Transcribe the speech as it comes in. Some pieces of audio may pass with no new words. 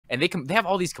and they have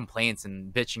all these complaints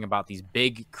and bitching about these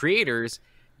big creators,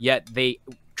 yet they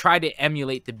try to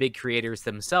emulate the big creators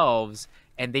themselves,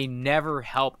 and they never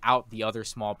help out the other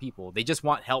small people. They just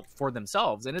want help for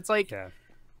themselves, and it's like,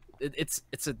 it's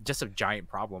just a giant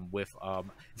problem with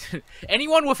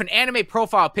anyone with an anime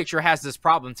profile picture has this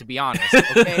problem, to be honest.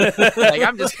 Okay, like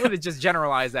I'm just gonna just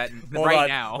generalize that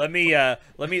now. Let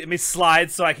me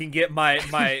slide so I can get my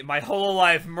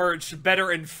Hololive merch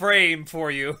better in frame for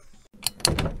you.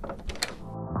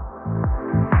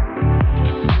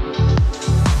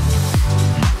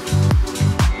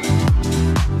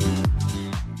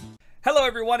 Hello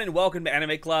everyone and welcome to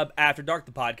Anime Club After Dark,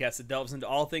 the podcast that delves into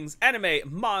all things anime,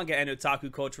 manga, and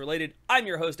otaku culture related. I'm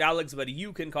your host Alex, but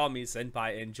you can call me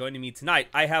Senpai, and joining me tonight,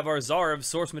 I have our czar of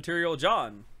source material,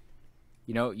 John.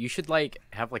 You know, you should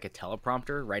have a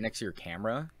teleprompter right next to your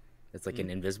camera. It's like an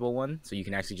invisible one, so you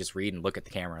can actually just read and look at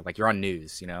the camera, like you're on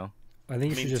news, you know? I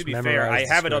think you should just to be memorize fair, I the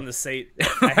have it script. on the same.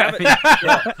 I have it.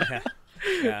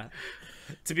 Yeah.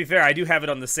 To be fair, I do have it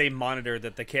on the same monitor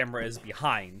that the camera is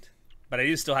behind, but I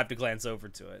do still have to glance over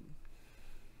to it.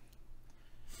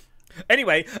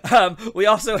 Anyway, we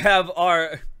also have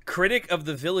our critic of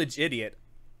the village idiot,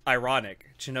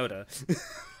 ironic, Chinoda.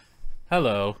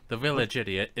 Hello, the village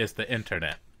idiot is the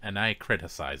internet, and I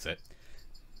criticize it.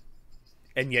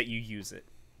 And yet you use it.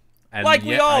 And like yet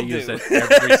we all I do. use it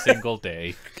every single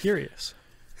day. Curious.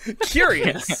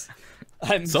 Curious.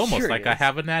 It's almost like I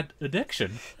have an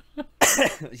addiction.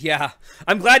 Yeah,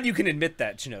 I'm glad you can admit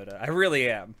that, Chinoda. I really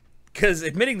am. Because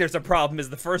admitting there's a problem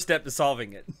is the first step to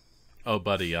solving it. Oh,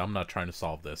 buddy, I'm not trying to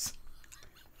solve this.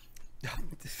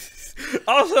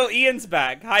 Also, Ian's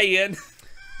back. Hi, Ian.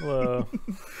 Hello.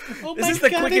 Oh This is the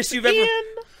quickest you've ever.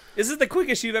 This is the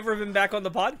quickest you've ever been back on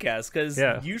the podcast, because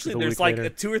usually there's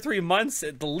like 2 or 3 months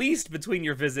at the least between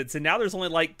your visits, and now there's only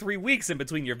like 3 weeks in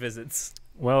between your visits.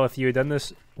 Well, if you had done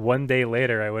this one day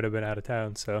later, I would have been out of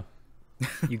town, so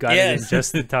you got it in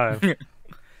just in time.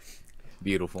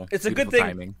 Beautiful. It's a Beautiful good thing.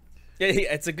 timing.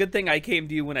 It's a good thing I came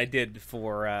to you when I did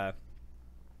for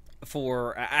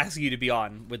asking you to be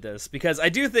on with this, because I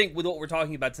do think with what we're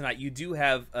talking about tonight, you do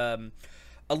have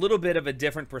a little bit of a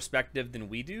different perspective than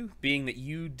we do, being that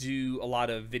you do a lot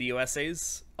of video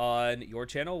essays on your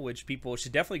channel, which people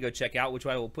should definitely go check out, which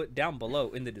I will put down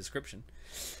below in the description.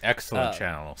 Excellent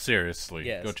channel. Seriously.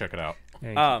 Yes. Go check it out.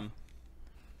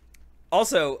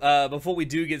 Also, before we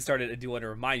do get started, I do want to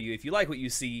remind you, if you like what you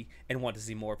see and want to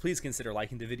see more, please consider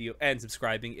liking the video and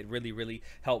subscribing. It really, really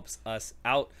helps us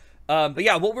out. But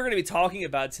yeah, what we're going to be talking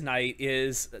about tonight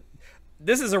is...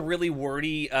 This is a really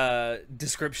wordy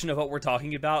description of what we're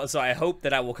talking about, so I hope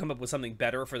that I will come up with something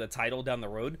better for the title down the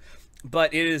road.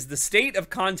 But it is the state of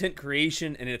content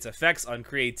creation and its effects on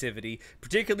creativity,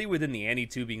 particularly within the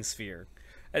AniTubing sphere.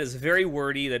 That is very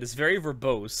wordy. That is very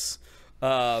verbose.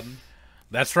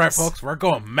 That's right, folks. We're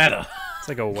going meta. It's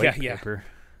like a white paper.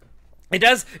 It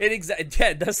does.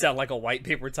 It does sound like a white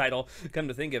paper title. Come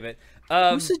to think of it.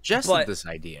 Who suggested this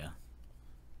idea?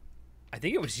 I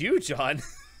think it was you, John.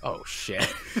 Oh shit.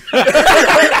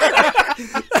 I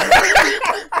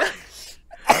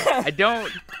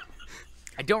don't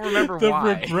remember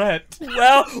why. Regret.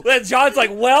 Well, John's like,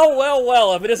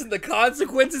 well, if it isn't the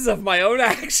consequences of my own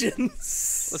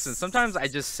actions. Listen, sometimes I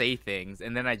just say things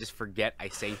and then I just forget I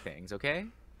say things, okay?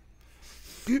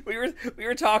 We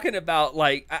were talking about,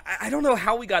 like, I don't know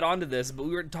how we got onto this, but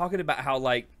we were talking about how,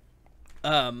 like,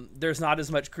 there's not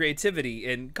as much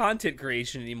creativity in content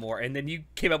creation anymore, and then you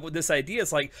came up with this idea.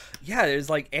 It's like, yeah, there's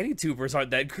like AniTubers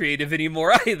aren't that creative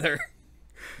anymore either.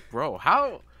 Bro,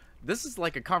 how? This is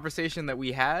like a conversation that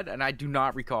we had, and I do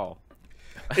not recall.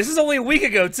 This is only a week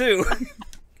ago too.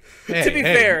 Hey, to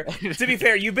be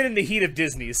fair, you've been in the heat of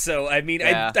Disney, so I mean,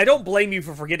 Yeah. I don't blame you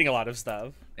for forgetting a lot of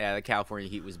stuff. Yeah, the California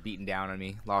heat was beating down on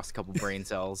me. Lost a couple brain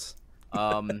cells.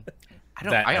 I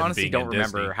That honestly being don't in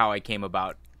remember Disney. how I came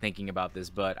about thinking about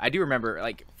this, but I do remember,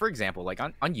 like, for example, like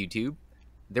on YouTube,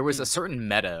 there was a certain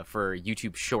meta for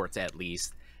YouTube Shorts, at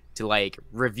least, to like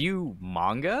review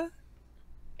manga,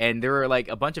 and there were like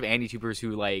a bunch of AniTubers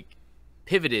who like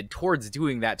pivoted towards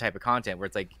doing that type of content, where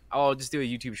it's like, oh, I'll just do a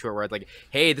YouTube short where it's like,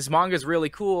 hey, this manga is really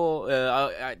cool,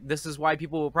 this is why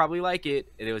people will probably like it,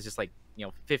 and it was just like, you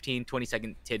know, 15-20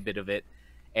 second tidbit of it.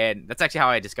 And that's actually how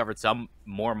I discovered some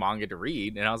more manga to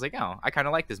read, and I was like, oh, I kind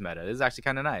of like this meta. This is actually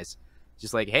kind of nice.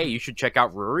 Just like, hey, you should check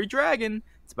out Ruri Dragon.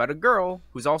 It's about a girl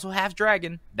who's also half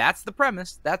dragon. That's the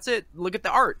premise. That's it. Look at the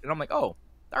art. And I'm like, oh,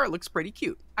 the art looks pretty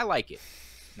cute. I like it.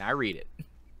 Now I read it.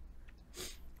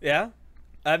 Yeah,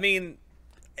 I mean,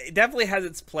 it definitely has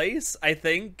its place, I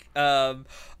think.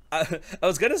 I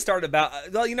was going to start about,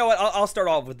 well, you know what? I'll start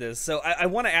off with this. So I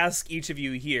want to ask each of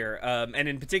you here, and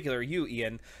in particular you,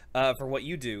 Ian, for what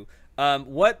you do.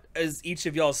 What is each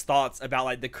of y'all's thoughts about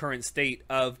like the current state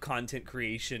of content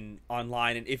creation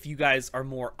online, and if you guys are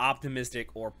more optimistic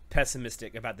or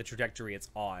pessimistic about the trajectory it's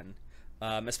on,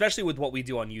 especially with what we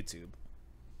do on YouTube?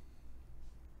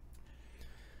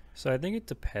 So I think it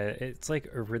depends. It's like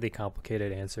a really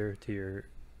complicated answer to your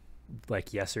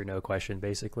like yes or no question,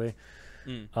 basically.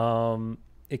 It kind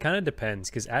of depends,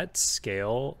 because at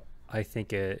scale, I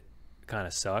think it kind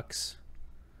of sucks.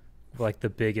 Like the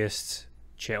biggest,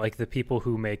 like the people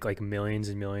who make like millions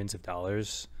and millions of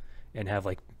dollars and have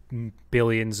like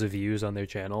billions of views on their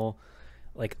channel,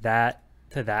 like that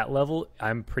to that level,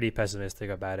 I'm pretty pessimistic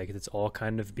about it, because it's all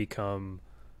kind of become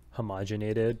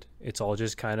homogenated. It's all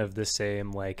just kind of the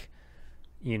same, like,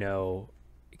 you know,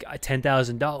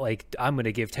 $10,000, like I'm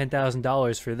gonna give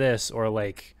 $10,000 for this, or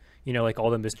like, you know, like all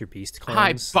the Mr. Beast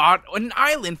claims. I bought an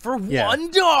island for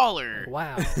 $1.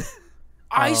 Wow.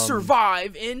 I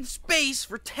survive in space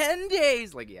for 10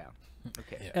 days. Like, yeah.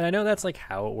 Okay. And I know that's like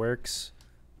how it works,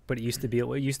 but it used to be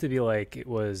like it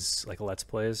was like Let's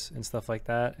Plays and stuff like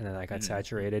that, and then I got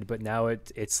saturated. But now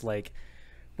it's like,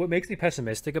 what makes me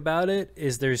pessimistic about it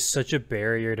is there's such a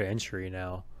barrier to entry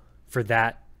now for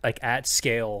that, like at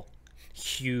scale,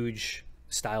 huge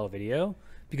style video,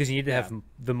 because you need to have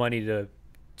the money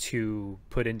to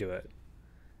put into it.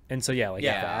 And so like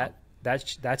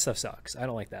that stuff sucks. I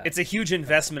don't like that. It's a huge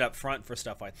investment up front for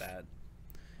stuff like that,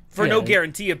 for no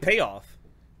guarantee of payoff.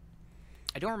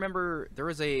 I don't remember, there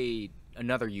was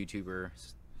another YouTuber,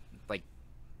 like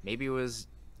maybe it was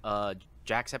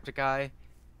Jacksepticeye.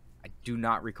 I do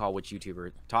not recall which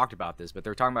YouTuber talked about this, but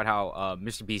they're talking about how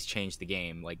Mr. Beast changed the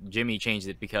game. Like Jimmy changed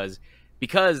it because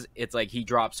it's like he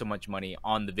drops so much money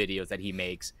on the videos that he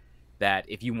makes that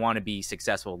if you want to be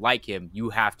successful like him, you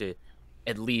have to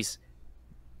at least,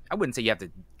 I wouldn't say you have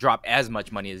to drop as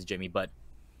much money as Jimmy, but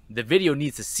the video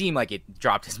needs to seem like it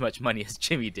dropped as much money as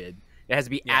Jimmy did. It has to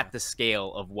be at the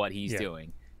scale of what he's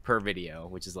doing per video,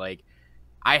 which is like,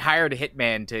 I hired a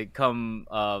hitman to come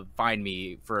find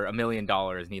me for $1 million,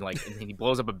 and he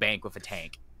blows up a bank with a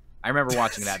tank. I remember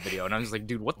watching that video, and I was just like,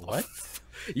 dude, what?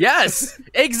 Yes,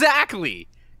 exactly,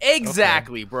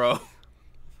 okay. Bro.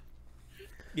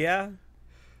 Yeah,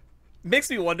 makes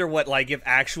me wonder what, like, if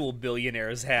actual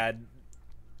billionaires had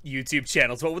YouTube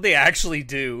channels, what would they actually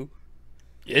do?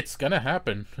 It's gonna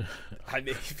happen. I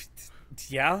mean,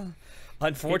 yeah.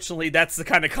 Unfortunately, that's the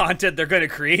kind of content they're going to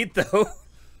create, though.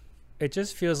 It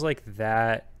just feels like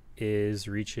that is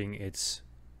reaching its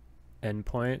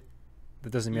endpoint.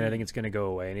 That doesn't mean I think it's going to go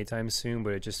away anytime soon,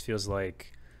 but it just feels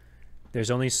like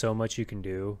there's only so much you can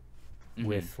do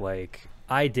with, like,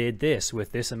 I did this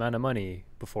with this amount of money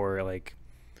before, like,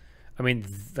 I mean,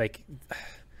 like,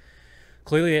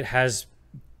 clearly it has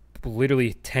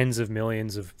literally tens of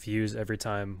millions of views every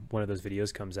time one of those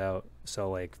videos comes out. So,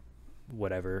 like,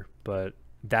 whatever. But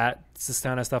that's the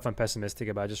kind of stuff I'm pessimistic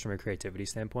about, just from a creativity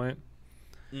standpoint,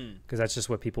 because that's just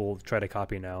what people try to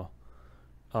copy now.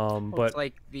 But it's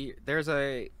like there's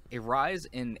a rise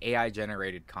in AI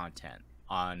generated content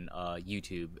on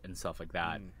YouTube and stuff like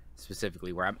that,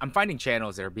 specifically, where I'm finding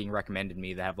channels that are being recommended to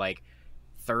me that have like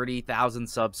 30,000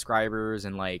 subscribers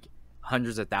and like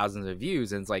hundreds of thousands of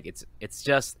views, and it's like it's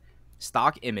just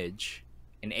stock image,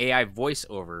 an AI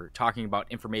voiceover talking about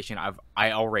information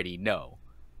I already know.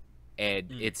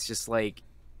 And it's just like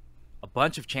a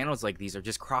bunch of channels like these are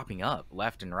just cropping up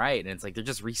left and right, and it's like they're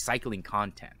just recycling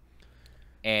content.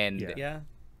 And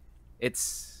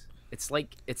it's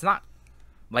like, it's not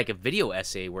like a video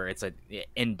essay where it's a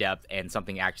in-depth and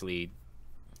something actually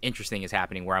interesting is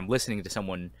happening, where I'm listening to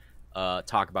someone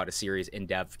talk about a series in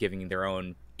depth, giving their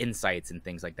own insights and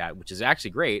things like that, which is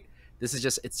actually great. This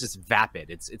is it's just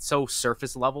vapid. It's so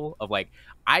surface level of like,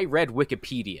 I read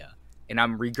Wikipedia and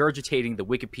I'm regurgitating the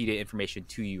Wikipedia information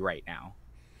to you right now.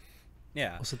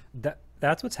 Yeah. So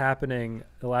that's what's happening.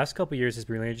 The last couple of years has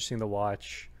been really interesting to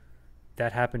watch.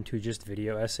 That happened to just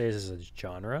video essays as a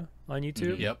genre on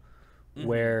YouTube. Yep.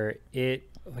 Where it,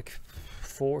 like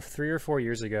 3 or 4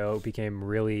 years ago, became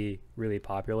really, really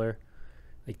popular.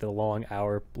 Like the long,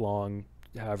 hour-long,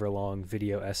 however long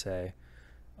video essay.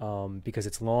 Because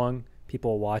it's long,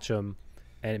 people watch them,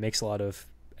 and it makes a lot of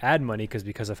ad money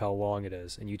because of how long it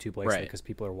is, and YouTube likes it because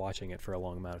people are watching it for a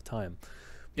long amount of time.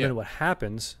 But then what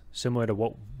happens, similar to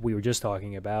what we were just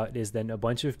talking about, is then a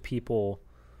bunch of people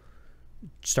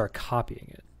start copying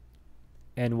it.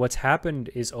 And what's happened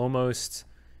is almost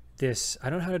this, I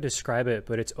don't know how to describe it,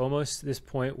 but it's almost this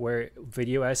point where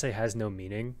video essay has no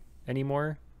meaning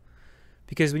anymore.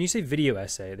 Because when you say video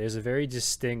essay, there's a very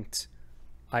distinct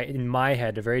in my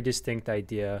head, a very distinct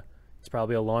idea. It's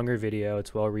probably a longer video.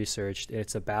 It's well researched.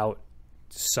 It's about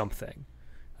something,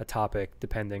 a topic,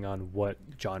 depending on what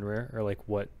genre or like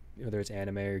what, whether it's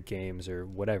anime or games or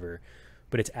whatever,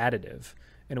 but it's additive.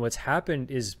 And what's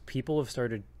happened is people have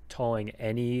started calling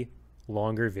any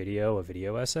longer video a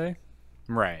video essay.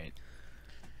 Right.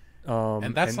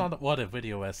 And that's not what a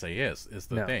video essay is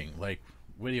the No. thing. Like,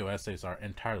 video essays are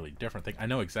entirely different thing. I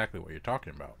know exactly what you're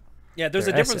talking about. Yeah, there's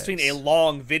They're a difference essays. between a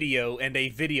long video and a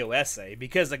video essay,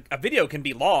 because a video can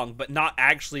be long but not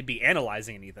actually be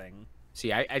analyzing anything.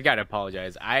 See, I gotta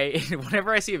apologize.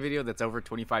 Whenever I see a video that's over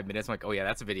 25 minutes, I'm like, oh yeah,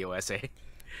 that's a video essay.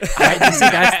 That's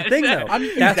the thing, though.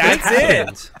 That's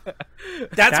it.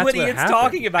 That's what what Ian's happened.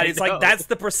 talking about. I It's know. like, that's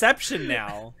the perception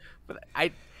now. But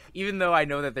even though I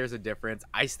know that there's a difference,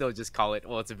 I still just call it,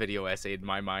 well, it's a video essay in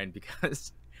my mind,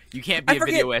 because you can't be I a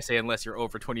forget- video essay unless you're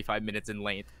over 25 minutes in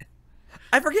length.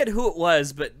 I forget who it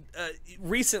was, but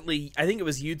recently, I think it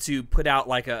was YouTube put out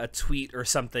like a tweet or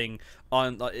something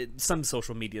on some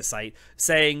social media site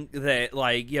saying that,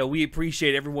 like, we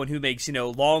appreciate everyone who makes,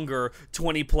 longer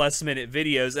 20+ minute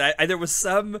videos. There was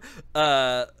some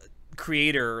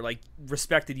creator, like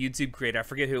respected YouTube creator, I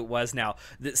forget who it was now,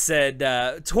 that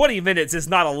said 20 minutes is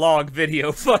not a long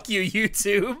video. Fuck you,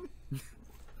 YouTube.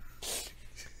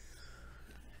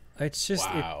 It's just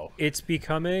Wow. it's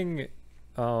becoming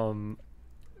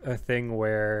a thing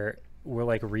where we're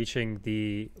like reaching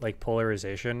the like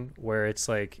polarization where it's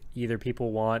like either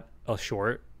people want a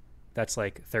short that's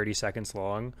like 30 seconds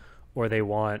long, or they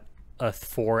want a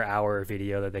 4-hour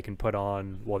video that they can put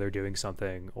on while they're doing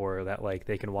something, or that like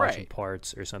they can watch in Right.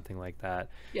 parts or something like that.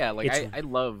 Yeah, like It's- I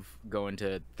love going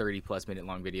to 30+ minute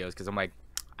long videos, because I'm like,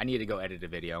 I need to go edit a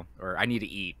video, or I need to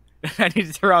eat. I need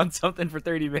to throw on something for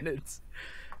 30 minutes.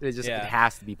 It Yeah.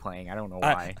 has to be playing. I don't know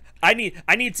why. I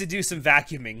need to do some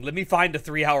vacuuming. Let me find a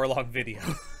 3-hour long video.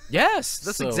 Yes,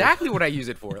 that's So- exactly what I use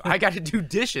it for. I got to do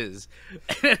dishes.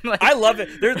 And, like, I love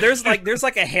it. There's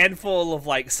like a handful of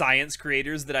like science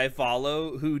creators that I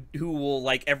follow who will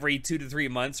like every 2 to 3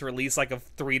 months release like a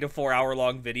 3 to 4 hour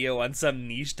long video on some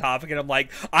niche topic, and I'm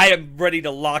like, I am ready to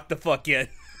lock the fuck in.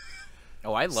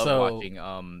 Oh, I love So-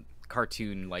 watching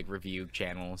cartoon like review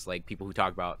channels, like people who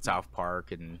talk about South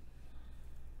Park and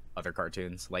other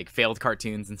cartoons, like failed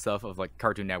cartoons and stuff of like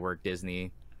Cartoon Network,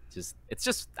 Disney. It's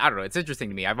just I don't know. It's interesting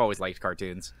to me. I've always liked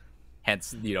cartoons,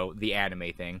 hence the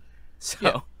anime thing. So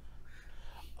Yeah.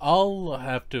 I'll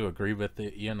have to agree with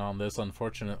Ian on this.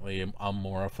 Unfortunately, I'm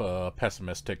more of a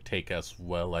pessimistic take as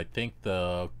well. I think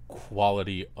the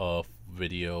quality of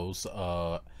videos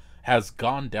has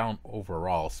gone down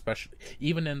overall, especially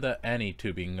even in the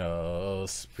AnyTubing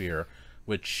sphere,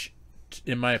 which,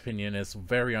 in my opinion, is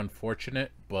very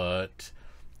unfortunate. But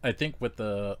I think with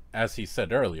the, as he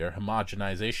said earlier,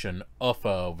 homogenization of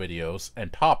videos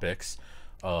and topics,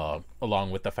 along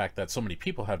with the fact that so many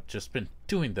people have just been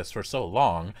doing this for so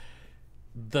long,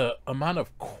 the amount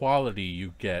of quality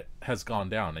you get has gone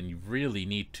down, and you really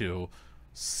need to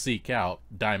seek out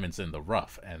diamonds in the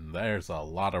rough, and there's a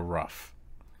lot of rough.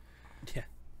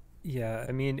 Yeah,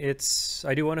 I mean,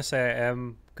 I do want to say I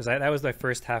am, because that was the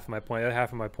first half of my point. The other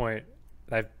half of my point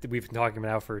we've been talking about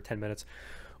now for 10 minutes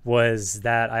was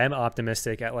that I am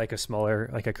optimistic at like a smaller,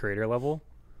 like a creator level.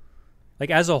 Like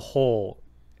as a whole,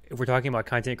 if we're talking about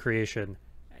content creation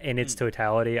in its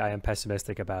totality, I am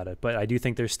pessimistic about it. But I do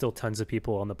think there's still tons of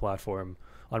people on the platform,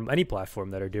 on any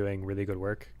platform, that are doing really good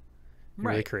work,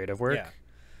 really Right. creative work. Yeah.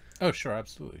 Oh, sure,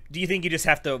 absolutely. Do you think you just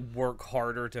have to work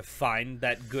harder to find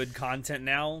that good content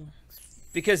now?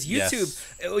 Because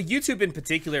YouTube in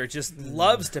particular just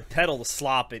loves to peddle the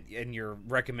slop in your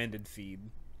recommended feed.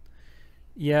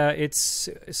 Yeah, it's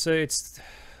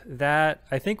that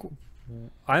I think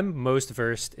I'm most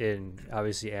versed in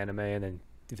obviously anime and then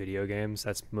video games.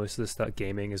 That's most of the stuff.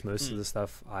 Gaming is most of the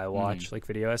stuff I watch, like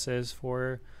video essays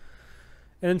for,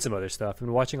 and then some other stuff. I've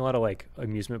been watching a lot of like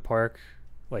amusement park,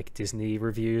 like Disney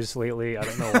reviews lately. I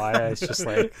don't know why. It's just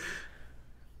like,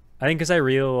 I think because I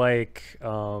really like,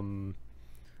 oh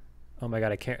my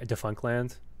god, I can't,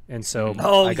 Defunctland. And so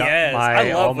Oh I got yes, my,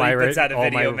 I all love my when he puts out a all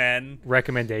video, my man.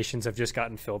 recommendations have just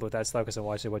gotten filled with that stuff because I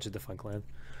watched a bunch of Defunctland.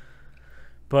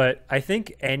 But I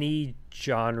think any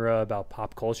genre about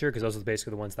pop culture, because those are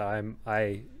basically the ones that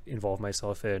I involve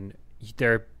myself in,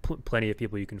 there are plenty of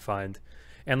people you can find.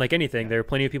 And like anything, there are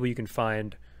plenty of people you can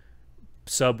find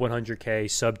sub 100K,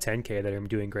 sub 10K that are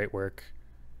doing great work.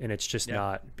 And it's just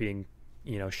not being,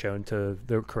 shown to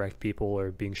the correct people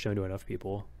or being shown to enough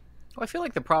people. Well, I feel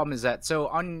like the problem is that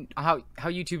on how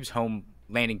YouTube's home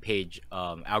landing page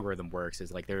algorithm works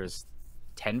is like there's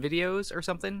 10 videos or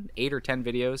something, 8 or 10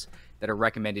 videos that are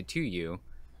recommended to you.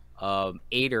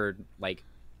 8 are like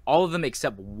all of them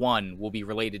except one will be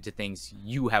related to things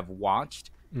you have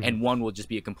watched, and one will just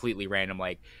be a completely random,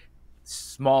 like,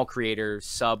 small creator,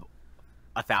 sub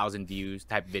 1,000 views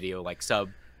type video, like sub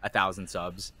 1,000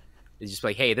 subs. It's just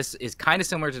like, hey, this is kind of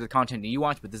similar to the content that you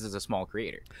watch, but this is a small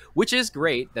creator, which is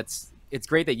great. It's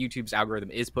great that YouTube's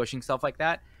algorithm is pushing stuff like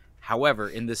that. However,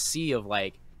 in the sea of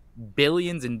like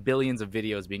billions and billions of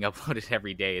videos being uploaded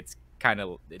every day, it's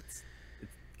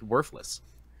worthless.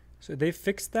 So they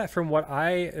fixed that from what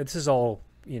this is all,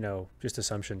 just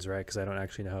assumptions, right? Because I don't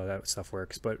actually know how that stuff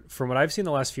works. But from what I've seen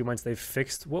the last few months, they've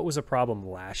fixed what was a problem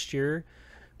last year,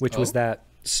 which was that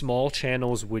small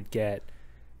channels would get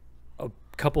a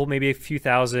couple, maybe a few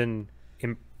thousand,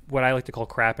 what I like to call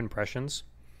crap impressions.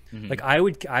 Like I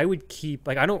would keep,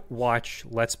 like, I don't watch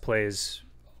Let's Plays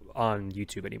on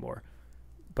YouTube anymore,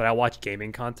 but I watch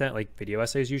gaming content, like video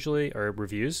essays usually, or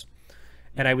reviews.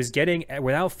 And I was getting,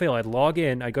 without fail, I'd log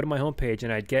in, I'd go to my homepage,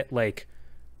 and I'd get like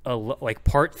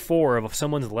part 4 of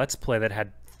someone's Let's Play that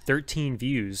had 13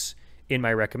 views in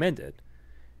my recommended.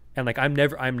 And like, I'm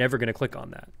never going to click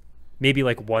on that. Maybe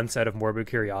like once out of morbid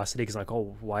curiosity, because like,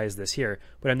 oh, why is this here?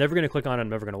 But I'm never going to click on it. I'm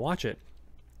never going to watch it.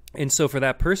 And so for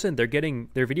that person, their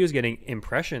video is getting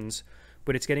impressions,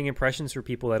 but it's getting impressions for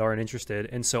people that aren't interested.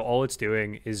 And so all it's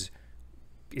doing is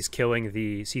killing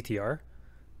the CTR.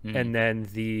 And then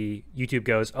the YouTube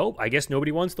goes, oh, I guess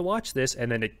nobody wants to watch this.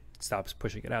 And then it stops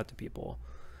pushing it out to people.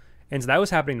 And so that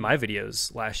was happening in my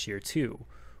videos last year too,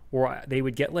 where they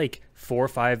would get like 4,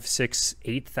 5, 6,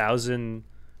 8,000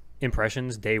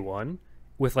 impressions day one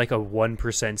with like a 1%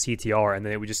 CTR, and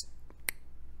then it would just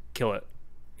kill it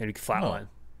and it'd flatline.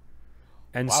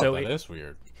 And wow, so that is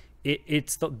weird.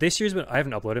 This year's been, I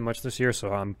haven't uploaded much this year,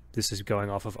 so this is going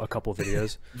off of a couple of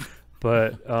videos.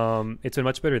 But it's been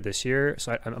much better this year,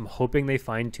 so I'm hoping they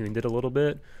fine-tuned it a little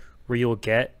bit, where you'll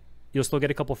still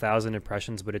get a couple thousand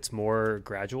impressions, but it's more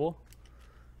gradual.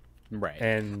 Right.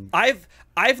 And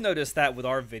I've noticed that with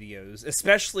our videos,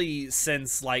 especially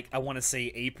since, like, I want to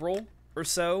say April or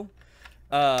so.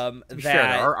 Our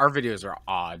videos are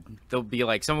odd. They'll be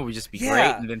like, some will just be great,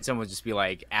 and then some will just be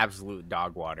like absolute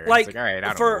dog water. Like, it's like, all right,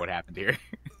 I don't know what happened here.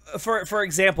 For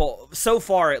example, so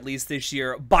far at least this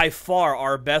year, by far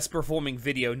our best performing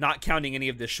video, not counting any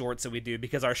of the shorts that we do,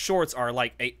 because our shorts are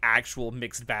like a actual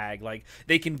mixed bag. Like,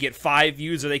 they can get 5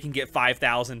 views or they can get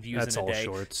 5,000 views in a day. That's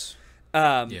all shorts.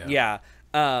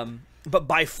 But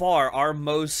by far our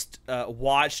most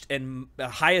watched and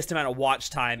highest amount of watch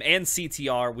time and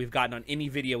CTR we've gotten on any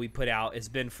video we put out has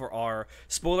been for our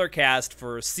spoiler cast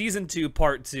for Season 2,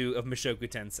 Part 2 of Mushoku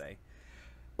Tensei.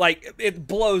 Like, it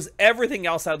blows everything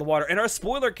else out of the water. And our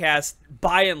spoiler casts,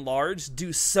 by and large,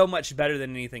 do so much better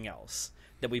than anything else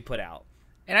that we put out.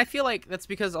 And I feel like that's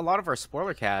because a lot of our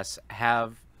spoiler casts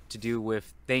have to do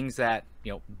with things that,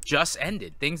 just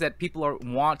ended. Things that people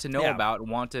want to know about and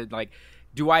want to, like,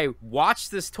 do I watch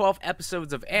this 12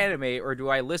 episodes of anime, or do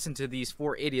I listen to these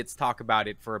 4 idiots talk about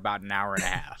it for about an hour and a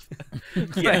half?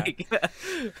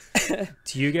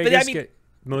 Do you guys get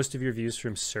most of your views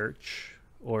from search,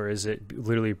 or is it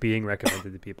literally being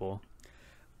recommended to people?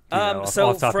 Off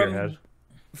the top of your head?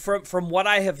 From what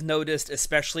I have noticed,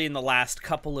 especially in the last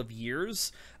couple of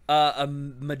years, a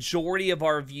majority of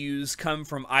our views come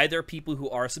from either people who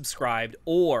are subscribed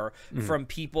or from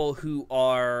people who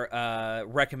are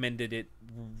recommended it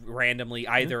randomly,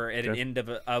 either at an end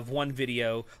of one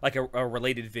video, like a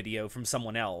related video from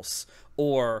someone else,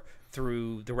 or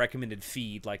through the recommended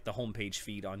feed, like the homepage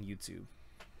feed on YouTube.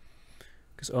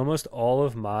 Because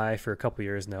for a couple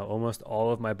years now, almost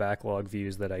all of my backlog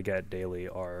views that I get daily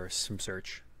are from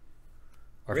search.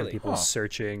 From people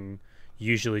searching,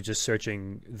 usually just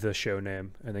searching the show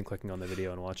name and then clicking on the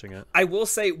video and watching it. I will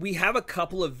say we have a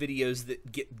couple of videos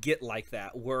that get like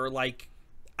that, where, like,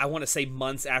 I want to say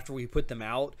months after we put them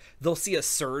out, they'll see a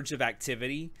surge of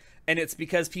activity, and it's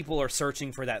because people are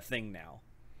searching for that thing now.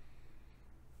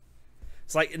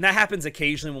 It's like, and that happens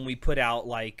occasionally when we put out,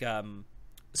 like,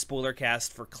 spoiler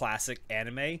cast for classic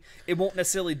anime. It won't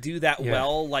necessarily do that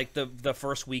well, like the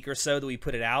first week or so that we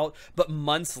put it out, but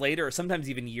months later, or sometimes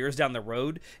even years down the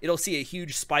road, it'll see a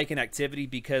huge spike in activity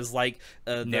because, like,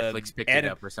 Netflix picked it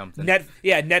up or something.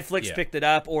 Netflix picked it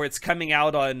up, or it's coming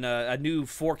out on a new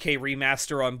 4K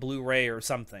remaster on Blu-ray or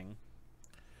something.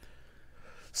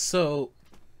 So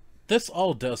this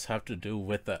all does have to do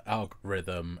with the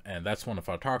algorithm, and that's one of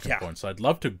our talking points. So I'd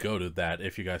love to go to that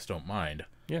if you guys don't mind.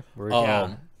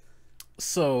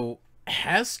 So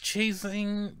has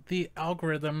chasing the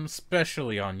algorithm,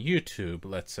 especially on YouTube,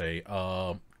 let's say,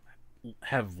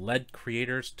 have led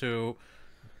creators to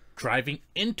driving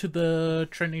into the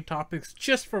trending topics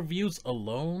just for views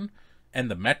alone and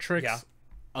the metrics,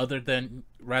 rather than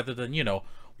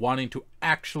wanting to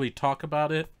actually talk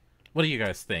about it. What do you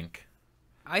guys think?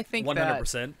 I think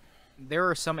 100%. There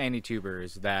are some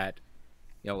anti-tubers that,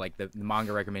 like the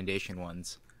manga recommendation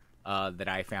ones that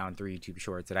I found through YouTube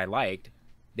Shorts that I liked.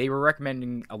 They were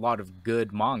recommending a lot of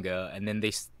good manga, and then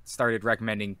they started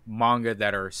recommending manga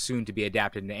that are soon to be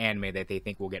adapted into anime that they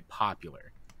think will get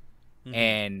popular.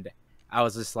 And I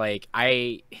was just like,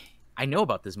 I know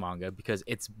about this manga because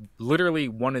it's literally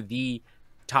one of the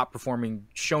top performing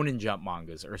Shonen Jump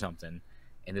mangas or something.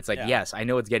 And it's like, yes, I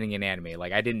know it's getting an anime.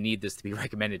 Like, I didn't need this to be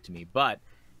recommended to me, but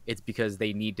it's because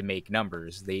they need to make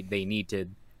numbers. They need to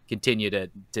continue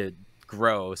to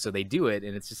grow, so they do it.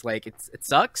 And it's just like, it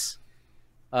sucks.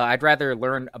 I'd rather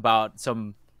learn about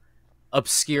some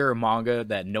obscure manga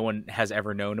that no one has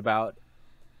ever known about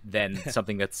than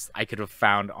something that's I could have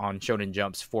found on Shonen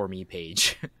Jump's For Me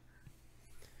page.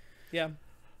 Yeah.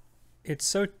 It's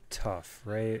so tough,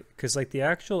 right? Because like the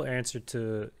actual answer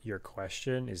to your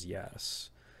question is yes.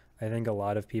 I think a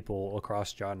lot of people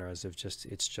across genres have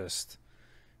it's just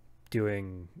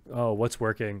doing, oh, what's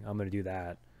working? I'm going to do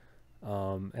that.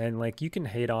 And like you can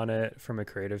hate on it from a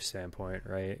creative standpoint,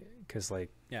 right? Because like,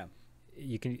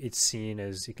 it's seen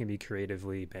as it can be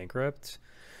creatively bankrupt.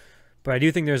 But I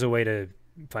do think there's a way to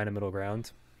find a middle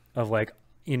ground of like,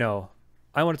 I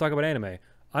want to talk about anime.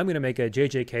 I'm going to make a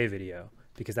JJK video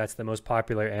because that's the most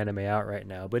popular anime out right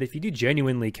now. But if you do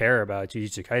genuinely care about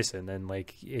Jujutsu Kaisen, then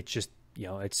like it's just,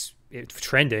 it's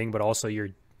trending, but also you're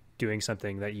doing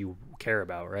something that you care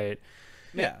about, right?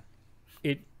 Yeah.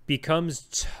 It becomes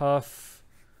tough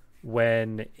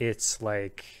when it's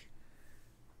like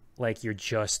you're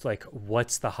just like,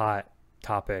 what's the hot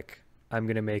topic? I'm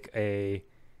going to make a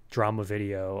drama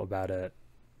video about it.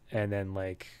 And then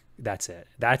like, that's it.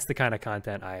 That's the kind of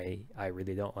content I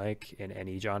really don't like in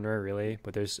any genre, really.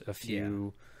 But there's a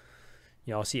few,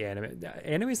 I'll see anime.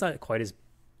 Anime's not quite as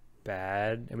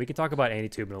bad, and we can talk about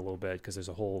AniTube in a little bit because that's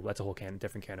a whole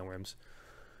different can of worms.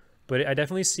 But I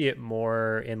definitely see it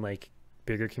more in like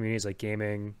bigger communities, like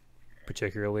gaming,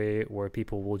 particularly, where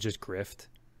people will just grift.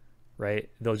 Right?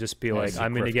 They'll just be like,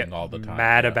 I'm going to get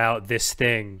mad about this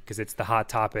thing because it's the hot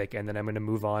topic, and then I'm going to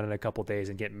move on in a couple days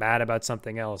and get mad about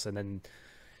something else, and then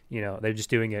they're just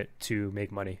doing it to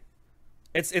make money.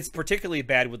 It's particularly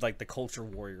bad with like the culture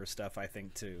warrior stuff, I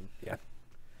think, too. Yeah.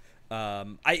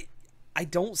 I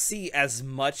don't see as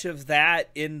much of that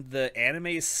in the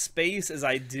anime space as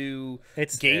I do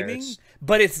gaming,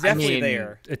 but it's definitely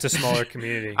there. It's a smaller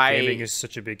community. Gaming is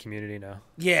such a big community now.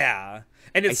 Yeah.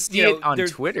 And it's I see it on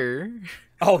Twitter.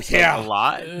 Oh yeah. A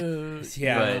lot.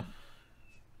 Yeah.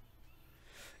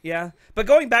 Yeah. But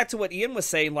going back to what Ian was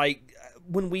saying, like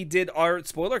when we did our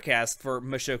spoiler cast for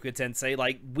Mushoku Tensei,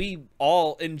 like we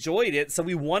all enjoyed it, so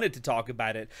we wanted to talk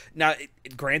about it. Now,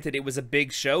 granted, it was a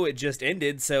big show; it just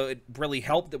ended, so it really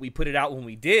helped that we put it out when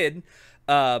we did.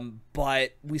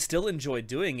 But we still enjoyed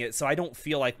doing it, so I don't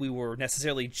feel like we were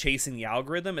necessarily chasing the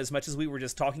algorithm as much as we were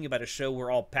just talking about a show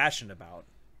we're all passionate about.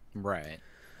 Right.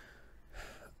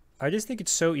 I just think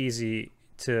it's so easy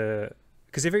to,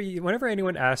 because whenever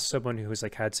anyone asks someone who's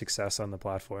like had success on the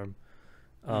platform.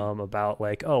 About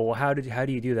like, oh well, how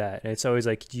do you do that? And it's always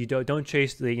like, you don't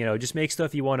chase the, just make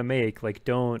stuff you want to make, like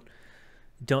don't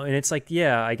and it's like,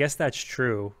 yeah, I guess that's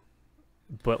true,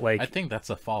 but like, I think that's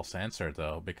a false answer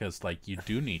though, because like you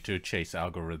do need to chase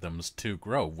algorithms to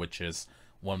grow, which is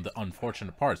one of the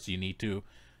unfortunate parts. You need to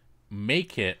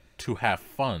make it to have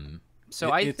fun.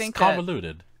 So it's think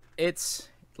convoluted. It's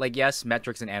like, yes,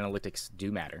 metrics and analytics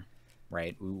do matter,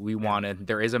 right? We want to,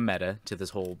 there is a meta to this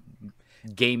whole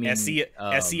gaming.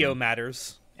 SEO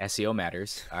matters. SEO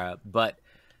matters. But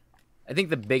I think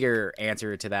the bigger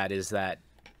answer to that is that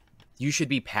you should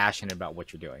be passionate about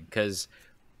what you're doing. Because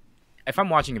if I'm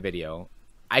watching a video,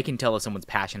 I can tell if someone's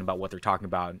passionate about what they're talking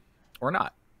about or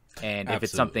not. And if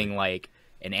it's something like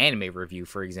an anime review,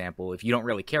 for example, if you don't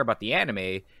really care about the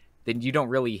anime, then you don't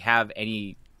really have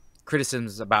any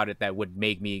criticisms about it that would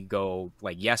make me go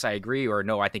like, yes, I agree, or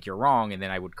no, I think you're wrong. And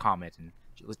then I would comment and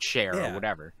share or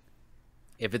whatever.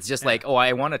 If it's just like, oh,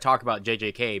 I want to talk about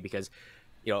JJK because,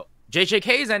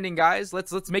 JJK is ending, guys.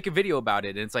 Let's make a video about it.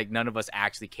 And it's like none of us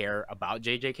actually care about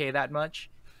JJK that much.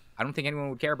 I don't think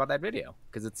anyone would care about that video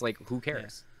because it's like, who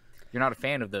cares? Yeah. You're not a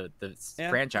fan of the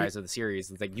franchise or the series.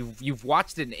 It's like you've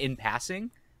watched it in passing,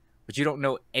 but you don't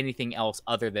know anything else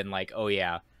other than like, oh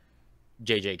yeah,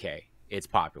 JJK, it's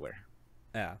popular.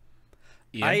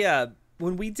 Yeah.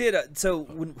 When we did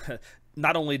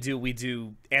not only do we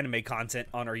do anime content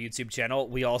on our YouTube channel,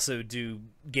 we also do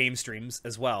game streams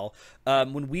as well.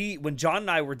 When John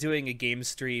and I were doing a game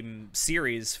stream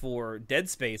series for Dead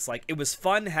Space, like, it was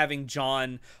fun having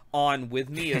John on with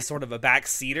me as sort of a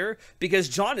backseater, because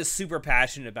John is super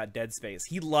passionate about Dead Space.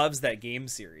 He loves that game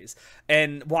series.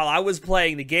 And while I was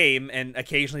playing the game and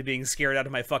occasionally being scared out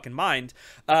of my fucking mind,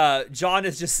 John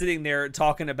is just sitting there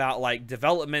talking about, like,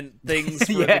 development things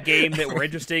for the game that were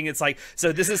interesting. It's like,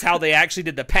 so this is how they actually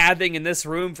did the pathing in this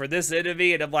room for this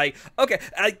enemy. And I'm like, okay,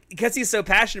 because he's so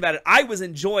passionate about it, I was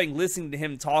enjoying listening to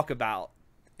him talk about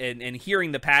and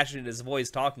hearing the passion in his voice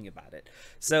talking about it.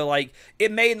 So, like,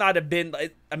 it may not have been,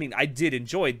 I mean, I did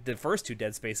enjoy the first 2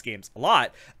 Dead Space games a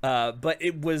lot, but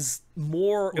it was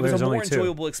more, it was a more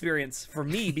enjoyable experience for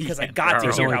me because I got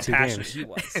to hear how passionate he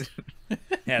was.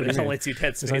 Yeah, there's only 2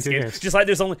 Dead Space games. Just like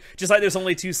there's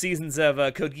only 2 seasons of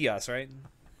Code Geass, right?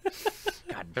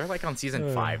 God, they're like on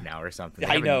season 5 now or something.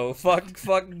 I know.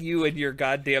 Fuck you and your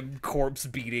goddamn corpse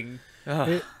beating.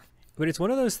 But it's one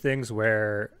of those things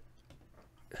where,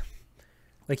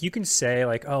 like, you can say,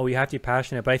 like, oh, you have to be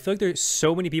passionate, but I feel like there's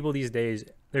so many people these days,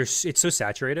 it's so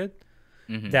saturated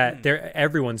that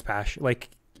everyone's passionate, like,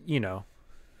 you know,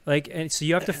 like, and so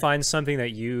you have to find something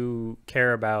that you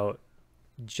care about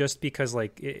just because,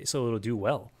 like, so it'll do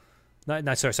well.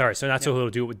 Not so it'll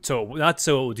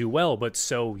do well, but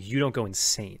so you don't go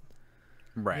insane.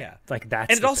 Right. Yeah. Like, that's,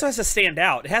 and it also has to stand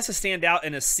out. It has to stand out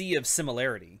in a sea of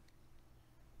similarity.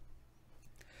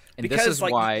 And because, this is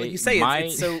like, why you say,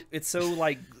 it's so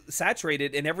like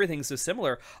saturated and everything's so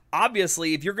similar.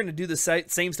 Obviously, if you're going to do the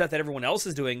same stuff that everyone else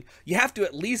is doing, you have to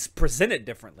at least present it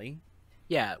differently.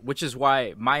 Yeah, which is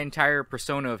why my entire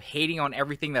persona of hating on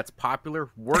everything that's popular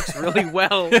works really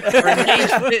well for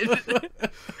engagement.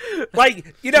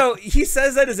 Like, you know, he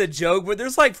says that as a joke, but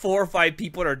there's like 4 or 5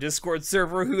 people in our Discord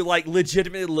server who, like,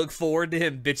 legitimately look forward to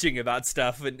him bitching about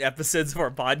stuff in episodes of our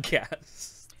podcast.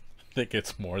 I think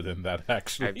it's more than that,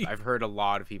 actually. I've heard a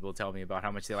lot of people tell me about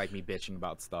how much they like me bitching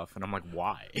about stuff, and I'm like,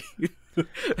 why?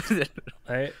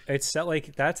 It's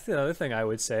like, that's the other thing I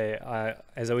would say,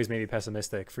 has always made me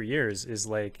pessimistic for years, is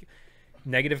like,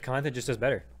 negative content just does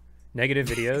better. Negative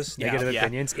videos, negative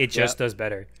opinions, it just does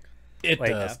better. It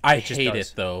like, does. I hate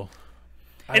it, though.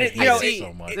 And I hate it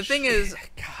so much. The thing is,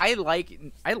 I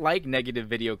like negative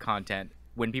video content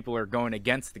when people are going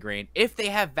against the grain, if they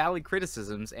have valid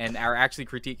criticisms and are actually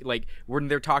critiquing, like, when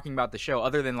they're talking about the show,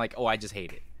 other than like, oh, I just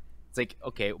hate it. It's like,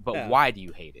 okay, but why do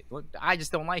you hate it? Look, I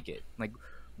just don't like it. Like,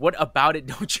 what about it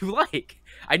don't you like?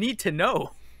 I need to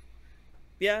know.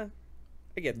 Yeah,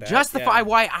 I get that. Justify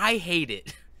why I hate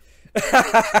it.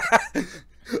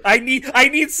 I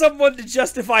need someone to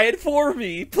justify it for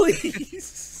me,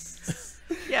 please.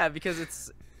 Yeah,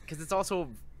 because it's also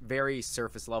very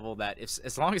surface level, that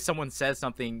as long as someone says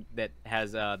something that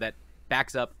has that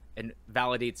backs up and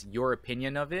validates your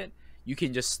opinion of it, you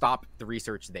can just stop the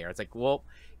research there. It's like, well,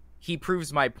 he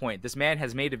proves my point. This man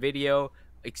has made a video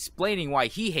explaining why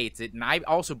he hates it, and I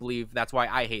also believe that's why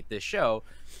I hate this show.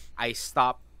 I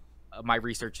stop my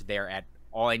research there at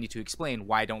all I need to explain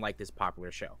why I don't like this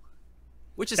popular show,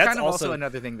 which is kind of also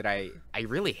another thing that I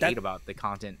really hate about the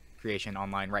content creation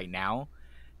online right now.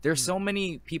 There's so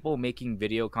many people making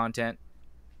video content,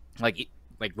 like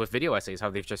with video essays,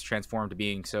 how they've just transformed to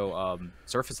being so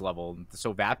surface level,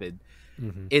 so vapid.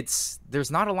 There's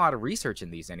not a lot of research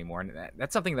in these anymore, and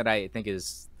that's something that I think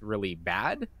is really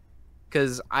bad,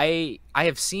 because I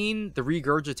have seen the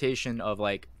regurgitation of,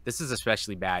 like, this is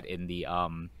especially bad in the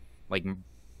like,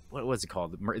 what was it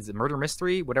called? Is it murder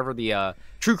mystery? Whatever, the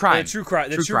true crime. The true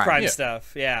crime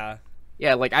stuff. Yeah.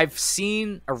 Yeah, like, I've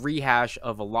seen a rehash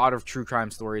of a lot of true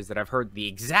crime stories that I've heard the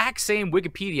exact same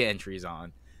Wikipedia entries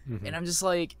on. And I'm just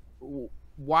like,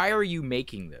 why are you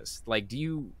making this? Like,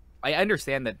 I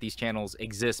understand that these channels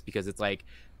exist because it's like,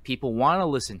 people want to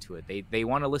listen to it. They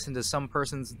want to listen to some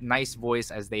person's nice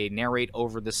voice as they narrate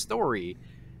over the story.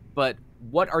 But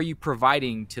what are you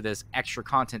providing to this extra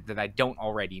content that I don't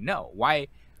already know? Why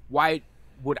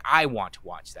would I want to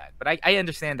watch that? But I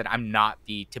understand that I'm not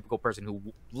the typical person who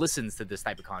listens to this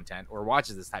type of content or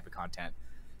watches this type of content.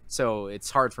 So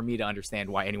it's hard for me to understand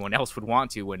why anyone else would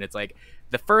want to, when it's like,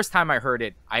 the first time I heard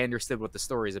it, I understood what the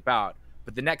story is about.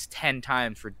 But the next 10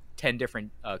 times for 10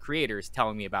 different creators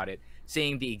telling me about it,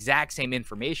 saying the exact same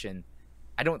information,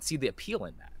 I don't see the appeal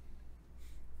in that.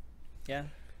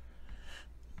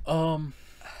 Yeah.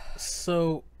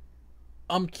 So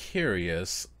I'm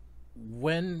curious,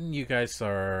 when you guys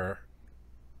are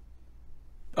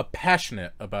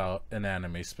passionate about an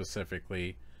anime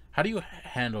specifically, how do you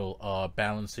handle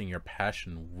balancing your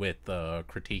passion with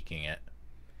critiquing it?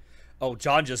 Oh,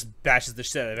 John just bashes the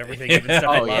shit out of everything. Even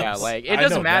stuff he loves. Yeah, like, it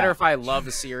doesn't matter if I love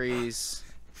a series.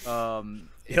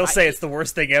 He'll say it's the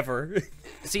worst thing ever.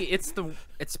 See, it's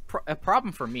a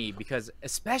problem for me because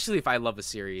especially if I love a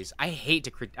series, I hate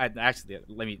to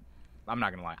I'm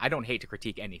not gonna lie, I don't hate to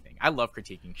critique anything. I love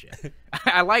critiquing shit.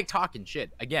 I like talking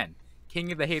shit. Again,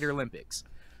 king of the hater Olympics.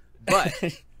 But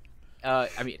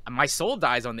I mean, my soul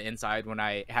dies on the inside when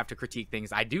I have to critique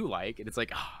things I do like, and it's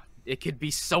like, oh, it could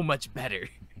be so much better.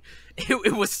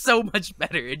 It was so much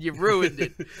better, and you ruined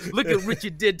it. Look at what you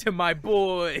did to my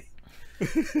boy.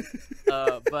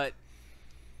 But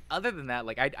other than that,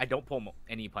 like I don't pull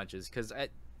any punches because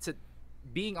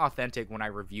being authentic when I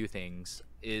review things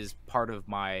is part of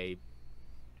my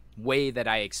way that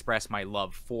I express my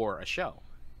love for a show.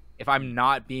 If I'm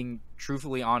not being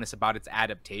truthfully honest about its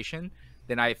adaptation,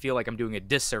 then I feel like I'm doing a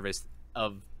disservice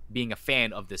of being a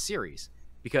fan of the series.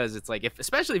 Because it's like,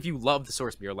 especially if you love the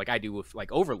source material like I do with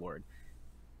like Overlord,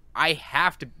 I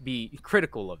have to be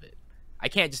critical of it. I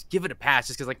can't just give it a pass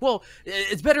just because, like, well,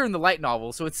 it's better in the light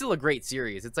novel, so it's still a great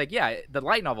series. It's like, yeah, the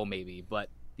light novel maybe, but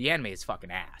the anime is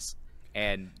fucking ass.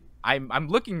 And I'm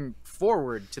looking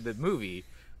forward to the movie,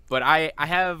 but I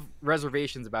have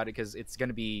reservations about it because it's going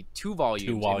to be two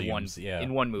volumes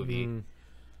in one movie. Mm.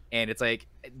 And it's like,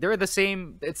 they're the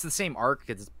same. It's the same arc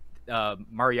because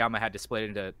Maruyama had to split it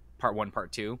into part 1,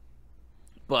 part 2.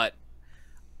 But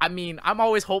I mean, I'm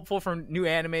always hopeful for new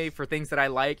anime for things that I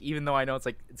like, even though I know it's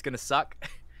like it's gonna suck.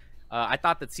 I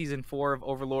thought that season 4 of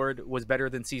Overlord was better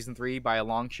than season 3 by a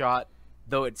long shot,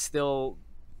 though it still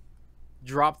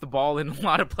dropped the ball in a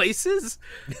lot of places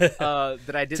that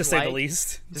I didn't to say the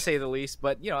least. To say the least,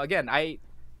 but you know, again,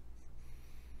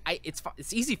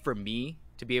 it's easy for me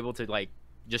to be able to like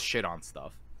just shit on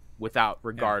stuff without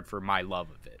regard for my love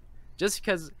of it, just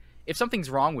because if something's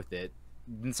wrong with it,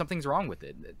 then something's wrong with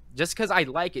it. Just because I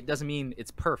like it doesn't mean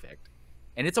it's perfect.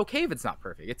 And it's okay if it's not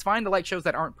perfect. It's fine to like shows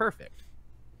that aren't perfect.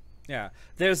 Yeah.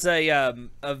 There's a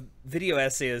video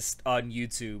essayist on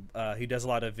YouTube who does a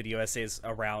lot of video essays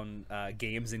around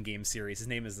games and game series. His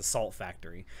name is The Salt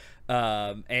Factory.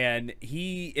 And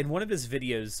he, in one of his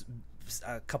videos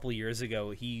a couple of years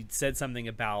ago, he said something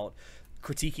about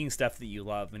critiquing stuff that you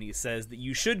love, and he says that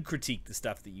you should critique the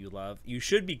stuff that you love. You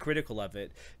should be critical of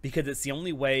it because it's the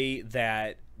only way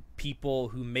that people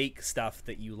who make stuff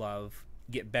that you love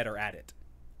get better at it,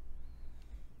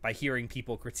 by hearing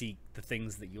people critique the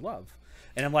things that you love.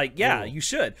 And I'm like, yeah, you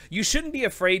should. You shouldn't be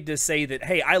afraid to say that,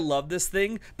 hey, I love this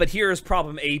thing, but here's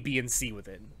problem A, B, and C with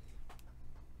it.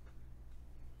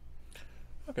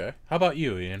 Okay. How about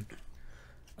you, Ian?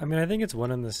 I mean, I think it's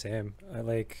one and the same.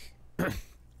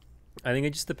 I think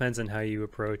it just depends on how you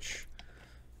approach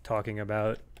talking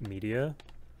about media.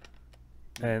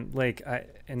 And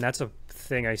and that's a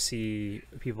thing I see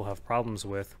people have problems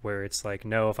with, where it's like,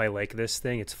 no, if I like this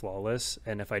thing, it's flawless,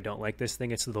 and if I don't like this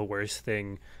thing, it's the worst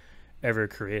thing ever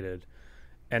created.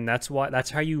 And that's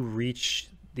how you reach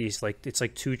these, like, it's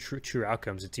like two true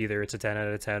outcomes. It's either it's a 10 out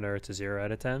of 10 or it's a 0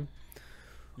 out of 10.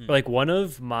 Like, one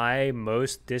of my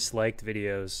most disliked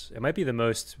videos, it might be the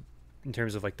most in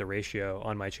terms of like the ratio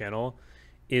on my channel,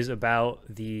 is about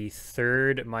the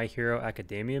 3rd My Hero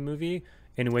Academia movie,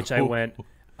 in which I went,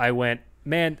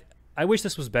 man, I wish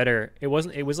this was better. It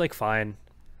was like fine.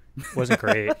 It wasn't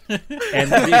great. And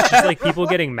it's just like people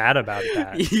getting mad about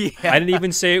that. Yeah. I didn't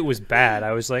even say it was bad.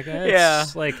 I was like,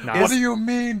 it's like not. What do you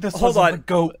mean this Hold wasn't on. the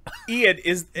GOAT? Ian,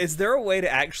 is there a way to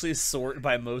actually sort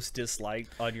by most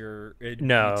disliked on your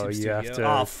No, YouTube you studio? have to.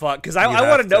 Oh fuck, because I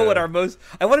want to know what our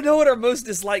most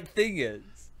disliked thing is.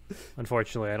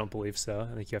 Unfortunately, I don't believe so.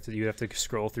 I think you have to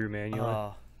scroll through manually.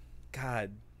 Oh,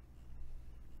 God.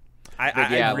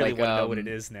 I really want to know what it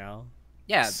is now.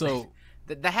 Yeah, so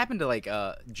that happened to like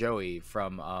Joey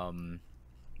from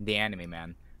the Anime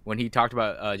Man when he talked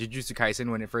about Jujutsu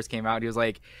Kaisen when it first came out. He was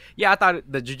like, "Yeah, I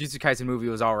thought the Jujutsu Kaisen movie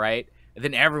was all right." And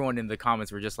then everyone in the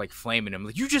comments were just like flaming him,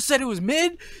 like, "You just said it was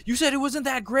mid. You said it wasn't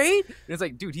that great." And it's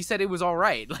like, dude, he said it was all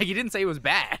right. Like, he didn't say it was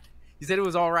bad. He said it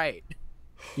was all right.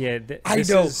 Yeah, I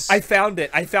know. I found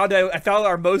it. I found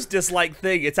our most disliked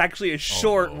thing. It's actually a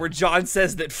short where John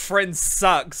says that Friends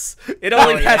sucks. It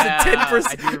only has a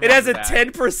 10%. It has a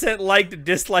 10% like to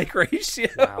dislike ratio.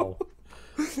 Wow,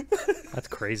 that's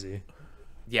crazy.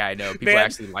 Yeah, I know. People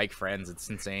actually like Friends. It's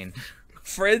insane.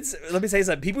 Friends. Let me say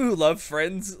something. People who love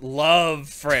Friends love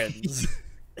Friends.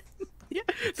 Yeah,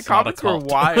 the comments were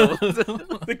wild.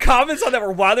 The comments on that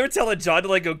were wild. They were telling John to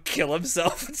like go kill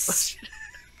himself.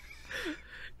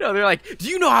 No, they're like, "Do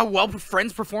you know how well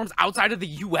Friends performs outside of the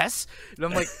U.S.?" And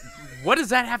I'm like, what does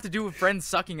that have to do with Friends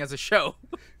sucking as a show?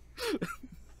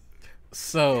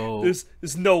 So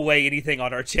there's no way anything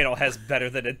on our channel has better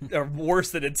than or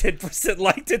worse than a 10%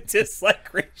 like to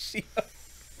dislike ratio.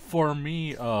 For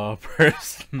me,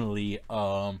 personally,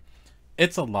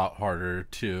 it's a lot harder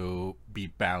to be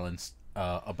balanced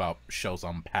about shows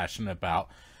I'm passionate about.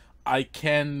 I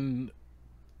can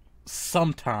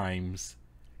sometimes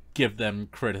give them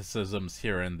criticisms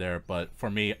here and there, but for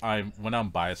me, when I'm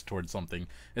biased towards something,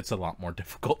 it's a lot more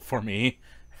difficult for me.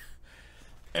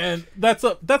 And that's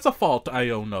a fault I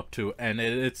own up to, and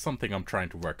it's something I'm trying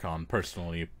to work on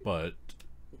personally. But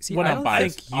See, when I I'm don't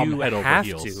biased, think you I'm head over have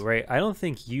heels. to, right? I don't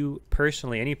think you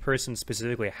personally, any person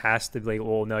specifically, has to be like,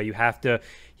 well, no, you have to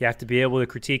be able to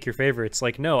critique your favorites.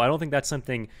 Like, no, I don't think that's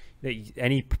something that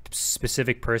any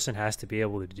specific person has to be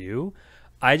able to do.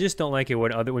 I just don't like it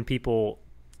when people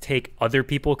take other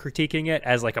people critiquing it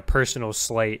as like a personal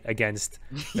slight against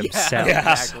themselves.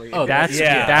 Yeah. Exactly. Oh,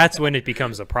 that's when it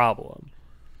becomes a problem.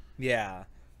 Yeah.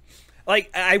 Like,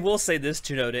 I will say this,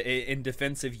 Chinoda, in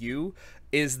defense of you,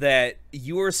 is that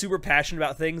you are super passionate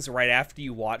about things right after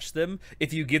you watch them.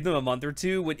 If you give them a month or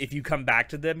two, if you come back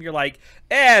to them, you're like,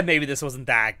 maybe this wasn't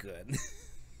that good.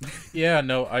 Yeah,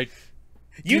 no,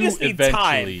 You do just need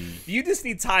eventually time. You just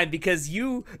need time because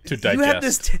you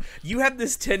digest. You have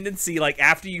this tendency, like,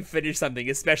 after you finish something,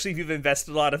 especially if you've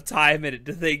invested a lot of time in it,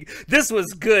 to think this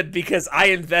was good because I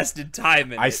invested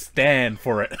time in it. I stand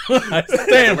for it. I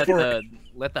stand for it.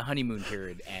 Let the honeymoon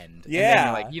period end. Yeah. And then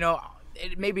you're like, you know,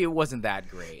 maybe it wasn't that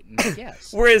great. And like,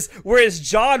 yes. Whereas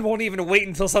John won't even wait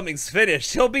until something's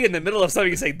finished. He'll be in the middle of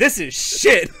something and say, "This is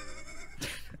shit."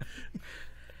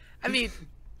 I mean,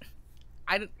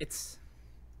 it's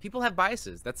people have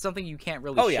biases. That's something you can't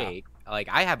really shake. Like,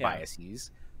 I have biases.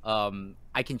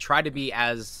 I can try to be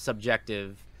as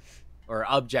subjective or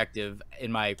objective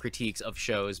in my critiques of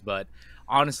shows, but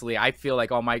honestly, I feel like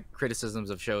all my criticisms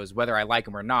of shows, whether I like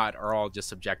them or not, are all just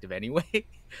subjective anyway.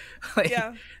 Like,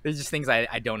 there's just things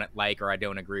I don't like or I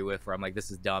don't agree with, where I'm like, this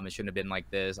is dumb. It shouldn't have been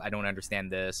like this. I don't understand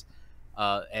this.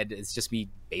 And it's just me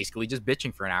basically just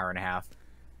bitching for an hour and a half.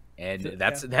 And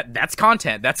that's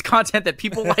content. That's content that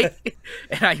people like,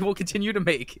 and I will continue to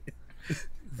make.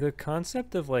 The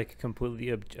concept of like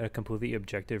a completely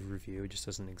objective review just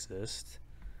doesn't exist,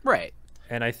 right?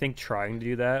 And I think trying to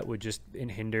do that would just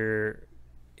hinder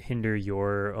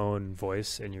your own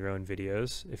voice and your own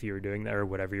videos if you were doing that, or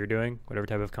whatever you're doing, whatever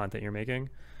type of content you're making.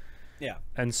 Yeah.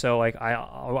 And so like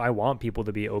I want people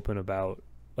to be open about,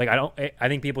 like, I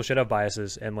think people should have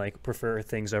biases and like prefer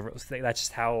things over. That's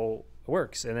just how it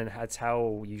works, and then that's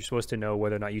how you're supposed to know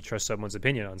whether or not you trust someone's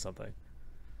opinion on something.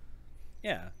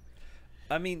 Yeah.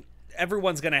 I mean,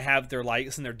 everyone's going to have their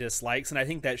likes and their dislikes, and I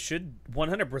think that should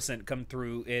 100% come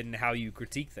through in how you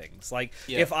critique things. Like,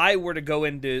 if I were to go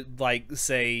into, like,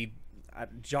 say,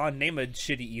 John, name a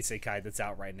shitty isekai that's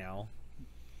out right now.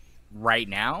 Right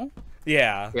now?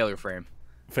 Yeah. Failure Frame.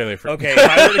 Failure Frame. Okay,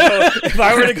 if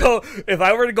I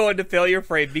were to go into Failure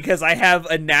Frame, because I have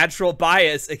a natural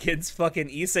bias against fucking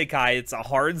isekai, it's a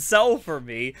hard sell for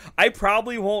me. I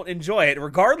probably won't enjoy it,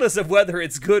 regardless of whether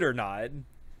it's good or not.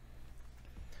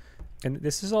 And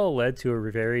this has all led to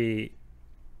a very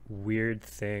weird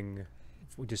thing,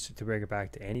 just to bring it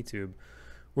back to AniTube,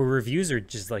 where reviews are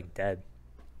just like dead.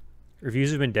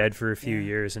 Reviews have been dead for a few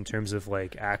years in terms of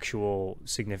like actual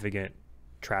significant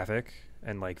traffic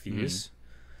and like views.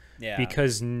 Yeah.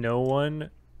 Because no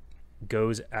one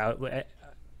goes out.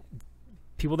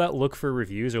 People that look for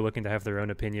reviews are looking to have their own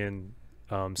opinion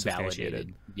substantiated.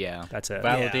 Validated. Yeah. That's it.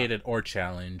 Validated or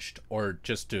challenged, or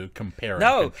just to compare.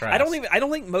 No, and contrast. I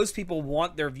don't think most people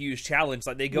want their views challenged.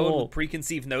 Like, they go in with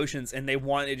preconceived notions and they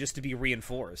want it just to be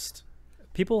reinforced.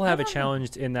 People have it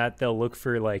challenged in that they'll look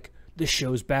for like, this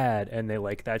show's bad, and they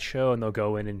like that show, and they'll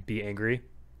go in and be angry.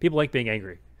 People like being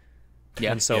angry.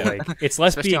 Yeah. And so like it's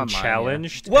less Especially being online,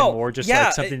 challenged and Well, more just yeah,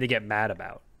 like something to get mad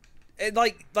about. And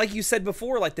like you said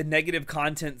before, like, the negative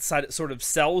content side sort of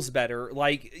sells better.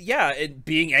 Like,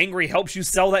 being angry helps you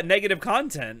sell that negative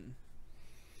content.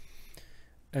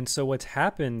 And so what's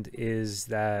happened is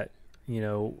that, you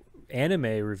know, anime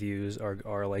reviews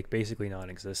are like basically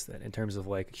non-existent in terms of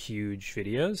like huge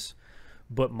videos,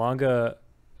 but manga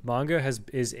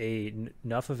is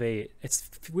enough of a, it's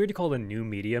weird to call it a new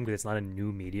medium because it's not a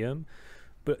new medium,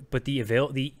 but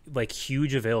the like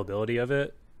huge availability of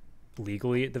it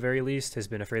legally at the very least has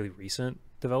been a fairly recent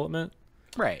development,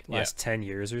 Right. last 10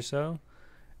 years or so.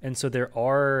 And so there's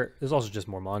also just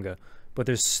more manga, but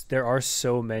there are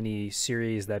so many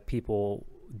series that people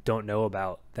don't know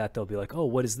about that they'll be like, oh,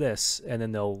 what is this? And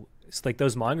then it's like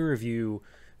those manga review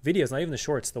videos, not even the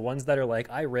shorts, the ones that are like,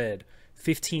 I read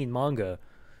 15 manga,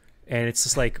 and it's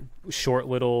just like short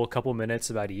little couple minutes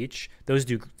about each. Those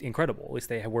do incredible. At least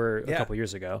they were a couple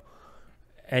years ago.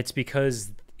 And it's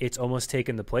because it's almost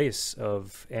taken the place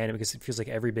of anime, because it feels like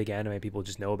every big anime people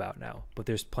just know about now, but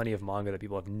there's plenty of manga that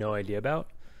people have no idea about,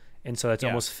 and so that's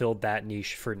almost filled that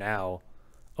niche for now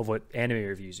of what anime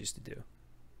reviews used to do.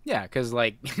 Yeah, because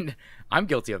like I'm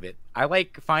guilty of it. I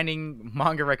like finding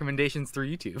manga recommendations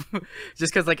through YouTube,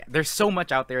 just because like there's so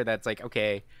much out there that's like,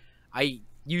 okay, I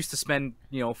used to spend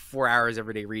 4 hours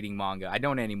every day reading manga. I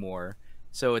don't anymore,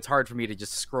 so it's hard for me to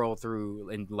just scroll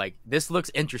through and like, this looks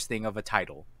interesting of a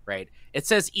title, right? It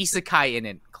says isekai in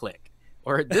it, click,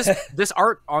 or this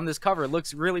art on this cover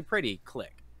looks really pretty,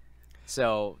 click.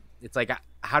 So it's like,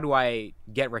 how do I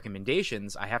get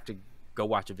recommendations? I have to go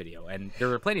watch a video, and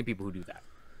there are plenty of people who do that.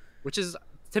 Which is,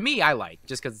 to me, I like,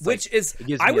 just because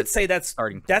I would say that's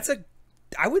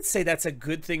a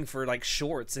good thing for like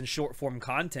shorts and short form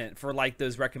content, for like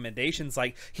those recommendations.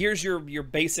 Like, here's your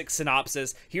basic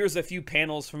synopsis, here's a few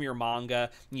panels from your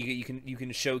manga, you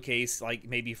can showcase like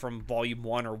maybe from volume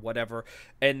 1 or whatever,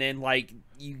 and then like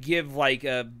you give like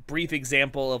a brief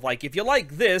example of like, if you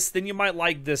like this, then you might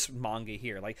like this manga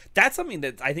here. Like, that's something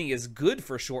that I think is good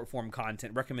for short form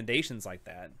content, recommendations like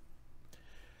that.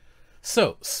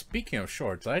 So, speaking of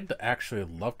shorts, I'd actually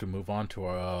love to move on to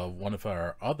one of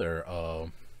our other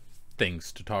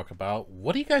things to talk about.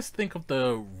 What do you guys think of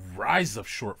the rise of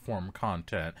short-form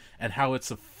content and how it's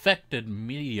affected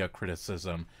media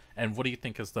criticism? And what do you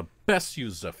think is the best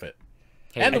use of it?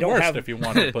 Hey, and the worst, if you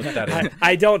want to put that in.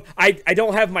 I don't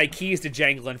have my keys to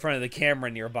jangle in front of the camera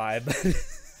nearby, but...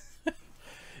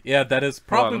 Yeah, that is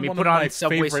probably let me one put of on my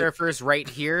Subway favorite... Surfers right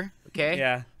here, okay?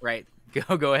 Yeah. Right.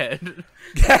 Go ahead.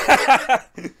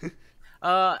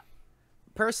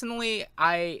 Personally,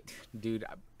 I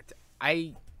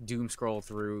doom scroll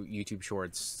through YouTube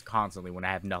Shorts constantly when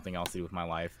I have nothing else to do with my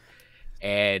life,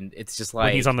 and it's just like,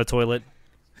 when he's on the toilet.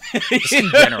 Just in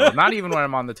general, not even when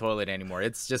I'm on the toilet anymore.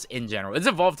 It's just in general. It's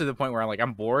evolved to the point where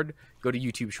I'm bored, go to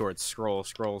YouTube Shorts, scroll,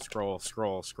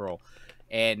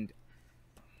 and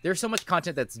there's so much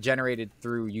content that's generated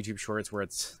through YouTube Shorts where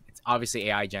it's obviously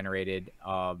AI generated,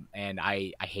 and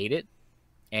I hate it,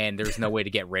 and there's no way to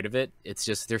get rid of it. It's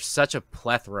just, there's such a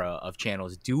plethora of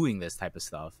channels doing this type of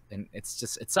stuff, and it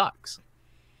sucks.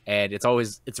 And it's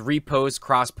repost,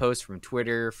 cross post from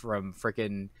Twitter, from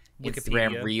freaking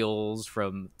Instagram Reels,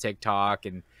 from TikTok,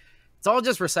 and it's all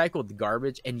just recycled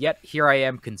garbage, and yet here I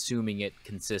am consuming it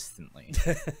consistently.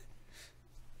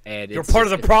 And you're part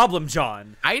of the problem,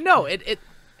 John. I know it.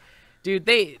 Dude,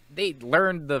 they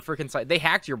learned the freaking site. They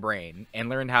hacked your brain and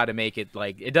learned how to make it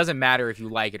like, it doesn't matter if you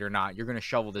like it or not. You're gonna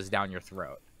shovel this down your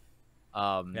throat.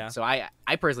 So I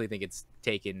personally think it's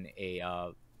taken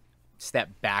a step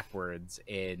backwards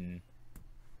in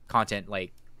content,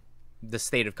 like the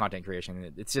state of content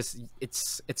creation. It's just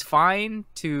it's fine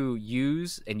to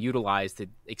use and utilize to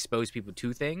expose people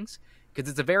to things, because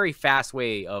it's a very fast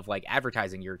way of like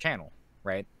advertising your channel,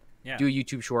 right? Yeah. Do a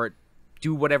YouTube short.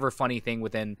 Do whatever funny thing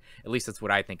within, at least that's what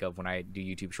I think of when I do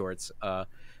YouTube Shorts.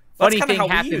 Funny thing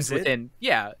happens within,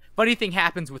 funny thing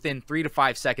happens within 3 to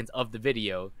 5 seconds of the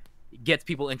video. It gets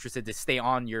people interested to stay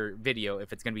on your video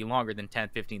if it's going to be longer than 10,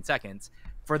 15 seconds,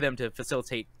 for them to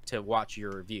facilitate to watch your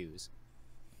reviews.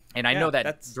 And I know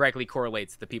that directly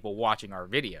correlates to people watching our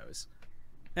videos.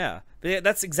 Yeah,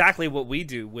 that's exactly what we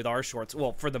do with our shorts.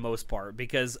 Well, for the most part,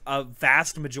 because a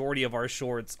vast majority of our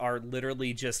shorts are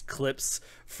literally just clips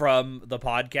from the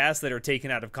podcast that are taken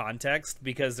out of context,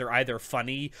 because they're either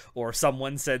funny or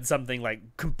someone said something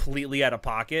like completely out of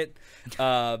pocket.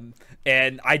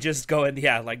 And I just go in,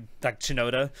 like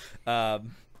Chinoda.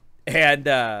 And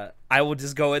I will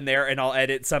just go in there and I'll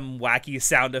edit some wacky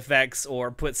sound effects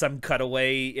or put some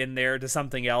cutaway in there to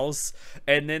something else,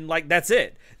 and then like that's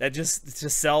it. That just to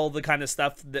sell the kind of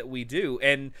stuff that we do.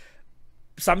 And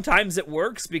sometimes it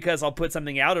works, because I'll put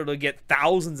something out, it'll get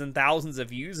thousands and thousands of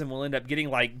views, and we'll end up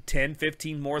getting like 10,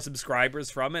 15 more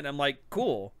subscribers from it. I'm like,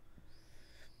 cool.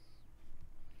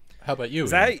 How about you?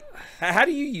 How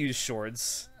do you use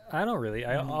shorts? I don't really.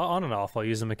 On and off, I'll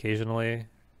use them occasionally.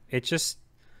 It's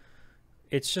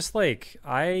just like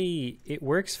it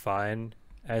works fine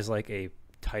as like a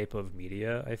type of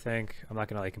media. I think I'm not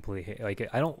gonna like completely hate, like,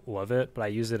 I don't love it, but I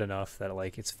use it enough that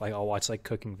like it's like I'll watch like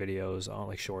cooking videos on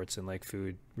like shorts and like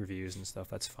food reviews and stuff.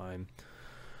 That's fine.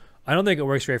 I don't think it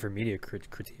works great for media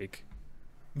critique.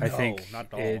 No, I think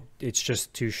not at all. It's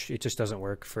just it just doesn't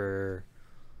work for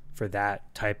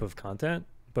that type of content,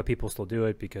 but people still do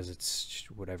it because it's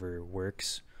whatever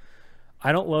works.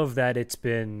 I don't love that it's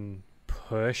been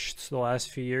pushed the last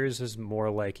few years as more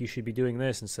like you should be doing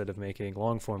this instead of making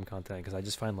long form content, because I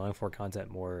just find long form content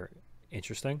more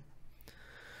interesting.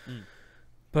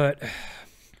 But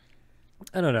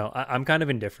I don't know. I'm kind of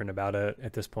indifferent about it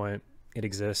at this point. It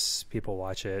exists. People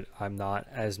watch it. I'm not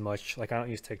as much like I don't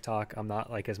use TikTok. I'm not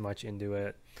like as much into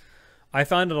it. I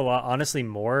found it a lot, honestly,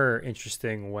 more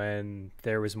interesting when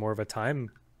there was more of a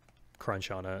time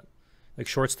crunch on it. Like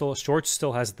shorts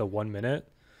still has the 1 minute,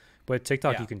 but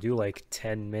TikTok you can do like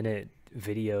 10-minute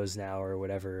videos now or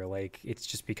whatever. Like it's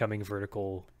just becoming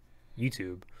vertical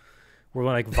YouTube. Where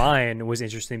like Vine was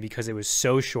interesting because it was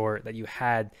so short that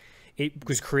it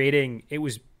was creating, it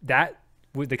was that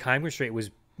with the time constraint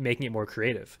was making it more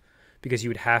creative because you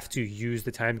would have to use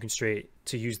the time constraint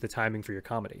to use the timing for your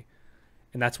comedy.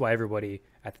 And that's why everybody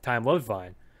at the time loved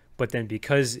Vine. But then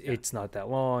because it's not that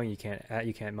long, you can't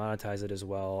monetize it as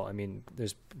well. I mean,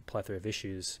 there's a plethora of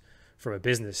issues from a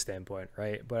business standpoint,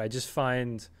 right? But I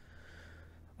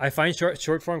find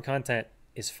short form content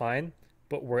is fine,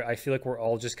 but I feel like we're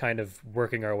all just kind of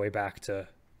working our way back to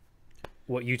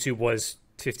what YouTube was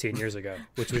 15 years ago,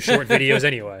 which was short videos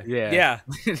anyway. Yeah.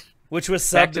 Which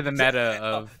was back to the meta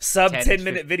of sub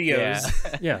 10-minute videos.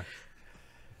 Yeah.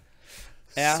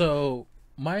 So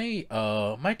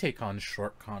my take on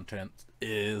short content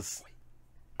is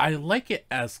I like it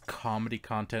as comedy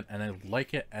content, and I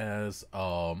like it as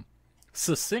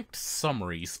succinct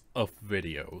summaries of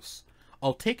videos.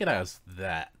 I'll take it as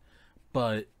that.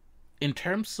 But in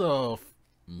terms of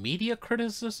media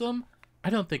criticism, I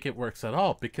don't think it works at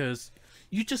all, because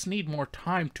you just need more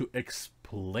time to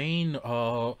explain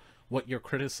what you're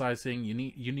criticizing. You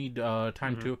need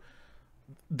time to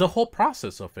the whole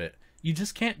process of it. You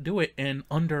just can't do it in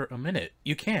under a minute.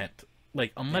 You can't.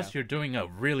 Like, unless you're doing a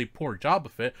really poor job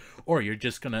of it, or you're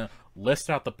just gonna list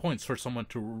out the points for someone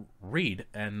to read,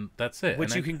 and that's it. Which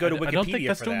and you can go to Wikipedia I don't think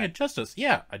that's for doing that. it justice.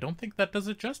 Yeah, I don't think that does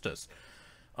it justice.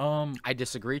 I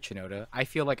disagree, Chinoda. I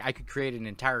feel like I could create an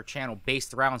entire channel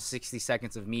based around 60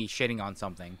 seconds of me shitting on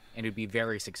something, and it'd be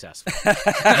very successful.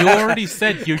 You already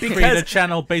said you'd create a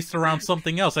channel based around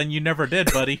something else, and you never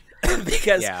did, buddy.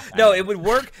 Because it would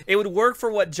work. It would work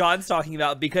for what John's talking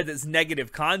about because it's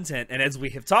negative content, and as we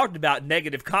have talked about,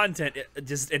 negative content it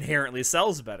just inherently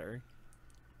sells better.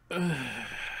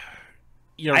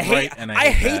 You're right, and I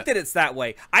hate that it's that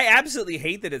way. I absolutely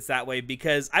hate that it's that way,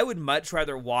 because I would much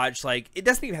rather watch, like, it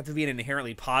doesn't even have to be an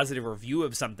inherently positive review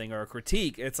of something or a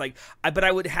critique. It's like, but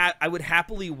I would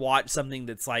happily watch something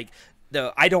that's like,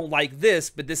 I don't like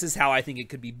this, but this is how I think it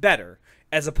could be better,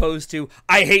 as opposed to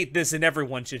I hate this and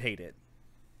everyone should hate it.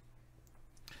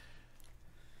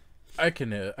 I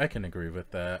can agree with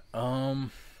that.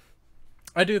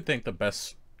 I do think the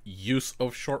best use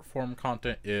of short form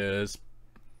content is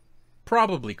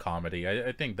probably comedy.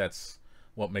 I think that's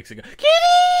what makes it go.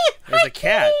 Kitty! There's a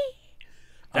cat.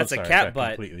 That's Oh, sorry, a cat that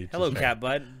butt. completely Hello, just- cat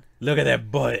butt. Look at that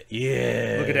butt.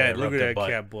 Yeah. Look at Rub that butt.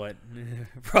 cat butt.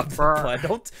 Rub the For- butt.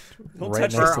 Don't Right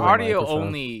touch next For to her. the audio microphone.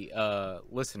 only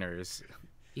listeners,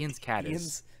 Ian's cat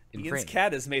is in Ian's frame.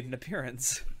 cat has made an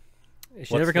appearance. She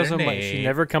What's never comes their up. name? She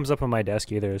never comes up on my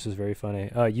desk either. This is very funny.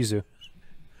 Yuzu.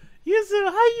 Yuzu,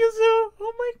 hi Yuzu.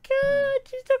 Oh my god,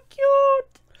 she's so cute.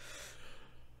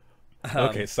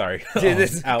 Okay, sorry. Dude,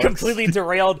 this Alex. completely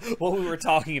derailed what we were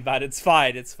talking about. It's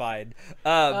fine. It's fine.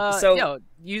 So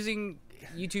Using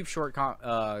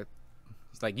YouTube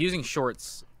like using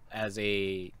shorts as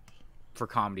for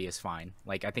comedy is fine.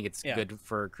 Like, I think it's good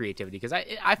for creativity, because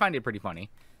I find it pretty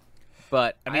funny.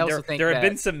 But I mean, also think there have that-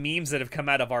 been some memes that have come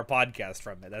out of our podcast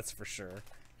from it. That's for sure.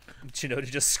 Chinoda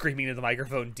just screaming into the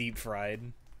microphone, "Deep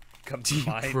fried," comes to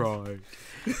mind.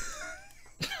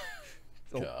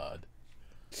 God.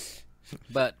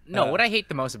 But no, what I hate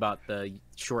the most about the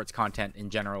shorts content in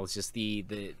general is just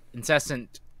the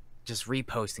incessant just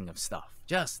reposting of stuff.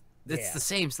 It's the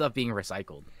same stuff being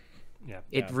recycled. Yeah.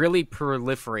 It really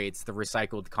proliferates the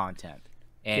recycled content,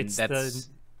 and It's that's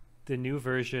the new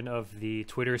version of the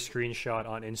Twitter screenshot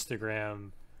on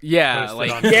Instagram. yeah, posted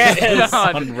like on- Yes!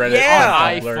 on, On Reddit, Yeah! on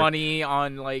on Tumblr. iFunny,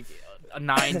 on like a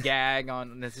 9gag,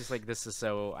 on. And it's just like, this is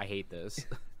so. I hate this.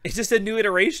 It's just a new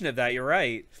iteration of that. You're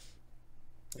right.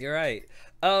 You're right.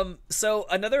 So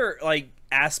another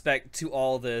aspect to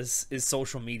all this is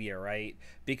social media, right?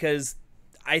 Because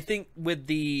I think with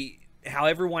how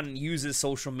everyone uses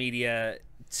social media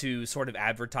to sort of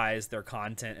advertise their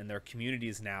content and their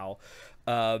communities now,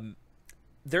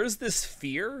 there's this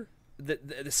fear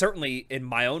that certainly in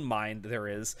my own mind there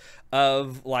is,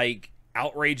 of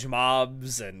outrage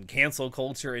mobs and cancel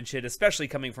culture and shit, especially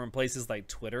coming from places like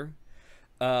Twitter.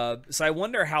 So I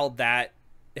wonder how that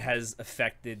has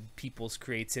affected people's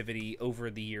creativity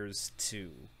over the years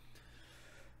too.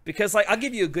 Because I'll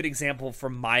give you a good example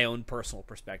from my own personal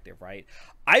perspective, right?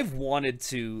 I've wanted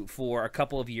to, for a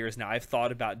couple of years now, I've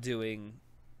thought about doing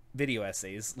video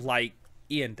essays like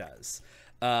Ian does.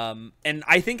 And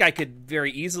I think I could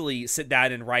very easily sit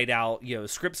down and write out,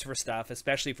 scripts for stuff,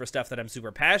 especially for stuff that I'm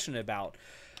super passionate about.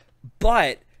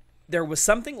 But there was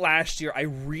something last year I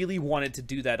really wanted to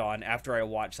do that on after I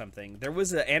watched something. There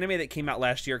was an anime that came out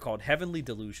last year called Heavenly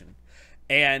Delusion.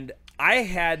 And I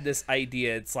had this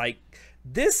idea. It's like,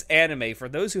 this anime, for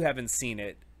those who haven't seen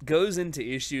it, goes into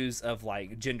issues of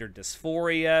like gender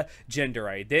dysphoria, gender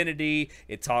identity.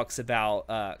 It talks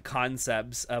about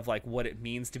concepts of like what it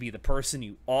means to be the person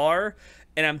you are.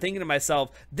 And I'm thinking to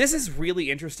myself, this is really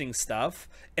interesting stuff.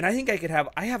 And I think I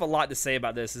have a lot to say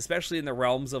about this, especially in the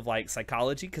realms of like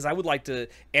psychology, because I would like to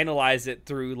analyze it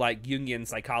through like Jungian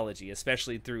psychology,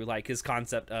 especially through like his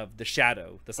concept of the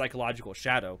shadow, the psychological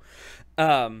shadow.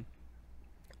 But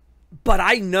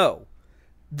I know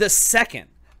the second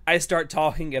I start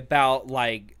talking about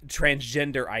like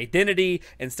transgender identity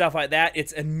and stuff like that,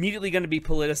 it's immediately going to be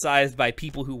politicized by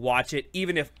people who watch it,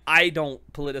 even if I don't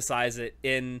politicize it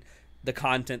in the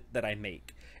content that I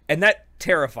make. And that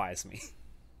terrifies me.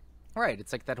 Right.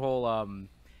 It's like that whole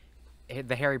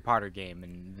the Harry Potter game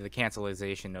and the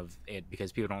cancelization of it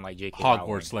because people don't like J.K. Rowling.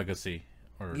 Hogwarts Legacy.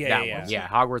 Or Yeah,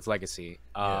 Hogwarts Legacy.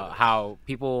 How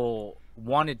people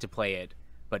wanted to play it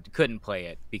but couldn't play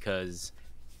it because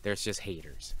there's just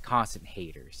haters, constant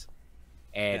haters.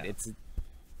 And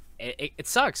it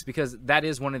sucks because that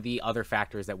is one of the other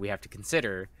factors that we have to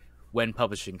consider when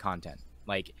publishing content.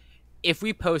 Like, if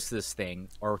we post this thing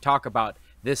or talk about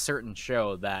this certain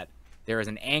show that there is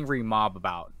an angry mob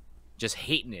about just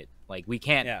hating it, like, we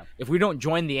can't, if we don't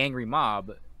join the angry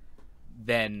mob,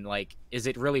 then like, is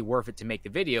it really worth it to make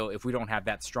the video if we don't have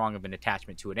that strong of an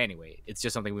attachment to it anyway? It's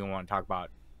just something we want to talk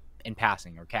about in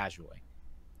passing or casually.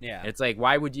 Yeah. It's like,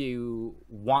 why would you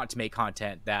want to make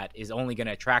content that is only going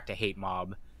to attract a hate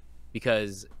mob?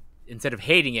 Because instead of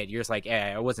hating it, you're just like,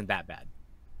 it wasn't that bad.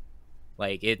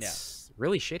 Like, it's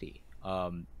really shitty.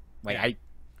 I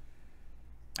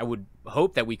would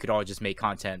hope that we could all just make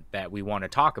content that we want to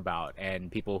talk about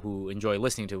and people who enjoy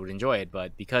listening to it would enjoy it.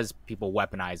 But because people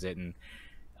weaponize it, and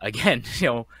again,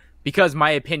 because my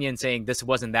opinion saying this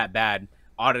wasn't that bad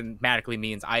automatically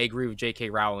means I agree with J.K.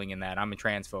 Rowling in that I'm a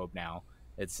transphobe now.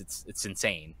 It's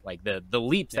insane. Like the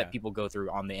leaps that people go through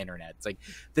on the internet. It's like,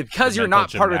 because you're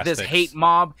not part of this hate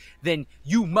mob, then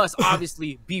you must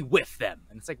obviously be with them.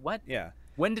 And it's like, what? Yeah.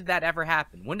 When did that ever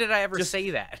happen? When did I ever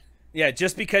say that? Yeah,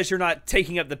 just because you're not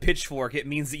taking up the pitchfork, it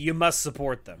means that you must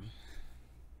support them.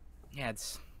 Yeah,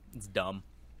 it's dumb.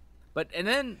 But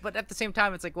at the same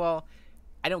time, it's like, well,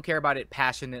 I don't care about it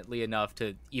passionately enough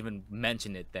to even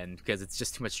mention it then, because it's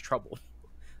just too much trouble.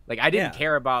 Like, I didn't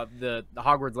care about the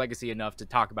Hogwarts Legacy enough to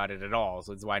talk about it at all,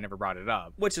 so that's why I never brought it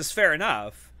up. Which is fair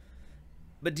enough.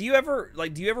 But do you ever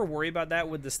worry about that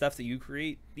with the stuff that you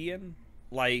create, Ian?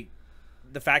 Like,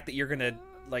 the fact that you're gonna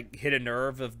like hit a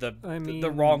nerve of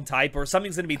the wrong type, or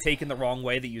something's gonna be taken the wrong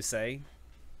way that you say?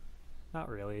 Not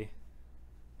really.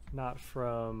 Not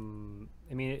from.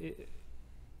 I mean,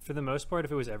 for the most part,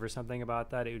 if it was ever something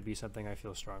about that, it would be something I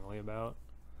feel strongly about,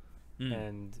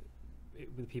 and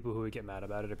the people who would get mad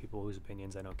about it are people whose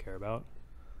opinions I don't care about.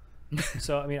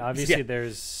 So I mean, obviously,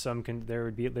 there's some.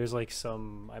 There's like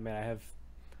some. I mean, I have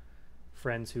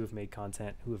friends who have made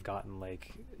content who have gotten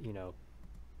like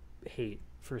hate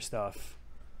for stuff,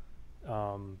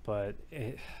 but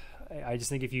I just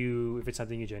think if it's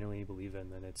something you genuinely believe in,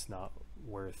 then it's not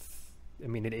worth. I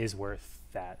mean, it is worth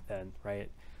that then, right?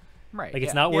 Right. Like,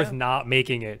 it's not worth not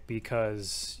making it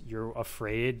because you're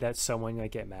afraid that someone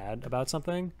might get mad about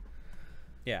something.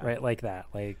 Yeah. Right. Like that.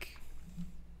 Like,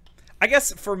 I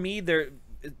guess for me, they're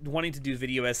wanting to do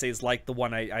video essays like the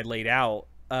one I laid out.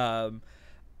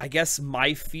 I guess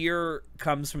my fear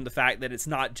comes from the fact that it's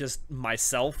not just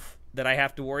myself that I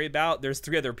have to worry about. There's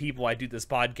 3 other people I do this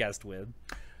podcast with.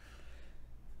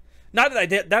 Not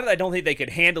that I don't think they could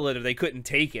handle it or they couldn't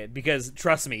take it, because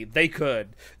trust me, they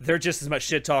could. They're just as much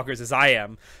shit talkers as I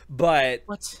am. But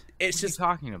what it's are just you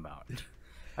talking about?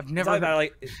 I've never about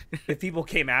like if people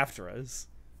came after us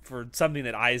for something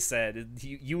that I said,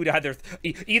 you would either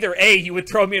A, you would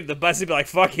throw me into the bus and be like,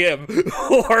 fuck him,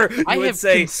 or you would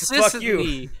say, fuck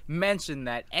you. Mention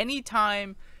that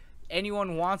anytime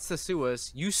anyone wants to sue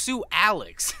us, you sue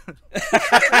Alex.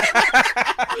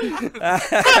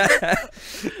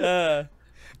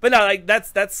 But no, like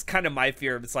that's kind of my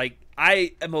fear. It's like,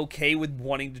 I am okay with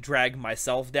wanting to drag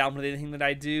myself down with anything that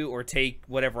I do, or take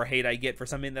whatever hate I get for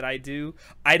something that I do.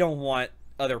 I don't want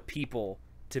other people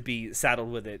to be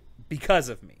saddled with it because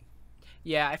of me.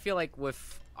 Yeah, I feel like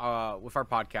with our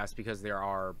podcast, because there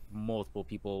are multiple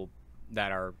people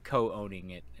that are co-owning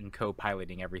it and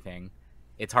co-piloting everything,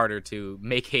 it's harder to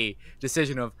make a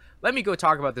decision of, let me go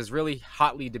talk about this really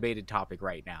hotly debated topic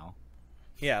right now.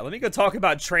 Yeah, let me go talk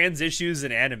about trans issues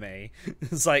in anime.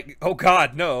 It's like, oh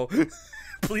god, no.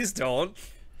 Please don't.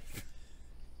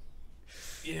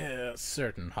 Yeah,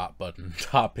 certain hot button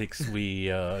topics we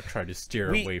try to steer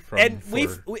away from and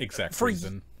for exact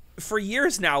reason. For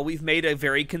years now, we've made a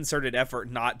very concerted effort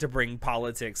not to bring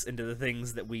politics into the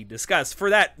things that we discuss for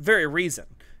that very reason.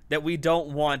 That we don't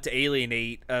want to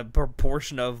alienate a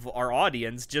proportion of our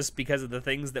audience just because of the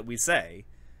things that we say.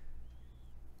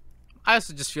 I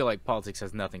also just feel like politics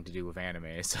has nothing to do with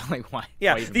anime, so like why?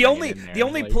 Yeah, why even the bring only it in there? the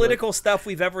only Like, political stuff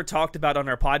we've ever talked about on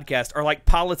our podcast are like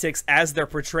politics as they're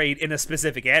portrayed in a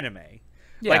specific anime.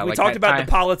 Yeah, like we like talked that about time-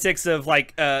 the politics of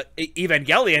like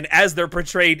Evangelion as they're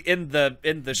portrayed in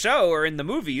the show or in the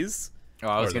movies Oh,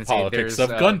 I was Or gonna the say politics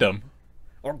there's of Gundam.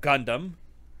 or Gundam.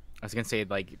 I was gonna say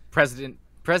like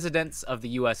presidents of the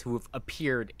U.S. who have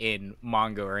appeared in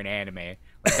manga or in anime,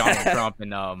 like Donald Trump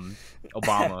and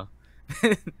Obama.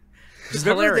 Just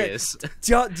Remember hilarious.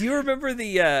 Do you remember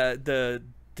the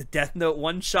Death Note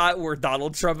one shot where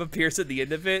Donald Trump appears at the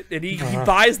end of it and he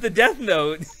buys the Death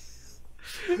Note?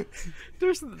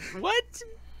 There's what?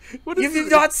 What Have you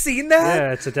not seen that?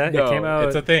 Yeah, it's No, it came out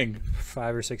It's a thing.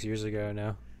 5 or 6 years ago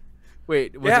now.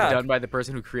 Wait, was Yeah. it done by the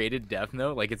person who created Death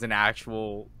Note? Like it's an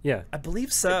actual. Yeah, I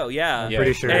believe so. Yeah. Yeah.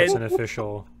 pretty sure it's And- an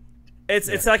official.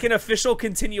 It's like an official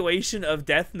continuation of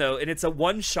Death Note, and it's a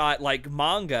one-shot like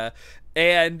manga,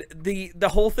 and the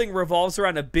whole thing revolves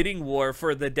around a bidding war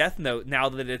for the Death Note now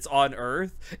that it's on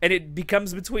Earth, and it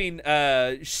becomes between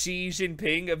Xi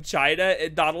Jinping of China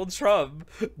and Donald Trump,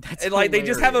 That's and like they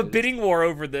just have a hilarious. bidding war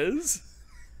over this.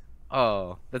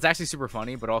 Oh, that's actually super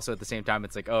funny, but also at the same time,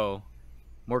 it's like, oh,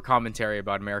 more commentary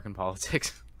about American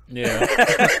politics.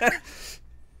 Yeah.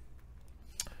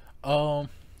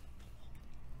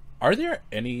 Are there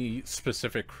any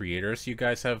specific creators you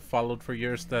guys have followed for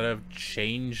years that have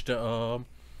changed how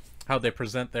they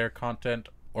present their content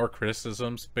or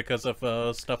criticisms because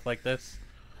of stuff like this?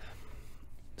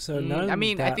 So none I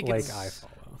mean, I that, think like it's- I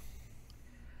follow.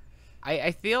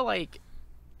 I feel like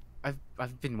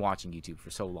I've been watching YouTube for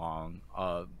so long.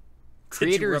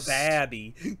 Since you were a Creators,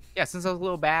 babby. yeah, since I was a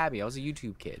little babby, I was a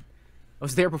YouTube kid. I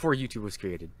was there before YouTube was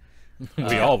created.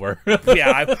 We all were.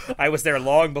 Yeah, I was there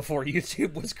long before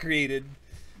YouTube was created.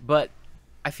 But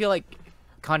I feel like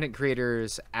content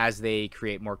creators, as they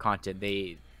create more content,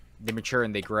 they mature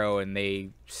and they grow and they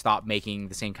stop making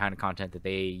the same kind of content that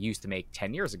they used to make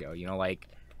 10 years ago. You know, like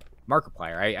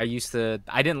Markiplier.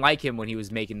 I didn't like him when he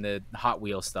was making the Hot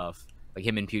Wheels stuff, like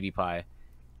him and PewDiePie.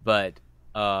 But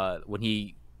when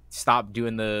he stopped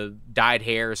doing the dyed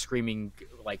hair, screaming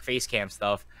like face cam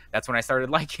stuff, that's when I started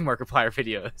liking Markiplier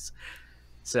videos.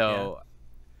 So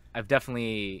I've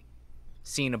definitely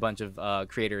seen a bunch of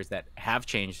creators that have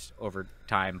changed over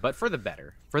time, but for the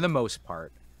better, for the most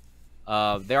part.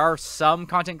 There are some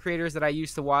content creators that I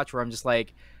used to watch where I'm just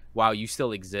like, wow, you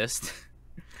still exist.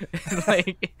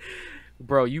 Like,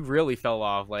 bro, you really fell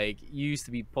off. Like, you used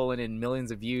to be pulling in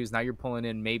millions of views. Now you're pulling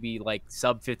in maybe like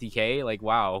sub 50K. Like,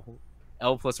 wow,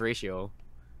 L plus ratio.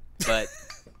 But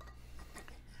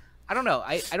I don't know.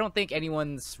 I don't think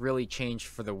anyone's really changed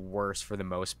for the worse for the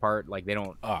most part. Like, they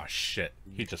don't. Oh shit!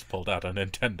 He just pulled out a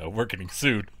Nintendo. We're getting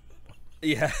sued.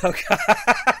 Yeah, okay.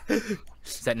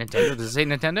 Is that Nintendo? Does it say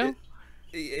Nintendo?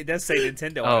 It does say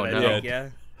Nintendo Oh, on it, no. I think, yeah.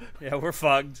 Yeah, we're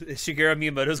fucked. Shigeru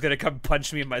Miyamoto's gonna come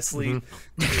punch me in my sleep.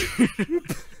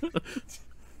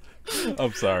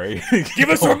 I'm sorry. Give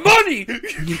us our money!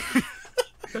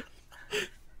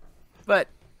 But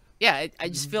yeah, I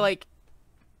just feel like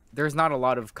there's not a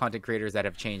lot of content creators that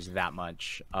have changed that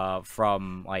much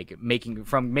from making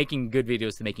good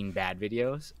videos to making bad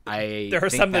videos. There are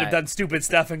some that have done stupid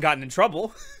stuff and gotten in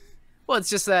trouble. Well, it's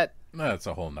just that That's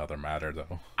a whole nother matter,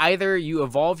 though. either you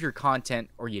evolve your content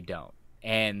or you don't,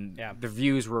 and Yeah. the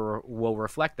views will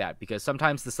reflect that, because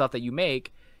sometimes the stuff that you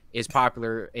make is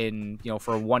popular in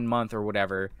for 1 month or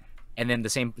whatever, and then the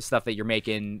same stuff that you're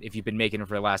making, if you've been making it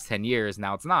for the last 10 years,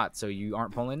 now it's not, so you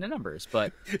aren't pulling the numbers.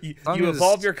 But You as long as-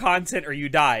 evolve your content or you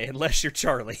die, unless you're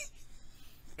Charlie.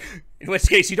 In which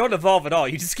case, you don't evolve at all.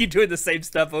 You just keep doing the same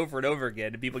stuff over and over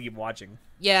again, and people keep watching.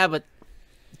 yeah, but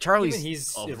Charlie's Even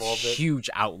he's a evolved it. huge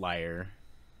outlier.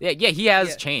 Yeah, he has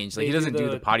Yeah, changed. Like, they he doesn't do do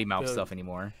the potty mouth the- stuff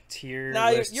anymore. Tier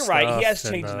No, list you're right. He has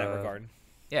stuff changed in and, that regard.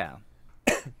 Yeah.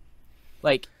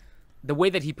 Like, the way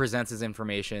that he presents his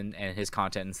information and his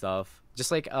content and stuff,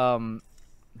 just like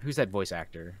who's that voice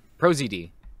actor? ProZD.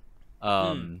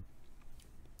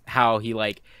 How he,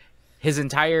 like, his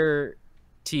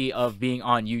entirety of being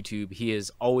on YouTube, he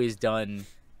has always done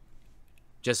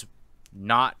just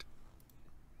not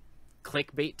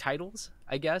clickbait titles,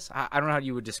 I guess. I don't know how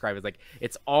you would describe it. Like,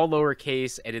 it's all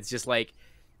lowercase, and it's just like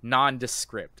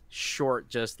nondescript, short,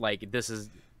 just like this is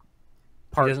He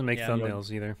part. doesn't make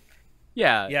thumbnails either.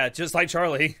 Yeah, Yeah, just like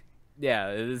Charlie. yeah.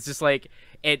 It's just like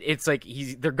it's like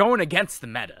they're going against the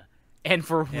meta, and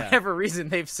for whatever reason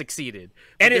they've succeeded.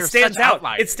 But And it they're stands such out.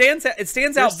 outliers. It stands out They're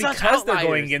such because they're going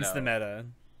outliers, against the though. meta.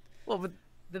 Well, but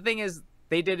the thing is,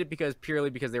 they did it purely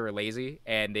because they were lazy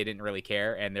and they didn't really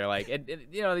care, and they're like,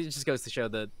 it just goes to show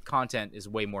the content is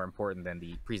way more important than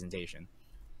the presentation.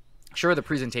 Sure, the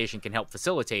presentation can help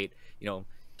facilitate,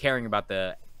 caring about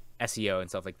the SEO and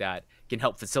stuff like that can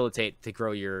help facilitate to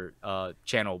grow your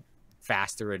channel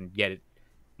faster and get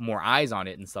more eyes on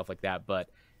it and stuff like that. But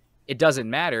it doesn't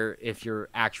matter if your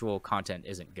actual content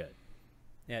isn't good.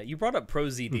 Yeah, you brought up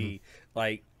ProZD.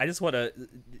 Like, I just want to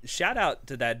shout out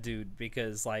to that dude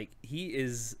because, like,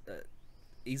 he's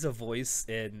a voice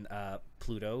in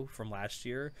Pluto from last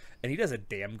year, and he does a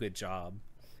damn good job.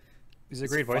 He's a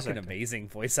great voice fucking actor. amazing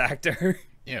voice actor.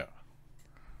 Yeah.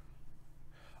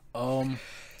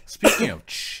 Speaking of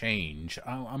change,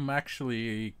 I'm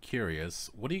actually curious.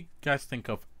 What do you guys think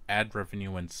of ad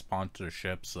revenue and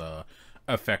sponsorships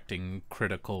affecting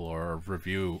critical or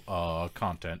review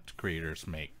content creators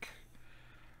make?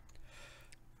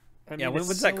 I mean, Yeah,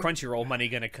 when's that Crunchyroll money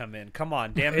gonna come in? Come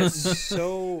on, damn it! It's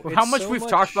so How it's much so we've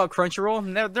talked about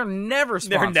Crunchyroll, they're never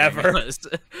sponsoring never. us.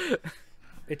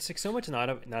 It's like so much not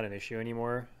an issue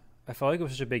anymore. I felt like it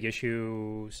was such a big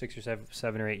issue 6 or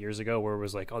 7 or 8 years ago, where it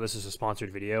was like, oh, this is a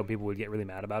sponsored video. People would get really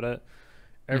mad about it.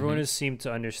 Everyone has seemed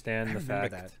to understand the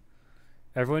fact. that.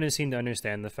 Everyone has seemed to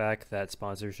understand the fact that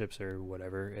sponsorships or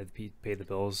whatever pay the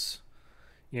bills.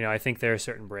 I think there are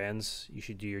certain brands you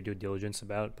should do your due diligence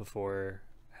about before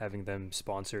having them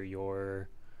sponsor your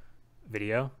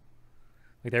video.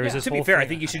 Like there was this to whole be fair, I thing-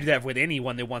 think you should do that with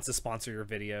anyone that wants to sponsor your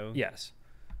video. Yes.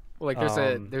 Well,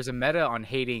 like there's a meta on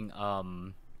hating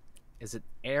is it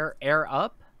air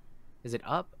up? Is it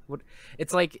up? What?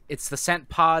 It's like it's the scent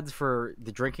pods for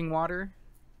the drinking water.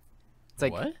 It's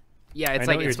like What? yeah, it's I know like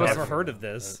what it's you're supposed Never to, heard of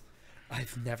this.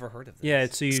 I've never heard of this. Yeah,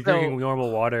 so you're So- drinking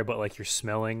normal water, but like you're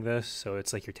smelling this, so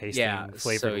it's like you're tasting Yeah,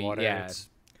 flavored so, water. yeah. It's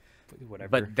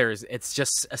whatever. but it's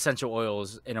just essential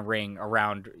oils in a ring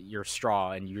around your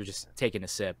straw, and you're just taking a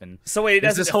sip. And So wait, it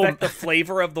There's doesn't this whole- affect the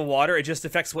flavor of the water. It just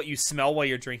affects what you smell while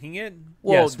you're drinking it.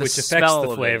 well, yes, the which affects smell the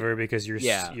of it. flavor because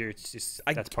Yeah. you're it's just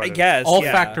I that's part of guess. All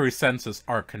yeah. factory senses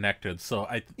are connected, so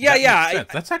that Yeah. makes sense.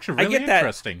 That's actually really I get that.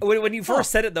 interesting. When you first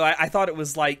said it, though, I thought it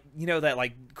was like that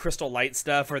like Crystal Light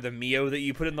stuff or the Mio that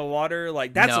you put in the water.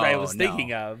 Like that's what I was No.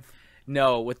 thinking of.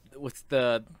 No, with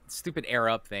the stupid air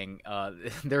up thing,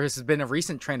 there has been a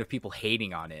recent trend of people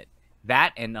hating on it.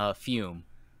 That and Fume,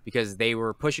 because they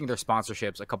were pushing their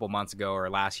sponsorships a couple months ago or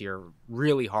last year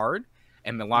really hard,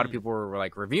 and a lot of people were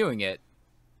like reviewing it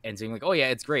and saying like, "Oh yeah,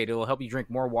 it's great. It'll help you drink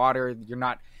more water. You're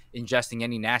not ingesting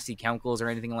any nasty chemicals or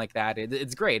anything like that.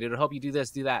 It's great. It'll help you do this,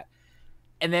 do that."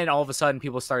 And then all of a sudden,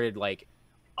 people started like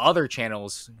other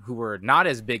channels who were not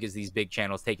as big as these big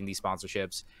channels taking these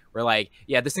sponsorships were like,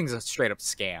 yeah, this thing's a straight up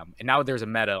scam. And now there's a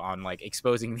meta on like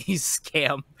exposing these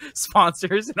scam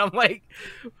sponsors, and I'm like,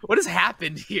 what has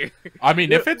happened here? I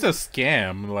mean, if it's a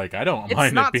scam, like I don't It's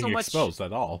mind it not being so much- exposed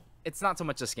at all. It's not so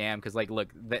much a scam because like, look,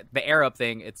 the air up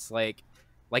thing, it's like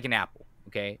an apple.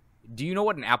 Okay, do you know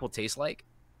what an apple tastes like?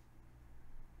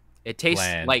 It tastes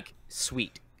Bland. like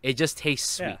sweet. It just tastes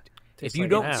sweet. Yeah. Tastes If you like an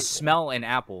don't apple. smell an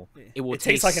apple, it will It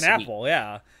tastes like an sweet. apple.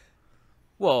 Yeah.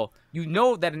 Well, you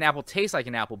know that an apple tastes like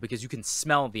an apple because you can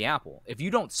smell the apple. If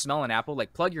you don't smell an apple,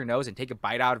 like plug your nose and take a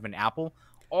bite out of an apple,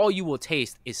 all you will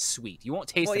taste is sweet. You won't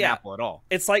taste Well, an yeah. apple at all.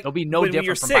 It's like It'll be no when different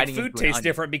you're from sick, biting food into an tastes onion.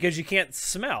 different because you can't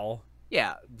smell.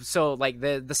 Yeah. So like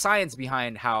the science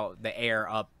behind how the air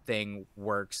up thing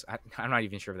works, I'm not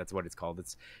even sure if that's what it's called.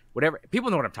 It's whatever. People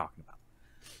know what I'm talking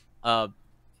about.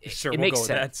 Sure, it we'll makes go with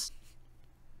that. sense.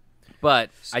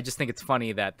 But I just think it's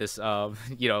funny that this,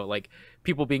 like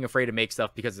people being afraid to make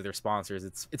stuff because of their sponsors.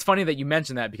 It's funny that you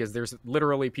mention that because there's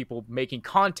literally people making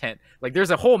content. Like there's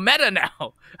a whole meta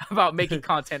now about making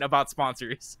content about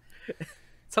sponsors.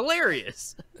 It's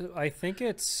hilarious. I think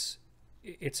it's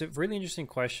a really interesting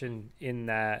question in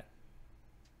that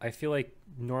I feel like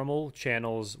normal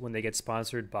channels when they get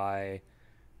sponsored by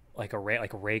like a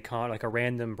Raycon, like a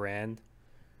random brand,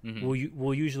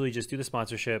 will usually just do the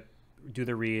sponsorship, do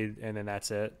the read, and then that's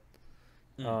it.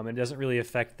 It doesn't really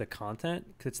affect the content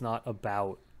because it's not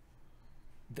about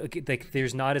like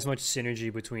there's not as much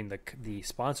synergy between the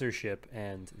sponsorship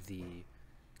and the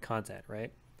content,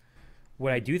 right?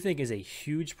 What I do think is a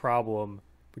huge problem,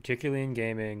 particularly in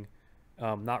gaming,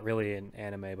 not really in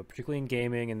anime, but particularly in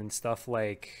gaming and in stuff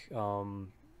like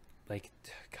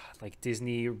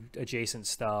Disney adjacent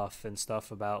stuff and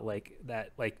stuff about like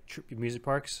that, like music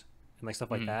parks and like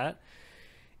stuff like that,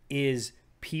 is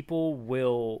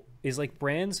like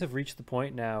brands have reached the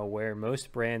point now where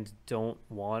most brands don't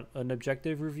want an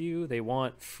objective review. They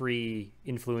want free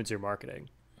influencer marketing.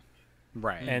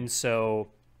 Right. And so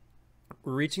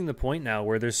we're reaching the point now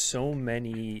where there's so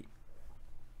many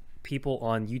people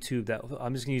on YouTube that,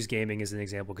 I'm just going to use gaming as an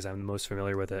example because I'm the most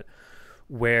familiar with it,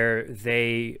 where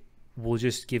they will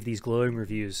just give these glowing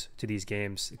reviews to these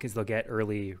games because they'll get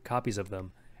early copies of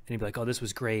them and you'll be like, oh, this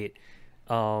was great.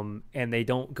 And they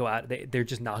don't go out, they're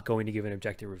just not going to give an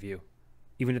objective review.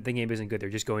 Even if the game isn't good, they're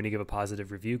just going to give a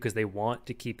positive review because they want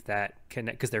to keep that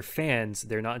connect, because they're fans,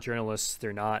 they're not journalists,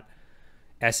 they're not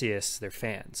essayists, they're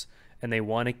fans. And they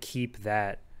want to keep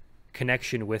that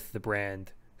connection with the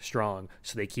brand strong.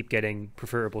 So they keep getting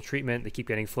preferable treatment, they keep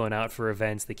getting flown out for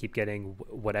events, they keep getting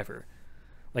whatever.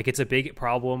 Like, it's a big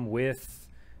problem with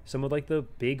some of like the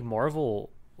big Marvel,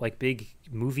 like big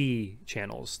movie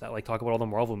channels that like talk about all the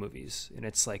Marvel movies. And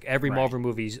it's like every Marvel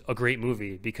movie's a great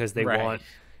movie because they want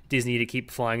Disney to keep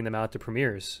flying them out to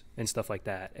premieres and stuff like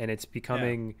that. And it's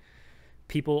becoming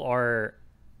people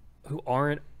who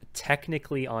aren't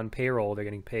technically on payroll, they're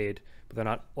getting paid, but they're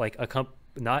not like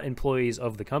not employees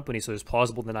of the company, so there's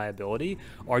plausible deniability,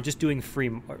 are just doing free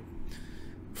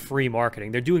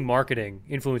marketing. They're doing marketing,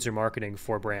 influencer marketing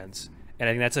for brands. And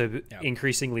I think that's a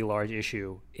increasingly large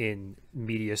issue in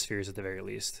media spheres at the very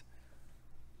least.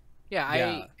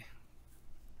 I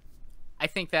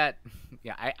think that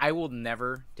I will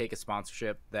never take a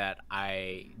sponsorship that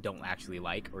I don't actually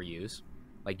like or use.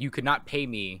 Like, you could not pay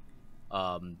me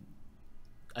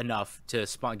enough to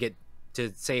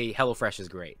say HelloFresh is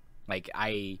great. Like,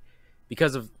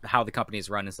 because of how the company is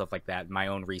run and stuff like that, my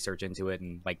own research into it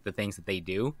and like the things that they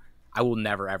do, I will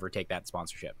never ever take that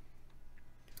sponsorship.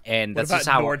 And that's what about just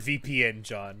how NordVPN,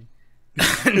 John?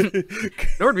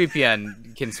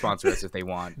 NordVPN can sponsor us if they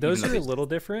want. Those are a little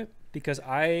different because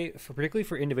particularly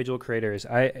for individual creators,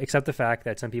 I accept the fact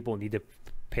that some people need to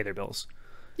pay their bills.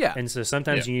 Yeah. And so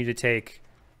sometimes you need to take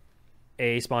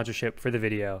a sponsorship for the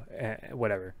video,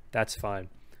 whatever. That's fine.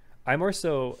 I more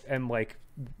so am like,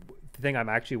 the thing I'm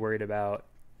actually worried about,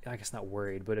 I guess not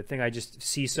worried, but a thing I just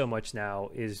see so much now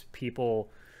is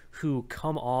people who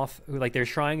come off, who like they're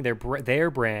trying their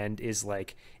brand is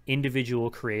like individual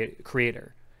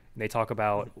creator. And they talk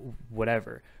about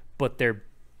whatever, but they're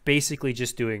basically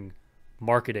just doing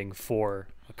marketing for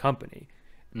a company.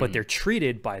 But they're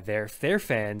treated by their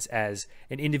fans as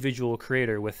an individual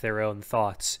creator with their own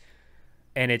thoughts.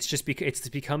 And it's just it's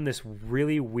become this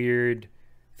really weird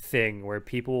thing where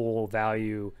people will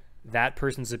value that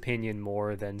person's opinion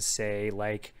more than, say,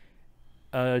 like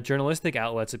a journalistic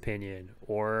outlet's opinion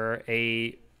or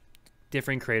a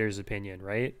different creator's opinion,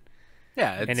 right?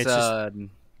 Yeah, it's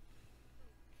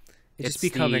just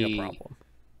becoming a problem.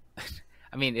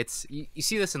 I mean, you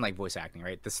see this in like voice acting,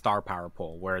 right? The star power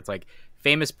poll, where it's like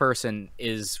famous person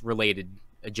is related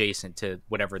adjacent to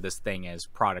whatever this thing is,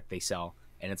 product they sell,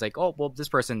 and it's like, oh well, this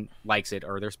person likes it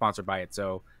or they're sponsored by it,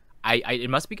 so it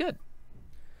must be good.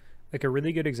 Like a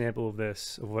really good example of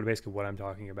this, of what I'm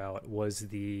talking about, was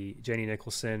the Jenny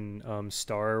Nicholson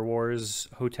Star Wars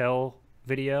hotel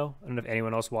video. I don't know if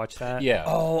anyone else watched that. Yeah.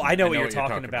 Oh, I know what you're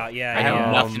talking about. Yeah, I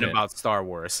know nothing about Star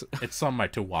Wars. It's on my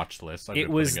to-watch list.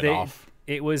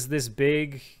 It was this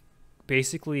big,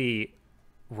 basically,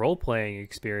 role-playing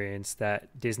experience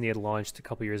that Disney had launched a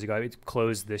couple years ago. It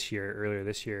closed earlier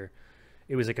this year.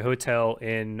 It was like a hotel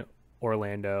in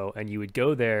Orlando, and you would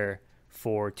go there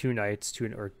for 2 nights,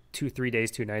 3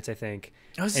 days, 2 nights, I think.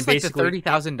 Oh, is this like the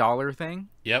 $30,000 thing?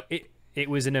 Yep. It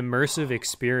was an immersive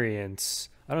experience.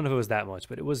 I don't know if it was that much,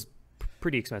 but it was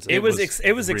pretty expensive. It was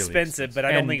really expensive, but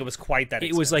I don't think it was quite that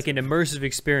expensive. It was like an immersive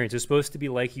experience. It was supposed to be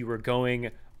like you were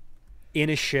going in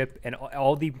a ship and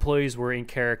all the employees were in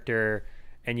character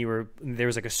and there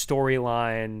was like a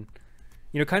storyline,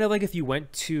 kind of like if you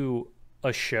went to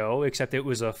a show, except it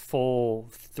was a full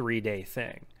 3-day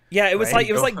thing. Yeah, it was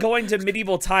like going to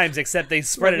medieval times, except they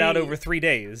spread it out over 3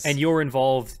 days. And you're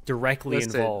directly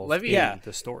involved in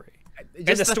the story. And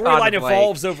the storyline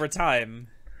evolves over time.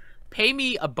 Pay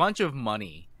me a bunch of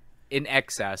money in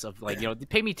excess of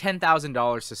pay me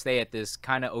 $10,000 to stay at this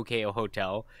kind of okay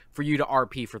hotel for you to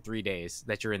RP for 3 days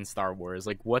that you're in Star Wars.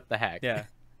 Like, what the heck? Yeah.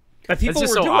 But people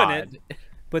were doing it.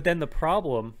 But then the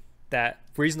problem,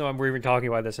 reason we're even talking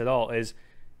about this at all, is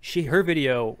her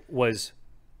video was,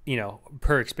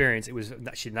 per experience,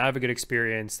 she did not have a good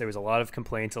experience. There was a lot of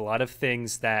complaints, a lot of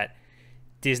things that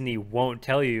Disney won't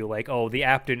tell you, like, oh, the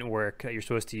app didn't work that you're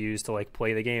supposed to use to like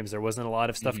play the games. There wasn't a lot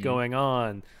of stuff going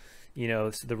on.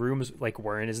 So the rooms like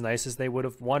weren't as nice as they would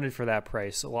have wanted for that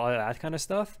price. A lot of that kind of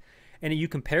stuff. And you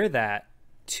compare that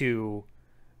to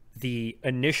the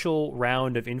initial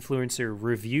round of influencer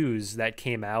reviews that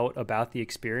came out about the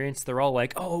experience, they're all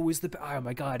like, oh, oh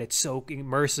my God, it's so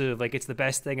immersive. Like, it's the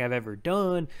best thing I've ever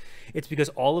done. It's because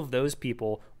all of those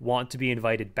people want to be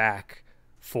invited back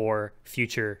for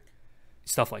future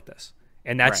stuff like this.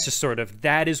 And that's just sort of,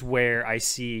 that is where I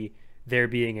see there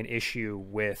being an issue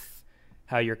with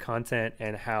how your content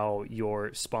and how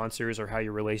your sponsors or how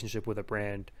your relationship with a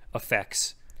brand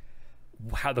affects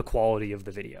how the quality of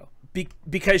the video.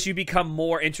 Because you become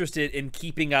more interested in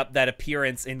keeping up that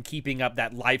appearance and keeping up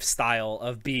that lifestyle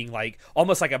of being like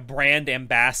almost like a brand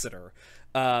ambassador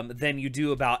than you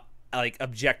do about like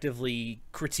objectively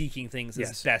critiquing things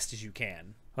as best as you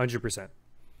can. 100%.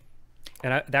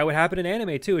 And that would happen in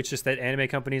anime too. It's just that anime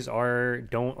companies are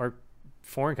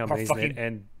foreign companies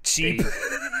and cheap.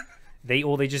 They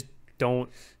just don't.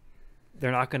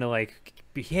 They're not gonna like.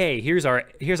 Hey, here's our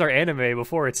anime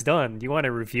before it's done. Do you want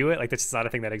to review it? Like, that's just not a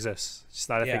thing that exists. It's just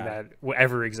not a thing that will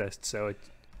ever exist. So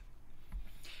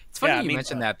it's funny you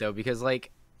mentioned that though, because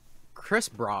like Chris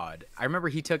Broad, I remember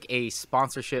he took a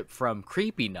sponsorship from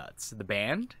Creepy Nuts, the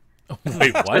band.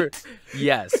 Wait, what?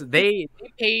 Yes, they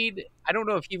paid. I don't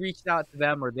know if he reached out to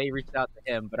them or they reached out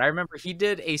to him, but I remember he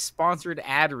did a sponsored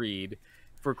ad read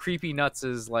for Creepy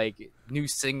Nuts' like new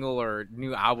single or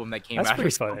new album that came out. That's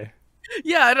pretty funny.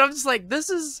 Yeah, and I'm just like,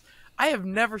 I have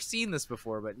never seen this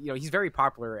before, but you know, he's very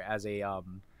popular as a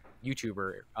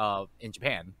YouTuber in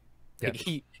Japan. Like,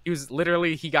 he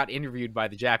got interviewed by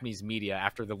the Japanese media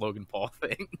after the Logan Paul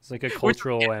thing. It's like a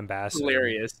cultural ambassador.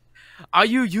 Hilarious. Are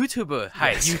you YouTuber?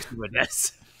 Hi, YouTuber.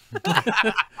 Yes.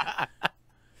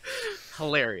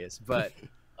 Hilarious, but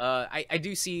I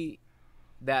do see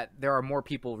that there are more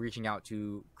people reaching out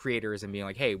to creators and being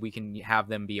like, hey, we can have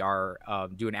them be our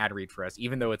do an ad read for us,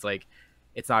 even though it's like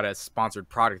it's not a sponsored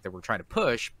product that we're trying to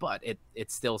push, but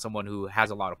it's still someone who has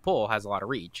a lot of pull, has a lot of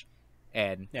reach.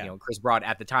 And you know, Chris Broad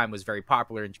at the time was very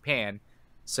popular in Japan,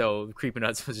 so Creepy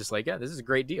Nuts was just like, yeah, this is a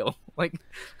great deal. Like,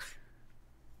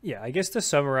 yeah, I guess to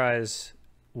summarize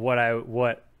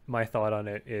what my thought on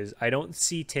it is, I don't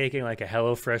see taking like a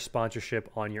HelloFresh sponsorship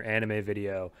on your anime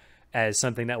video as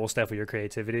something that will stifle your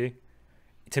creativity.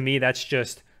 To me, that's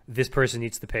just, this person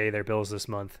needs to pay their bills this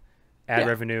month. Ad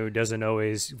revenue doesn't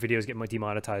always, videos get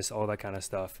demonetized, all that kind of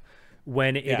stuff.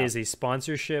 When it is a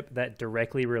sponsorship that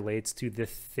directly relates to the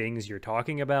things you're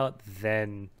talking about,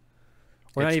 then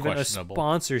or not even a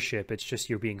sponsorship, it's just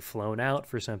you're being flown out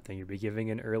for something, you're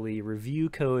giving an early review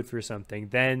code for something,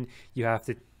 then you have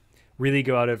to really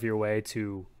go out of your way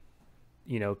to,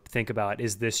 you know, think about,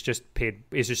 is this just paid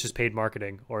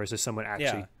marketing, or is this someone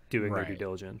actually doing their due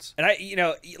diligence? And you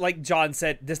know, like John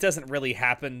said, this doesn't really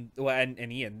happen,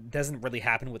 and Ian, doesn't really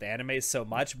happen with anime so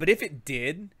much, but if it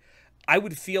did, I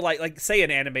would feel like say an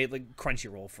anime like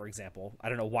Crunchyroll, for example. I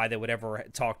don't know why they would ever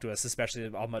talk to us,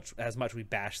 especially as much we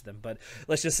bash them. But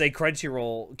let's just say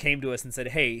Crunchyroll came to us and said,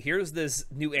 hey, here's this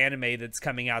new anime that's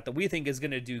coming out that we think is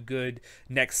going to do good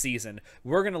next season.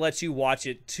 We're going to let you watch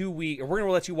it 2 weeks, or we're going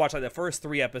to let you watch like the first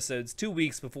 3 episodes 2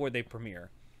 weeks before they premiere.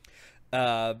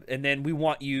 And then we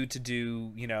want you to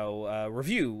do, you know, a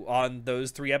review on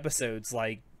those 3 episodes,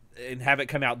 like, and have it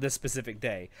come out this specific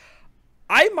day.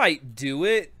 I might do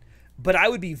it, but I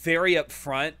would be very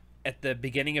upfront at the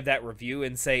beginning of that review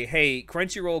and say, hey,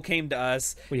 Crunchyroll came to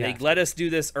us. They let us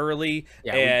do this early.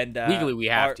 Yeah, and legally we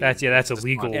have to. That's a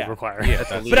legal requirement. Yeah,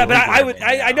 that's but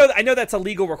I know that's a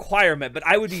legal requirement, but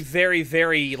I would be very,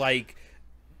 very, like,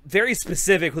 very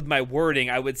specific with my wording.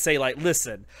 I would say, like,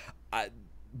 listen,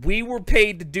 we were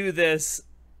paid to do this,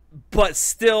 but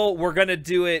still we're going to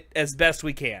do it as best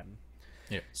we can.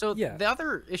 Yeah. So the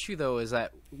other issue, though, is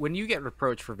that when you get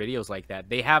approached for videos like that,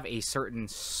 they have a certain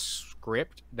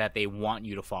script that they want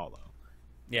you to follow.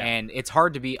 Yeah. And it's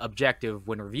hard to be objective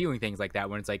when reviewing things like that,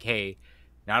 when it's like, hey,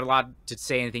 not allowed to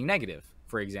say anything negative,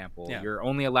 for example. Yeah. You're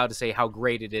only allowed to say how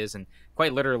great it is. And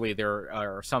quite literally, there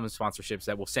are some sponsorships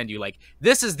that will send you like,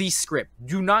 this is the script.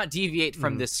 Do not deviate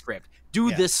from this script.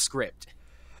 Do this script.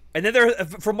 And then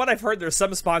from what I've heard, there's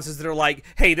some sponsors that are like,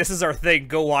 "Hey, this is our thing.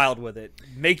 Go wild with it.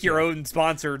 Make your own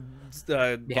sponsored,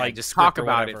 like, just talk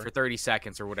about it for 30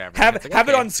 seconds or whatever. Have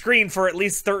it on screen for at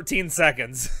least 13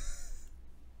 seconds."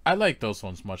 I like those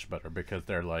ones much better because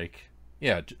they're like,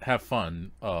 yeah, have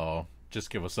fun. Just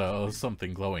give us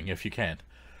something glowing if you can.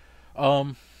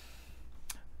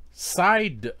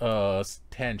 Side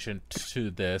tangent to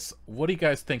this, what do you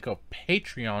guys think of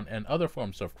Patreon and other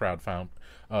forms of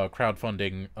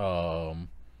crowdfunding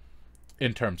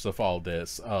in terms of all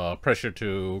this pressure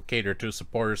to cater to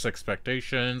supporters'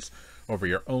 expectations over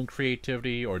your own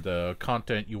creativity or the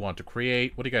content you want to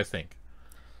create? What do you guys think?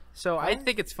 So I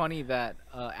think it's funny that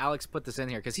Alex put this in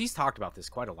here because he's talked about this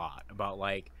quite a lot, about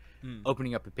like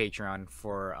opening up a Patreon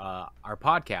for our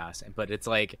podcast, but it's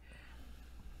like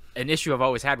an issue I've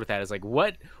always had with that is like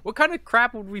what kind of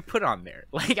crap would we put on there?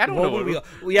 Like I don't know.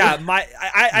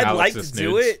 I'd like to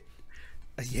do it.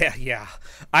 Yeah.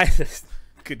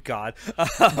 Good God.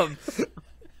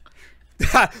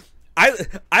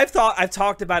 I've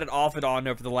talked about it off and on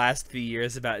over the last few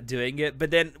years about doing it,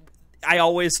 but then I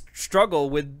always struggle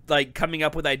with like coming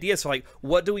up with ideas for like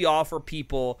what do we offer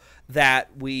people that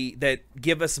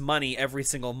give us money every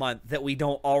single month that we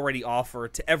don't already offer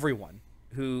to everyone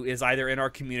who is either in our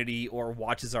community or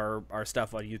watches our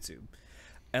stuff on YouTube.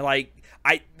 And like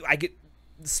I get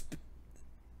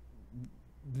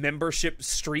membership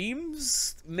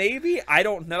streams, maybe, I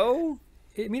don't know.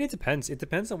 I mean, it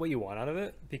depends on what you want out of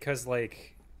it, because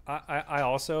like I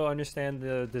also understand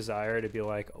the desire to be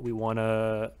like, we want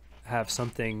to have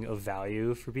something of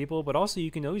value for people, but also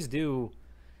you can always do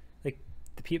like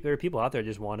there are people out there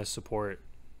just want to support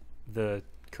the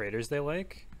creators they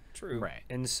like. True. Right.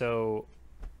 And so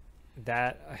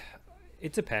that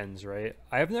it depends, right?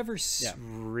 I've never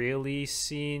really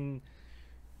seen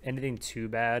anything too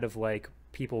bad of like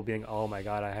people being, oh my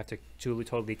god, I have to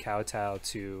totally kowtow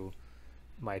to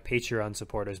my Patreon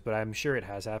supporters, but I'm sure it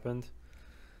has happened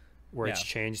where it's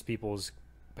changed people's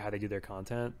how they do their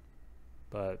content.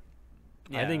 But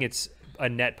I think it's a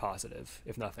net positive,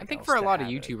 if nothing else. I think for a lot of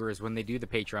YouTubers, when they do the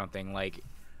Patreon thing, like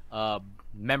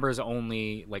members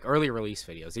only, like early release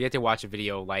videos, you get to watch a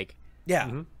video like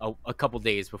a couple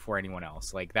days before anyone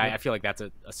else. Like that, I feel like that's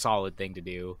a solid thing to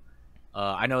do.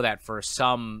 I know that for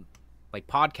some like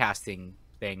podcasting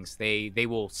things, they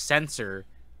will censor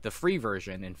the free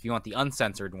version, and if you want the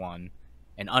uncensored one,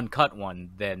 an uncut one,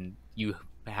 then you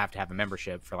have to have a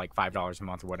membership for like $5 a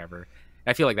month or whatever.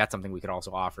 I feel like that's something we could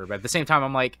also offer, but at the same time,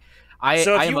 I'm like,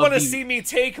 so if you want to see me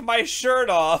take my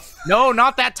shirt off, no,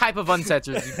 not that type of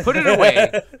uncensored. You put it away.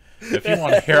 If you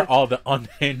want to hear all the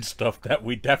unhinged stuff that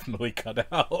we definitely cut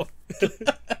out.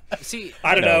 See,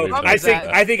 I don't know. I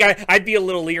think I'd be a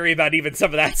little leery about even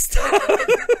some of that stuff.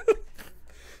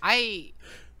 I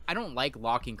don't like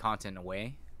locking content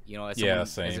away. You know, as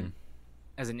someone,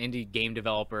 as an indie game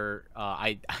developer,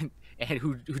 and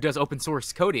who does open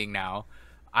source coding now,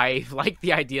 I like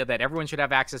the idea that everyone should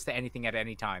have access to anything at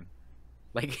any time.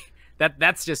 Like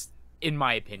that's just in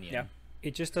my opinion. Yeah.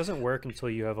 It just doesn't work until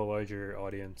you have a larger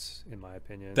audience, in my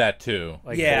opinion. That too.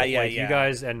 Like, you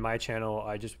guys and my channel,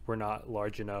 we're not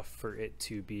large enough for it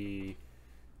to be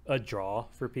a draw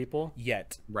for people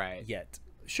yet. Right. Yet.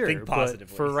 Sure. Think positively.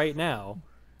 But for right now,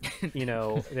 you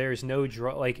know, there's no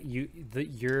draw. Like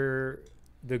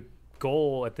the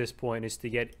goal at this point is to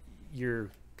get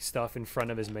your stuff in front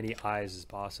of as many eyes as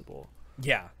possible.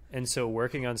 Yeah. And so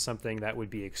working on something that would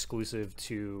be exclusive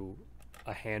to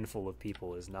a handful of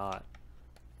people is not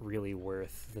really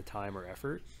worth the time or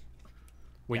effort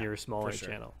when you're a smaller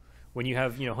channel. When you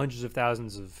have, you know, hundreds of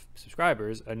thousands of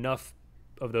subscribers, enough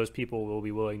of those people will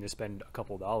be willing to spend a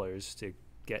couple dollars to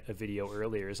get a video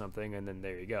early or something, and then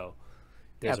there you go.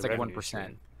 There's it's like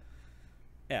 1%.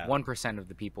 Yeah, 1% of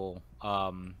the people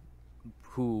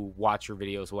who watch your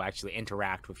videos will actually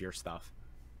interact with your stuff,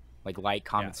 like,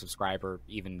 comment, subscribe, or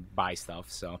even buy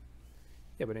stuff. So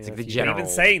yeah, but it's like the general. Even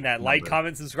saying that, number. like,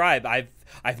 comment, subscribe.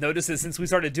 I've noticed that since we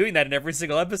started doing that in every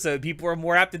single episode, people are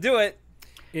more apt to do it.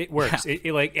 It works. Yeah.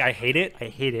 It like I hate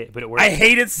it, but it works. I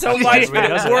hate it so much, but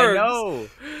it works. I know.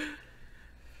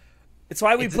 It's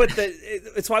why we put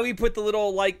the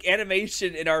little like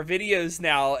animation in our videos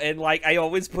now, and like I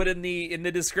always put in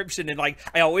the description, and like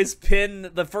I always pin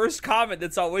the first comment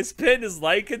that's always pinned is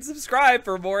like and subscribe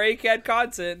for more ACAD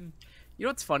content. You know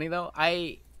what's funny though?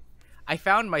 I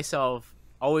found myself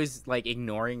always like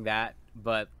ignoring that,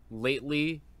 but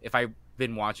lately, if I've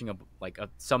been watching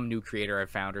some new creator I've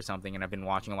found or something, and I've been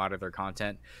watching a lot of their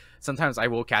content, sometimes I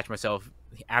will catch myself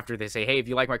after they say, hey, if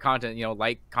you like my content, you know,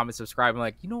 like, comment, subscribe. I'm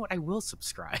like, you know what? I will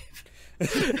subscribe.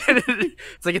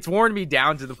 It's like, it's worn me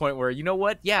down to the point where, you know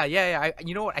what? Yeah.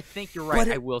 You know what? I think you're right.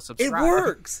 I will subscribe. It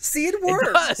works. See, it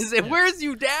works. It does. It wears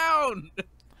you down.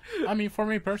 I mean, for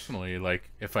me personally, like,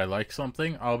 if I like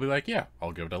something, I'll be like, yeah,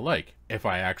 I'll give it a like. If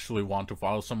I actually want to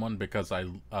follow someone because I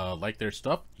like their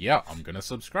stuff, yeah, I'm gonna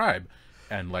subscribe.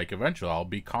 And, like, eventually I'll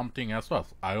be commenting as well.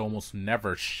 I almost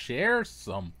never share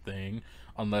something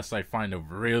unless I find a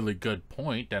really good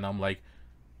point, and I'm like,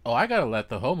 oh, I gotta let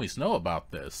the homies know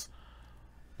about this.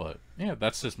 But, yeah,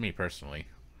 that's just me personally.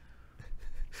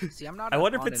 See, I'm not I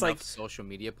wonder on if it's enough like social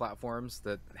media platforms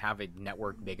that have a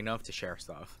network big enough to share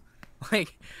stuff.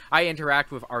 Like, I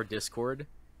interact with our Discord,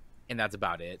 and that's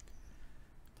about it.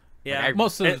 Yeah, like,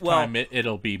 most of the time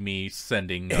it'll be me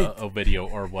sending a video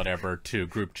or whatever to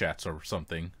group chats or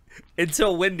something.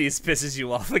 Until Wendy's pisses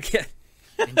you off again.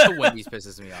 Until Wendy's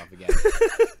pisses me off again.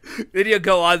 Then you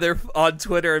go on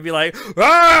Twitter and be like,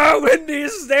 "Ah,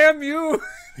 Wendy's, damn you!"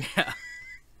 Yeah.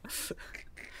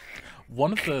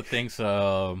 One of the things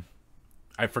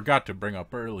I forgot to bring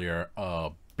up earlier,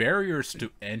 barriers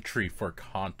to entry for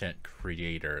content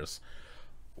creators.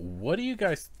 What do you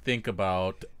guys think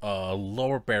about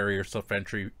lower barriers of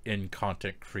entry in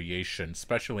content creation,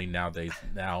 especially nowadays,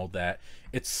 now that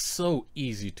it's so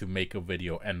easy to make a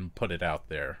video and put it out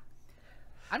there?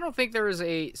 I don't think there is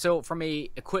so from a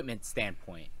equipment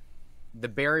standpoint, the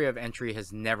barrier of entry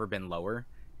has never been lower.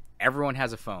 Everyone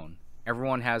has a phone.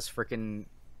 Everyone has freaking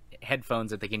headphones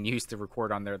that they can use to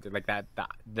record on their, like that,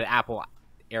 the Apple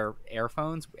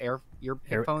earphones,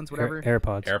 earphones, whatever.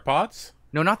 AirPods.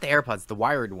 No, not the AirPods, the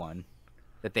wired one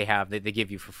that they have that they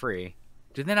give you for free.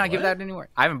 Did they not give that anywhere?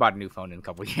 I haven't bought a new phone in a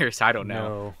couple of years. I don't know.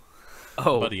 No.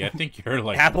 Oh, Buddy, I think you're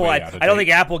like Apple. way I out of don't date. think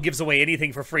Apple gives away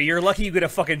anything for free. You're lucky you get a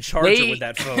fucking charger with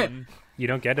that phone. You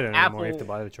don't get it anymore. Apple- You have to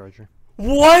buy the charger.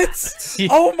 What?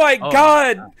 Oh my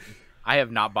god! I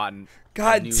have not bought.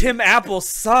 God, Tim Apple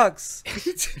sucks.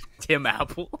 Tim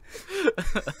Apple.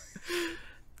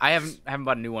 I haven't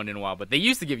bought a new one in a while, but they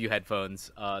used to give you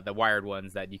headphones, the wired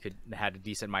ones that you could had a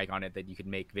decent mic on it that you could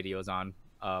make videos on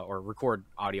or record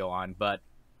audio on. But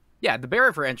yeah, the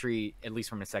barrier for entry, at least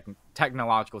from a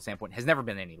technological standpoint, has never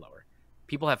been any lower.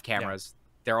 People have cameras;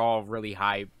 they're all really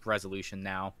high resolution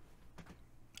now.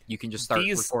 You can just start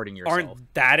recording yourself.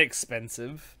 Aren't that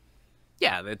expensive?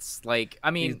 Yeah, it's like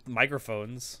These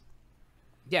microphones.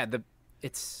 Yeah,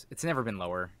 it's never been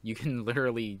lower. You can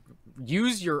literally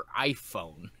use your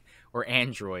iPhone or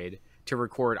Android to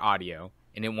record audio,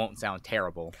 and it won't sound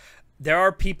terrible. There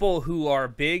are people who are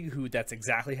big who that's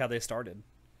exactly how they started.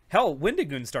 Hell,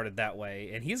 Wendigoon started that way,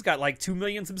 and he's got like 2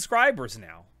 million subscribers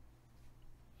now.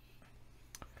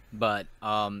 But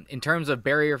in terms of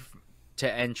barrier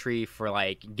to entry for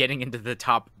like getting into the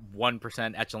top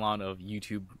 1% echelon of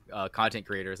YouTube content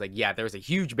creators, like there's a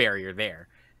huge barrier there.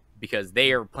 Because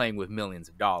they are playing with millions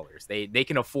of dollars. They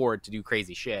can afford to do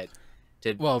crazy shit.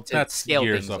 To that's scale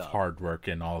years things of up. hard work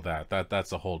and all that.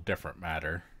 That's a whole different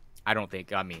matter. I don't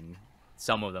think. I mean,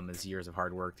 some of them is years of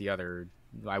hard work. The other,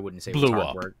 I wouldn't say Blew was hard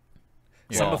up. work.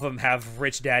 Some Well, of them have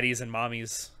rich daddies and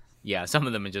mommies. Yeah, some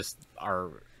of them just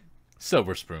are.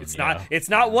 Silver spoon. It's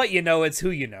not what you know, it's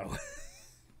who you know.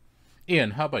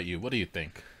 Ian, how about you? What do you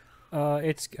think?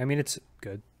 It's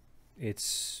good.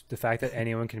 It's the fact that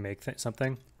anyone can make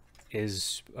something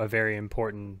is a very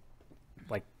important,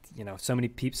 like, so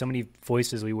many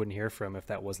voices we wouldn't hear from if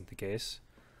that wasn't the case.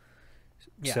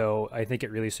 Yeah. So I think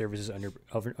it really services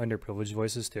underprivileged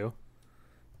voices too.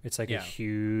 It's like a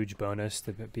huge bonus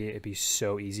to it'd be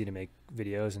so easy to make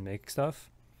videos and make stuff.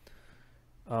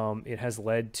 It has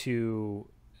led to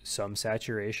some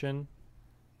saturation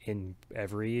in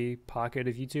every pocket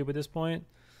of YouTube at this point,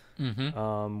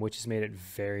 which has made it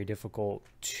very difficult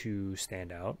to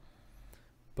stand out.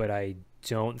 But I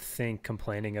don't think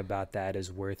complaining about that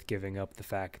is worth giving up the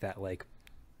fact that like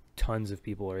tons of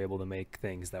people are able to make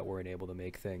things that weren't able to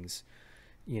make things,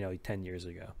 10 years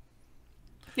ago.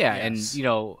 Yeah, Yes.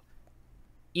 and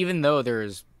even though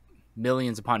there's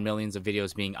millions upon millions of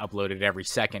videos being uploaded every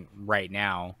second right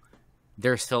now,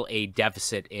 there's still a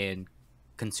deficit in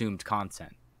consumed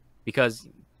content. Because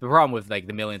the problem with like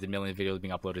the millions and millions of videos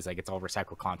being uploaded is like it's all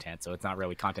recycled content, so it's not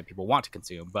really content people want to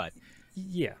consume. But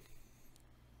Yeah.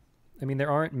 I mean,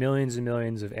 there aren't millions and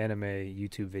millions of anime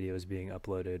YouTube videos being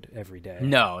uploaded every day.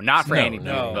 no, not for No, anything,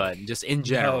 no. but just in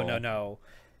general. No.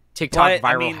 TikTok But,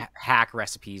 I viral mean- hack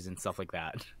recipes and stuff like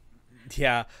that.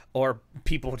 Yeah, or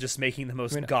people just making the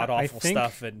most I mean, god-awful I think-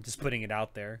 stuff and just putting it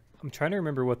out there. I'm trying to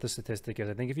remember what the statistic is.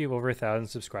 I think if you have over 1,000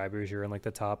 subscribers, you're in like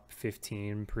the top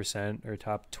 15% or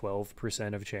top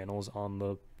 12% of channels on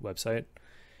the website.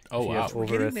 Oh, If you wow. have We're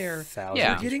over getting there. 1,000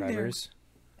 Yeah. We're getting there. subscribers.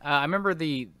 I remember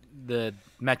the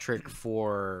metric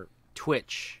for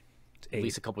Twitch at 8.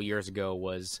 least a couple years ago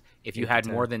was if you had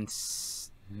 10. more than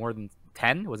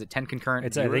 10, was it 10 concurrent I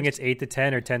think viewers? it's 8 to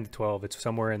 10 or 10 to 12. It's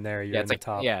somewhere in there. You're in it's the like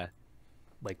top,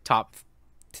 like top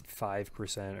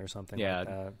 5% or something Yeah. like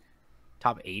that.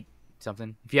 top 8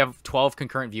 something. If you have 12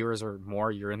 concurrent viewers or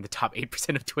more, you're in the top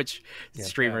 8% of Twitch Yeah.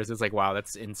 streamers. It's like, wow,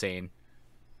 that's insane.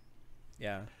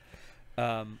 Yeah.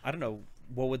 I don't know,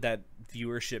 what would that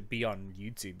viewership be on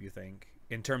YouTube, you think?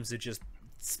 In terms of just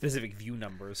specific view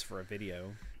numbers for a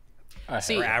video.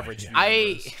 See, Or average view I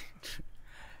numbers.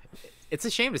 it's a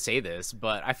shame to say this,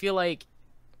 but I feel like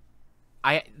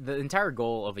the entire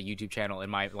goal of a YouTube channel, in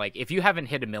my, like, if you haven't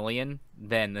hit 1 million,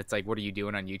 then it's like, what are you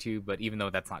doing on YouTube? But even though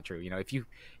that's not true, if you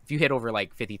hit over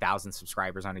like 50,000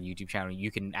 subscribers on a YouTube channel, you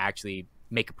can actually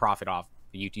make a profit off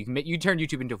YouTube. You turn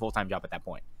YouTube into a full-time job at that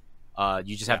point.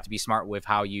 You just have to be smart with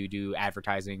how you do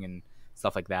advertising and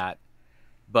stuff like that.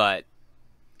 But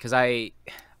because I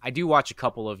do watch a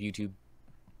couple of YouTube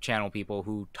channel people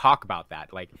who talk about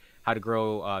that, like how to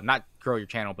grow, not grow your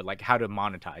channel, but like how to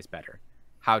monetize better,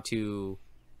 how to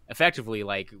effectively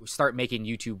like start making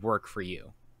YouTube work for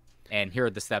you. And here are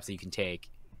the steps that you can take.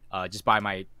 Just buy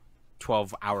my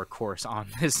 12-hour course on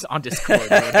Discord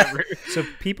or whatever. So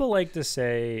people like to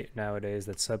say nowadays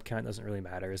that sub count doesn't really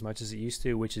matter as much as it used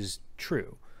to, which is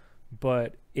true.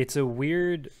 But it's a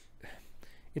weird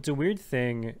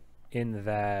thing in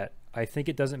that I think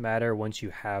it doesn't matter once you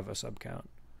have a sub count.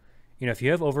 You know, if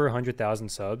you have over 100,000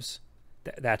 subs,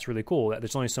 that's really cool.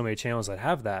 There's only so many channels that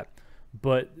have that.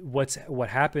 But what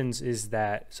happens is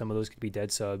that some of those could be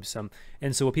dead subs.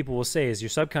 And so what people will say is your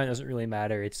sub count doesn't really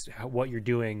matter. It's what you're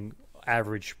doing,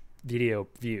 average video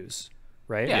views,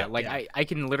 right? Yeah, like I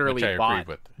can literally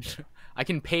I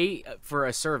can pay for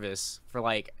a service for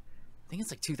like, I think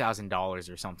it's like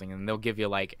 $2,000 or something, and they'll give you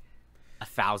like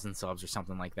 1,000 subs or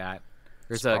something like that.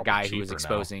 There's a guy who was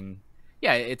exposing.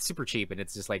 Yeah, it's super cheap, and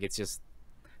it's just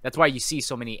that's why you see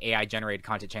so many AI generated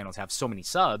content channels have so many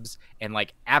subs and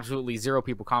like absolutely zero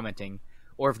people commenting.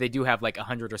 Or if they do have like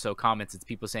 100 or so comments, it's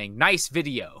people saying, nice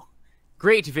video,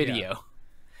 great video. Yeah.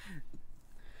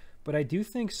 But I do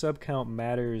think sub count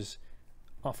matters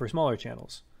for smaller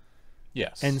channels.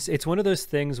 Yes. And it's one of those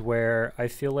things where I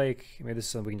feel like, maybe this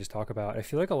is something we can just talk about. I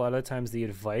feel like a lot of the times the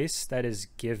advice that is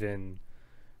given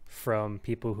from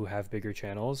people who have bigger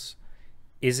channels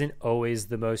isn't always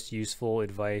the most useful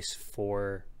advice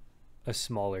for a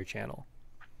smaller channel.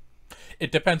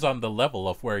 It depends on the level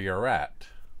of where you're at.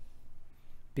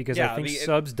 Because I think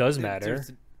subs does matter,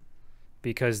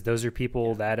 because those are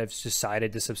people that have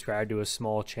decided to subscribe to a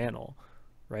small channel,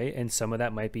 right? And some of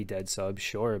that might be dead subs,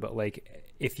 sure, but like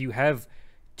if you have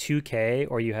 2K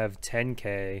or you have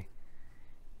 10K,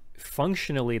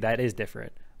 functionally that is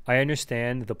different. I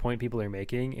understand the point people are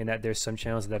making in that there's some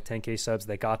channels that have 10K subs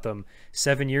that got them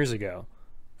 7 years ago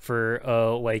for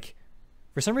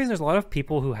for some reason there's a lot of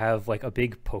people who have like a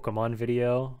big Pokemon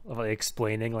video of like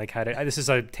explaining like how to, this is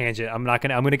a tangent. I'm going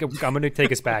to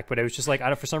take us back, but it was just like,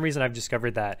 for some reason I've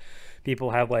discovered that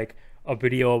people have like a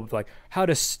video of like how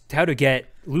to get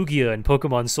Lugia in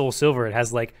Pokemon Soul Silver. It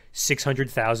has like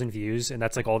 600,000 views, and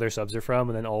that's like all their subs are from,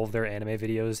 and then all of their anime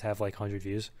videos have like 100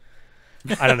 views.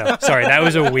 I don't know. Sorry, that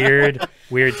was a weird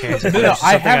tangent. No,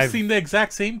 I have seen the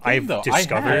exact same thing though.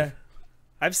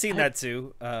 I've seen that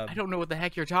too. I don't know what the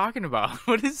heck you're talking about.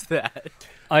 What is that?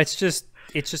 It's just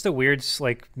a weird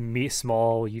like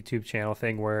small YouTube channel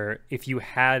thing where if you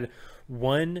had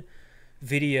one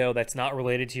video that's not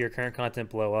related to your current content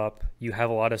blow up, you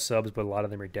have a lot of subs, but a lot of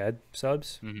them are dead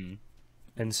subs. Mm-hmm.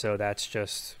 And so that's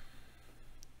just,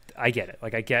 I get it.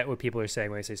 Like I get what people are saying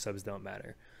when they say subs don't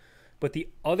matter. But the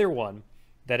other one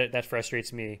that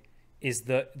frustrates me is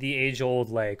the age old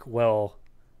like, well,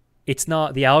 it's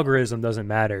not, the algorithm doesn't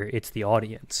matter, it's the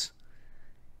audience.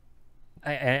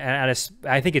 I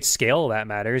think it's scale that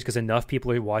matters, because enough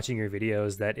people are watching your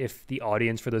videos that if the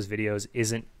audience for those videos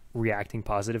isn't reacting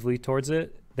positively towards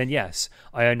it, then yes,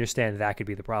 I understand that could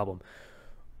be the problem.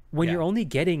 When you're only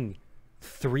getting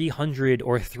 300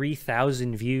 or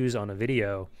 3,000 views on a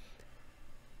video,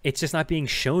 it's just not being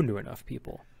shown to enough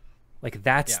people. Like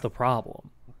that's the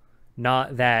problem.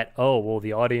 Not that, oh, well,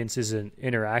 the audience isn't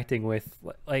interacting with,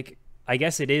 like, I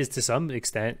guess it is to some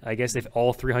extent. I guess if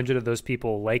all 300 of those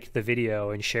people liked the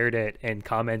video and shared it and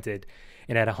commented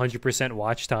and had 100%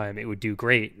 watch time, it would do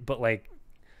great. But like,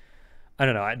 I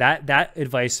don't know, that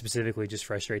advice specifically just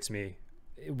frustrates me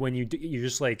when you're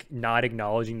just like not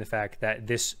acknowledging the fact that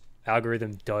this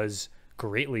algorithm does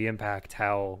greatly impact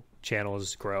how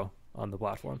channels grow on the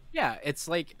platform. Yeah, it's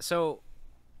like, so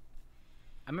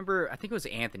I remember, I think it was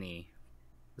Anthony.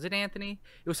 Was it Anthony?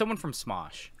 It was someone from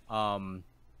Smosh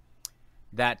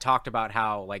that talked about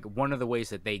how, like, one of the ways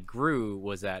that they grew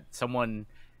was that someone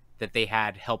that they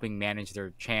had helping manage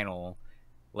their channel,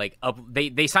 like,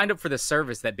 they signed up for the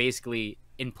service that basically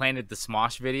implanted the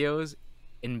Smosh videos,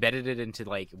 embedded it into,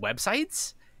 like,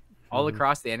 websites all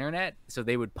across the internet, so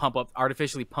they would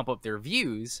artificially pump up their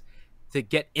views to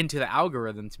get into the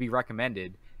algorithm to be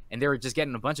recommended. And they were just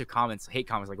getting a bunch of comments, hate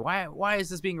comments, like, why is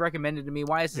this being recommended to me?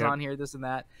 Why is this on here? This and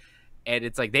that. And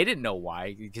it's like, they didn't know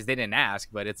why, because they didn't ask.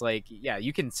 But it's like, yeah,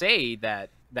 you can say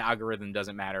that the algorithm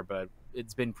doesn't matter, but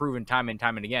it's been proven time and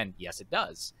again, yes, it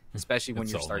does. Especially when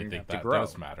you're starting to grow.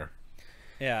 Does matter.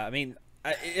 Yeah, I mean,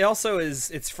 it also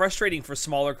it's frustrating for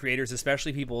smaller creators,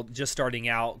 especially people just starting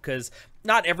out, because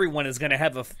not everyone is going to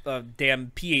have a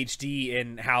damn PhD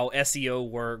in how SEO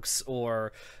works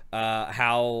or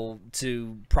how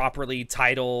to properly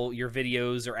title your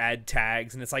videos or add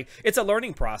tags. And it's like, it's a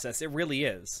learning process. It really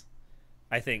is,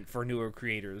 I think, for newer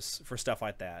creators for stuff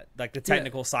like that, like the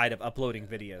technical side of uploading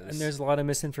videos. And there's a lot of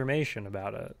misinformation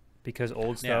about it because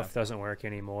old stuff doesn't work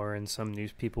anymore, and some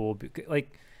news people will be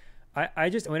like, I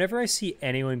just, whenever I see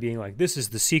anyone being like, this is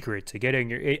the secret to getting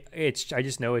your, I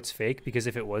just know it's fake, because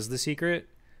if it was the secret,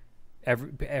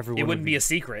 everyone it wouldn't be a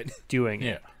secret doing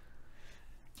it.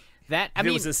 That, I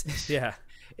mean, yeah,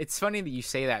 it's funny that you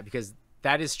say that, because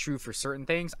that is true for certain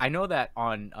things. I know that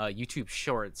on YouTube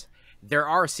Shorts, there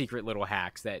are secret little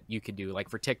hacks that you could do, like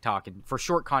for TikTok and for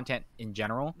short content in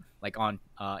general, like on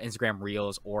Instagram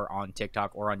Reels or on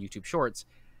TikTok or on YouTube Shorts.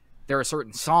 There are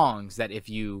certain songs that if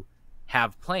you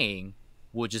have playing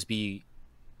will just be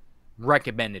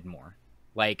recommended more.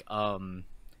 Like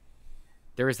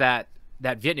there was that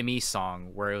Vietnamese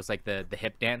song where it was like the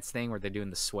hip dance thing where they're doing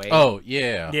the sway. Oh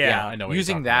yeah, yeah. I know what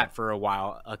using you're that about. for a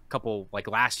while, a couple, like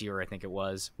last year I think it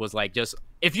was like, just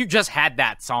if you just had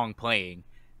that song playing,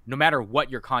 no matter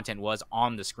what your content was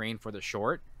on the screen for the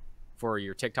short, for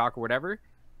your TikTok or whatever,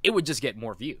 it would just get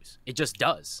more views. It just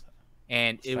does.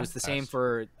 And it was the same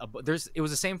for it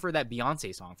was the same for that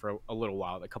Beyonce song for a little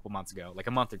while, a couple months ago, like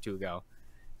a month or two ago.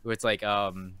 It's like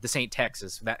the Saint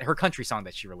Texas, that her country song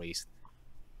that she released.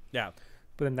 Yeah.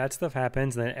 But then that stuff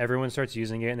happens, then everyone starts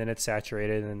using it, and then it's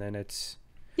saturated, and then it's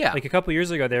like a couple years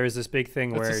ago there was this big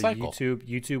thing where a cycle.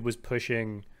 YouTube was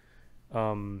pushing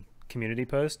community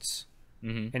posts,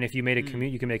 and if you made a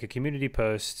you can make a community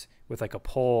post with like a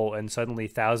poll, and suddenly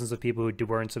thousands of people who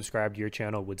weren't subscribed to your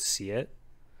channel would see it.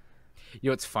 You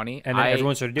know, it's funny. And then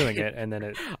everyone started doing it, and then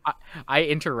it... I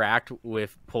interact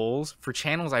with polls for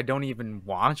channels I don't even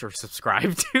watch or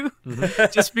subscribe to,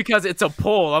 just because it's a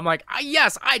poll. I'm like,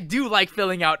 yes, I do like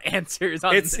filling out answers.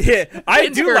 On I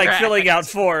do like filling out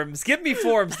forms. Give me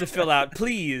forms to fill out,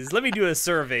 please. Let me do a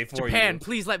survey for you. Japan,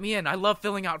 please let me in. I love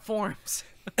filling out forms.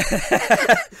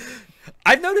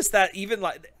 I've noticed that even,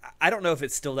 like, I don't know if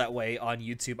it's still that way on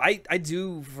YouTube. I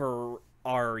do, for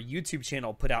our YouTube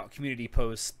channel, put out community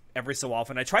posts every so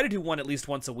often. I try to do one at least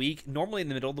once a week, normally in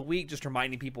the middle of the week, just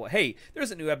reminding people, hey, there's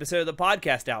a new episode of the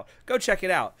podcast out. Go check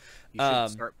it out. You should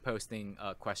start posting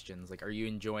questions like, are you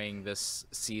enjoying this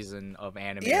season of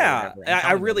anime? Yeah,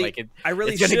 I really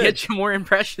it's gonna get you more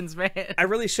impressions, man. I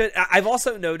really should. I've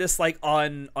also noticed, like,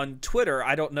 on Twitter,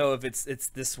 I don't know if it's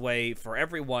this way for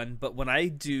everyone, but when I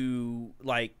do,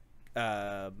 like,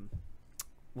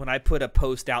 when I put a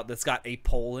post out that's got a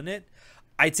poll in it,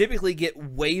 I typically get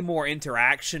way more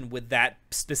interaction with that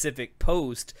specific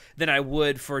post than I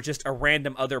would for just a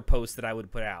random other post that I would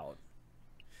put out.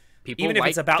 People even if like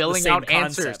it's about filling the same out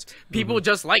concept. answers. People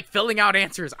just like filling out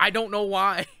answers. I don't know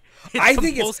why. I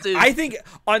think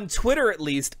on Twitter, at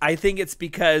least, I think it's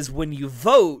because when you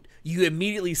vote, you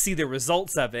immediately see the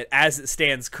results of it as it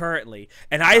stands currently,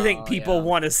 and I think people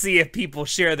want to see if people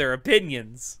share their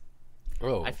opinions.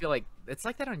 Oh, I feel like it's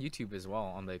like that on YouTube as well,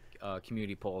 on the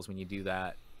community polls when you do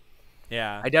that.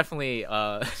 Yeah, I definitely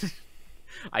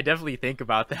think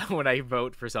about that when I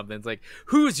vote for something. It's like,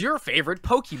 who's your favorite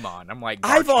Pokemon? I'm like,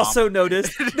 I've also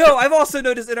noticed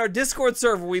in our Discord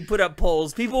server we put up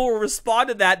polls. People will respond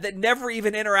to that never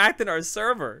even interact in our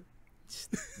server.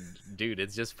 Dude,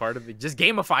 it's just part of it. Just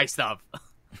gamify stuff.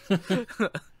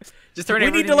 Just turn.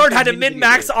 We need to learn how to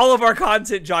min-max all of our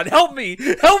content, John. Help me,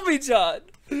 John.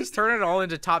 Just turn it all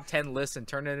into top 10 lists and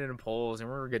turn it into polls, and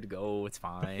we're good to go. It's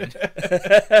fine.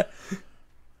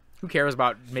 Who cares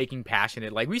about making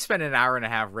passionate? Like, we spent an hour and a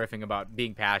half riffing about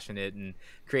being passionate and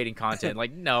creating content.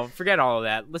 Like, no, forget all of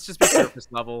that. Let's just be surface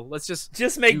level. Let's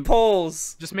just make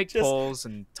polls. Just make polls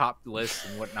and top lists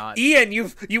and whatnot.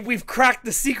 Ian, we've cracked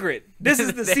the secret. This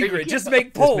is the secret. Just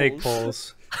make polls. Just make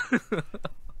polls.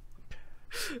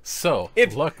 So,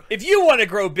 if you want to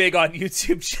grow big on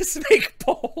YouTube, just make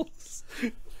polls.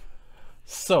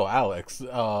 So, Alex,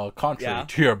 contrary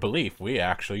to your belief, we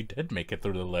actually did make it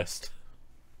through the list.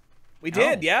 We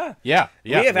did, yeah. Yeah.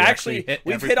 We have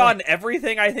we've hit on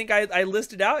everything I think I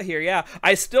listed out here, yeah.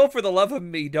 I still, for the love of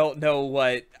me, don't know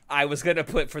what I was going to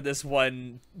put for this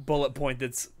one bullet point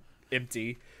that's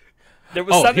empty. There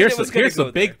was something that was going to go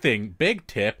the big thing, big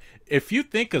tip. If you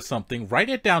think of something, write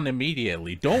it down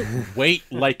immediately. Don't wait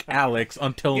like Alex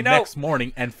until next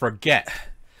morning and forget.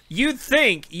 You'd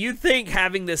think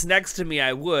having this next to me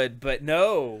I would, but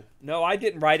no, I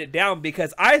didn't write it down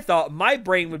because I thought my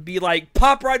brain would be like,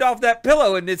 pop right off that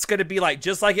pillow and it's going to be like,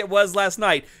 just like it was last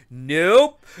night.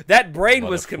 Nope. That brain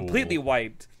was completely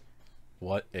wiped.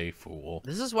 What a fool.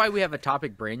 This is why we have a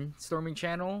topic brainstorming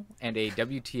channel and a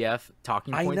WTF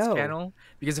talking I points know. channel.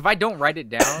 Because if I don't write it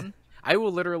down, I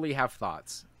will literally have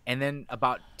thoughts. And then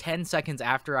about 10 seconds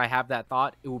after I have that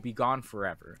thought, it will be gone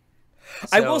forever.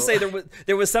 I will say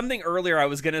there was something earlier I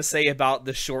was gonna say about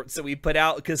the shorts that we put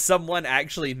out, because someone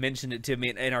actually mentioned it to me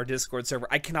in our Discord server.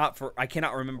 I cannot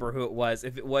remember who it was.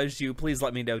 If it was you, please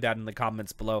let me know down in the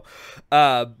comments below.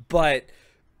 But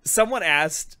someone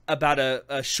asked about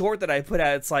a short that I put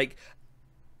out. It's like,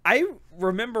 I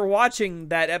remember watching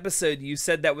that episode you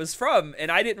said that was from, and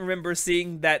I didn't remember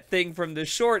seeing that thing from the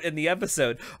short in the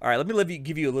episode. All right, let me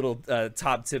give you a little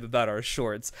top tip about our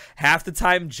shorts. Half the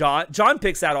time, John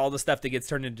picks out all the stuff that gets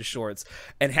turned into shorts,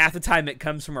 and half the time it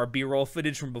comes from our B-roll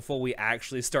footage from before we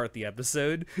actually start the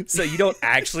episode, so you don't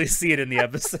actually see it in the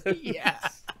episode. Yeah.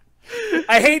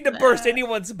 I hate to burst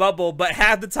anyone's bubble, but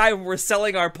half the time we're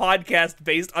selling our podcast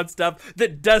based on stuff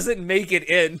that doesn't make it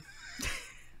in.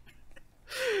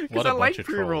 Because I like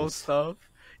pre-roll stuff.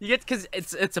 You get, because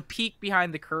it's a peek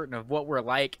behind the curtain of what we're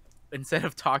like instead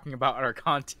of talking about our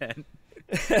content.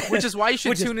 Which is why you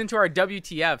should tune into our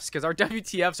WTFs, because our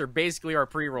WTFs are basically our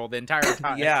pre-roll the entire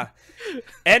time. Yeah.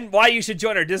 And why you should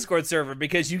join our Discord server,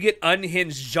 because you get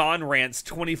unhinged John rants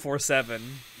 24/7.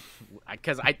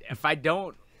 Because if I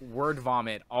don't word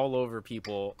vomit all over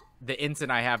people the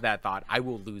instant I have that thought, I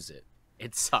will lose it.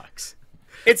 It sucks.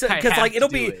 It's because like it'll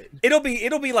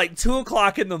be like 2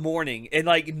 o'clock in the morning and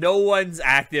like no one's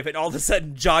active, and all of a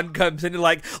sudden John comes in and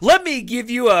like, let me give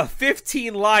you a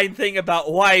 15-line thing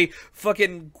about why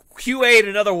fucking QA in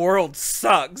Another World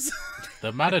sucks. The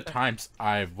amount of times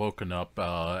I've woken up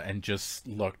and just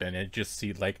looked and it just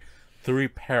see like 3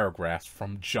 paragraphs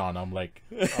from John. I'm like,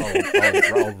 oh,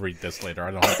 I'll read this later.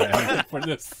 I don't have anything for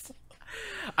this.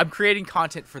 I'm creating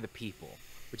content for the people,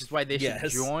 which is why they should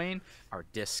Yes. join our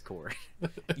Discord.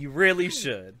 You really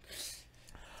should.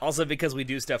 Also, because we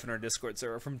do stuff in our Discord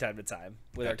server from time to time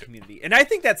with our community. And I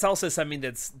think that's also something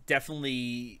that's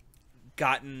definitely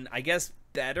gotten, I guess,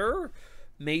 better,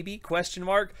 maybe, question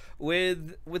mark,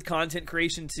 with content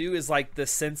creation too, is like the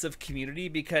sense of community,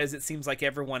 because it seems like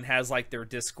everyone has like their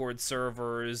Discord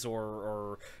servers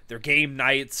or their game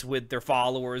nights with their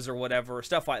followers or whatever,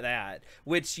 stuff like that,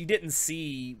 which you didn't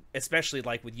see, especially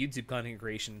like with YouTube content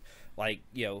creation, like,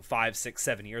 5, 6,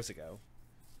 7 years ago.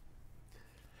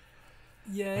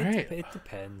 Yeah, Right. it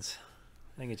depends.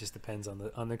 I think it just depends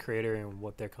on the creator and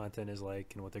what their content is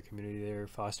like and what their community they're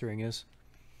fostering is.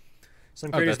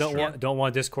 Some creators that's don't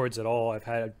want Discords at all. I've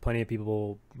had plenty of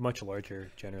people much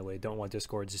larger generally don't want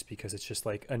Discords just because it's just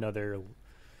like another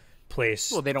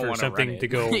place Well, they don't for wanna something run it. to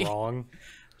go wrong,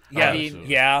 Yeah, I mean,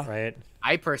 yeah. right?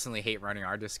 I personally hate running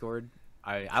our Discord.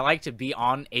 I like to be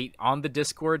on the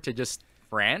Discord to just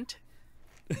rant.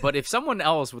 But if someone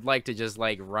else would like to just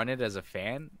like run it as a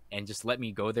fan and just let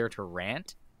me go there to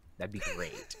rant, that'd be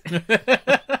great.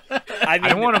 I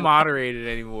don't want to moderate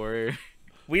it anymore.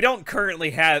 We don't currently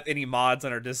have any mods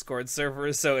on our Discord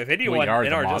server, so if anyone are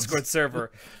in the our mods. Discord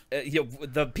server,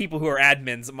 the people who are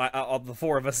admins, of the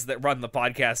 4 of us that run the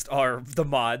podcast are the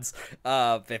mods.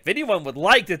 If anyone would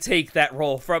like to take that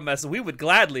role from us, we would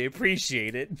gladly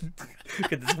appreciate it,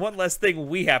 because it's one less thing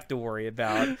we have to worry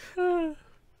about.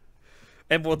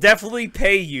 And we'll definitely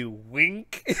pay you,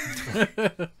 wink,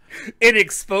 in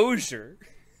exposure.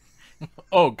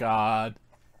 Oh God.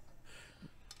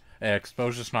 Yeah,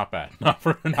 exposure's not bad. Not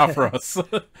for us.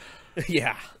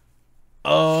 Yeah.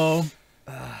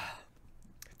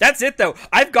 That's it, though.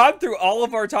 I've gone through all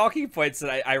of our talking points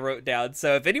that I wrote down.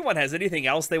 So if anyone has anything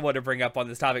else they want to bring up on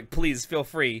this topic, please feel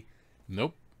free.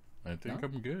 Nope. I think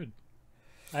I'm good.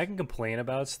 I can complain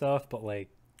about stuff, but like,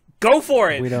 go for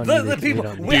it. We don't The need it. people. We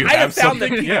don't need we- it. I have found that.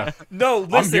 something? Yeah. No,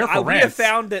 listen. here for We have rants.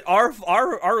 found that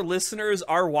our listeners,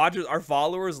 our watchers, our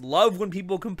followers love when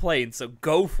people complain. So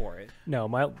go for it. no,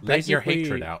 Let your basically,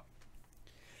 hatred out.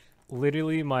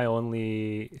 Literally, my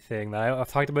only thing that I've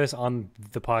talked about this on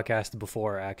the podcast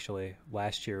before, actually,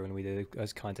 last year when we did a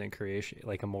content creation,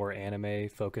 like a more anime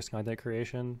focused content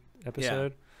creation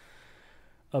episode,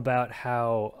 about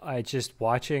how I just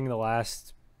watching the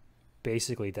last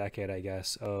basically decade, I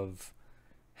guess, of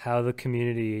how the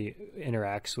community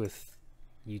interacts with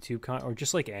YouTube or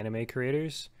just like anime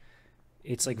creators.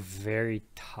 It's like very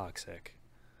toxic,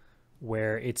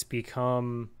 where it's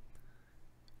become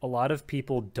a lot of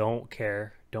people don't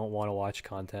care, don't want to watch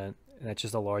content, and that's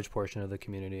just a large portion of the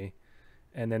community.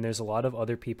 And then there's a lot of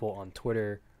other people on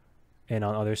Twitter and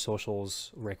on other socials,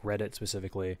 like Reddit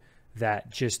specifically, that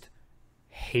just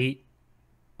hate,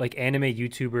 like, anime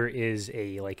YouTuber is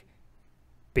a like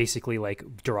basically like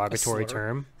derogatory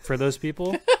term for those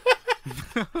people.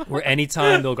 Where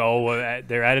anytime they'll go, oh, well,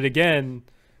 they're at it again,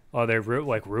 oh, they're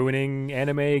like ruining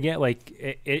anime again. Like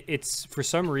it's for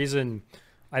some reason,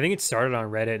 I think it started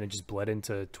on Reddit and it just bled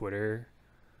into Twitter,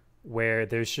 where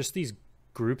there's just these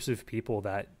groups of people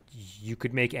that you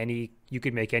could make any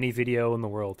video in the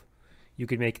world. You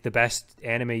could make the best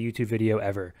anime YouTube video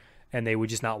ever, and they would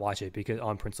just not watch it because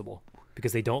on principle,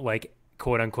 because they don't like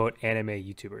quote unquote anime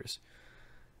YouTubers.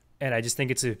 And I just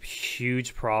think it's a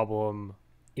huge problem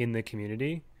in the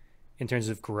community in terms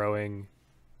of growing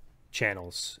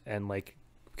channels, and like,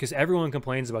 because everyone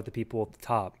complains about the people at the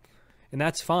top, and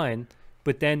that's fine.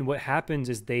 But then what happens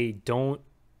is they don't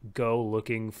go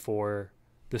looking for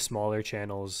the smaller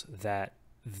channels that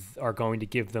are going to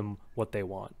give them what they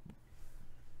want.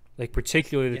 Like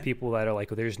particularly the people that are like,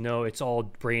 there's no, it's all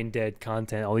brain dead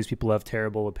content. All these people have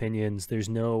terrible opinions. There's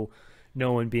no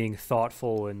one being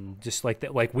thoughtful and just like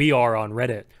that, like we are on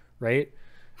Reddit, right?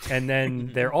 And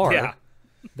then there are,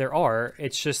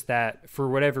 it's just that for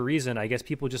whatever reason, I guess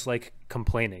people just like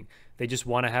complaining. They just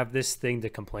want to have this thing to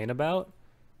complain about.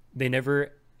 They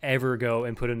never ever go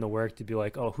and put in the work to be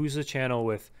like, oh, who's a channel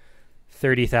with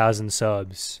 30,000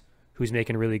 subs who's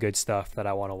making really good stuff that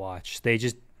I want to watch? They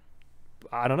just,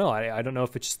 I don't know. I don't know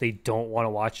if it's just they don't want to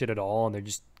watch it at all and they're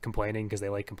just complaining because they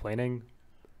like complaining.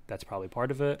 That's probably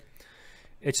part of it.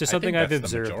 It's just something I've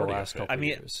observed the last couple of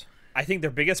years. I think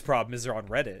their biggest problem is they're on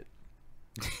Reddit.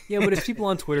 Yeah, but it's people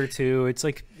on Twitter too. It's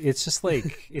like, it's just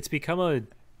like, it's become a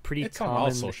pretty common on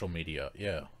all social media,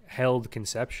 held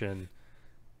conception.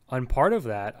 And part of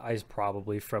that is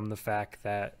probably from the fact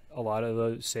that a lot of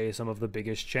the, say, some of the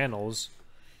biggest channels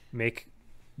make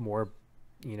more,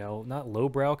 you know, not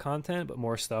lowbrow content, but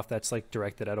more stuff that's like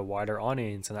directed at a wider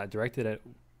audience and not directed at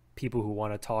people who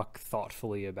want to talk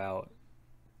thoughtfully about,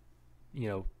 you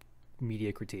know,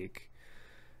 media critique.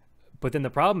 But then the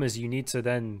problem is you need to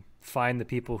then find the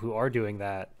people who are doing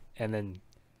that and then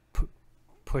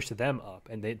push them up,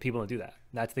 and people don't do that.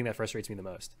 That's the thing that frustrates me the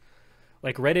most.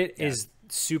 Like Reddit is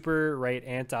super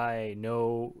anti,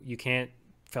 no, you can't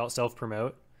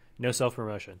self-promote, no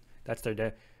self-promotion. That's their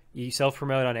day. You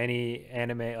self-promote on any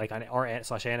anime, like on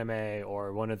r/anime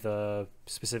or one of the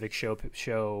specific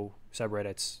show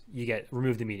subreddits, you get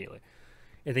removed immediately.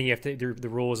 And then you have to, the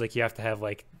rule is like you have to have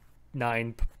like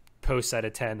 9 posts out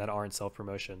of 10 that aren't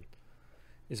self-promotion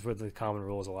is what the common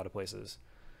rule is a lot of places.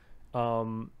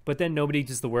 But then nobody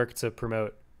does the work to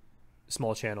promote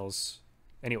small channels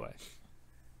anyway.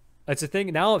 That's the thing.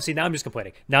 Now I'm just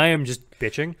complaining. Now I am just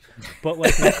bitching. But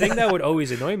like the thing that would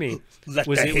always annoy me was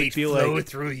it would feel like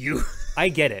through you. I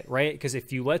get it, right? Because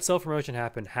if you let self-promotion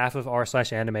happen, half of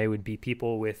r/anime would be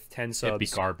people with 10 subs. It'd be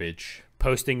garbage.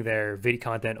 Posting their video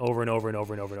content over and over and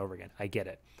over and over and over again. I get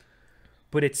it.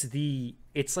 But it's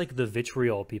like the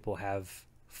vitriol people have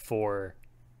for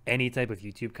any type of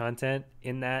YouTube content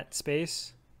in that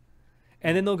space.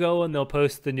 And then they'll go and they'll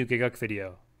post the new Giguk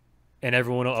video. And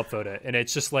everyone will upvote it, and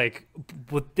it's just like,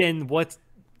 but then what's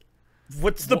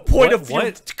the point of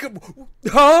what?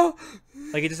 Huh?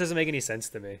 Like it just doesn't make any sense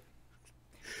to me.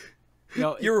 You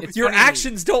know, your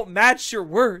actions don't match your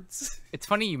words. It's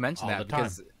funny you mentioned that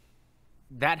because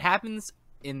that happens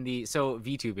in the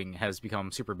VTubing has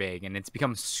become super big and it's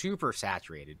become super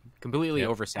saturated, completely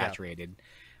oversaturated,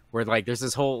 where like there's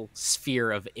this whole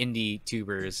sphere of indie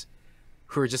tubers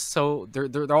who are just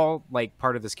they're all like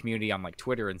part of this community on like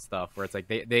Twitter and stuff, where it's like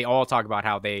they all talk about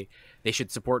how they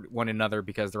should support one another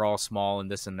because they're all small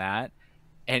and this and that,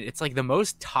 and it's like the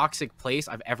most toxic place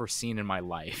I've ever seen in my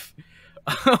life.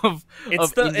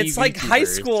 It's like high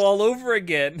school all over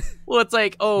again. Well, it's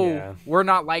like, we're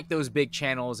not like those big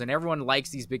channels, and everyone likes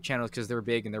these big channels because they're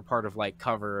big and they're part of like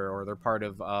Cover or they're part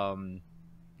of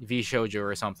V Shoujo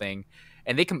or something,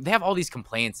 and they have all these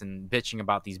complaints and bitching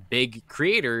about these big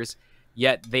creators.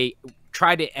 Yet they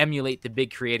try to emulate the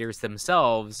big creators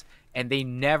themselves, and they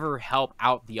never help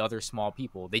out the other small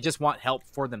people. They just want help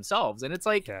for themselves, and it's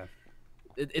like,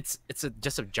 it's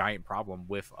just a giant problem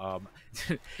with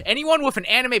anyone with an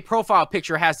anime profile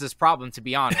picture has this problem. To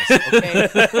be honest, okay,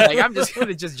 like I'm just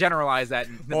gonna generalize that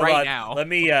now. Let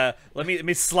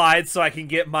me slide so I can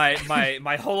get my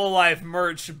Hololive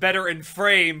merch better in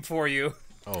frame for you.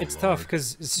 Oh, it's tough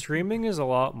because streaming is a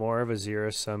lot more of a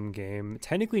zero-sum game.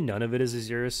 Technically, none of it is a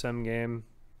zero-sum game,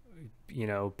 you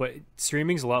know, but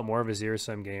streaming is a lot more of a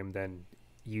zero-sum game than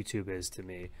YouTube is to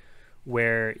me,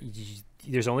 where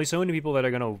there's only so many people that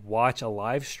are going to watch a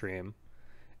live stream,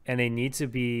 and they need to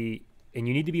be, and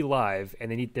you need to be live,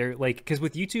 and they're like, because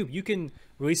with YouTube, you can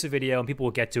release a video and people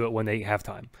will get to it when they have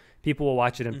time. People will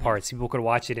watch it in parts. People could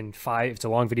watch it in 5. If it's a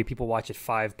long video, people watch it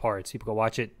 5 parts. People could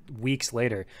watch it weeks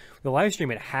later. The live stream,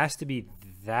 it has to be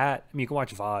that. I mean, you can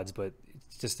watch VODs, but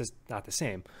it's just not the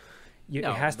same. It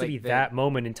No, has to like be that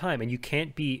moment in time, and you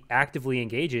can't be actively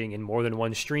engaging in more than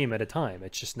one stream at a time.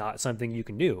 It's just not something you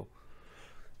can do.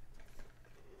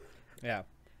 Yeah.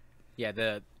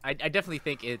 Yeah, I definitely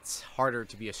think it's harder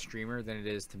to be a streamer than it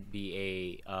is to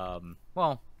be a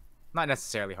well, not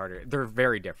necessarily harder. They're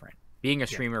very different. Being a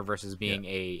streamer versus being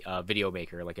a video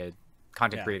maker, like a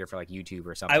content creator for like YouTube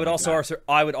or something.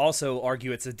 I would also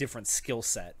argue it's a different skill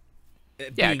set.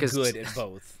 Yeah, being good at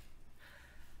both.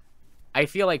 I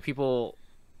feel like people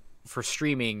for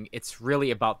streaming, it's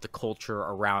really about the culture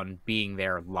around being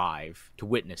there live to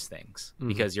witness things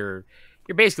because you're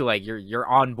basically like you're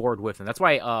on board with them. That's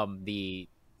why the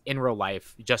in real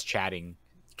life just chatting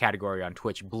category on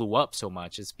Twitch blew up so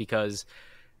much. It's because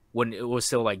when it was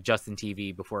still like Justin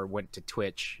TV before it went to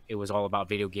Twitch, it was all about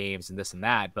video games and this and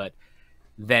that. But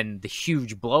then the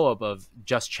huge blow up of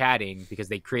just chatting because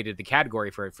they created the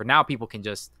category for it. For now, people can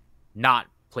just not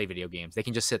play video games. They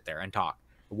can just sit there and talk,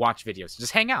 watch videos,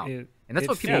 just hang out, and that's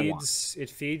what people want. It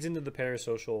feeds into the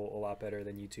parasocial a lot better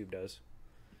than YouTube does.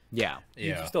 Yeah.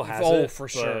 YouTube still has it, for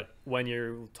sure. When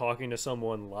you're talking to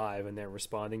someone live and they're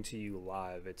responding to you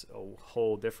live, it's a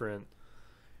whole different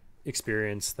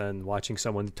experience than watching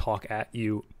someone talk at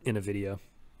you in a video.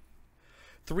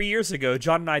 3 years ago,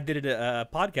 John and I did a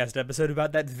podcast episode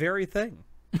about that very thing.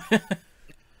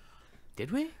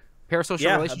 Did we?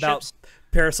 Parasocial relationships? About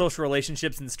parasocial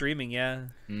relationships and streaming,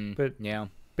 But yeah.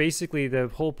 Basically, the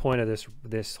whole point of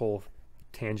this whole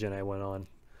tangent I went on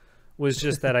was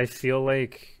just that I feel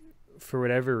like, for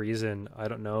whatever reason, I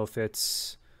don't know if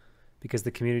it's because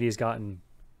the community has gotten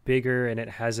bigger and it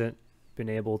hasn't been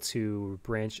able to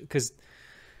branch, because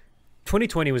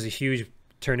 2020 was a huge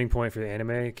turning point for the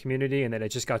anime community, and that it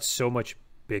just got so much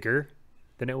bigger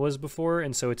than it was before,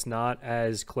 and so it's not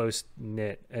as close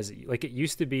knit as like it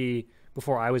used to be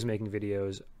before I was making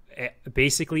videos.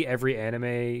 Basically every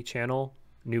anime channel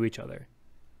knew each other,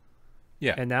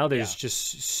 and now there's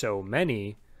just so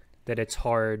many that it's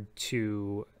hard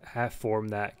to form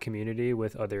that community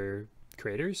with other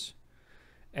creators.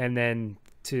 And then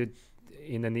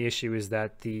the issue is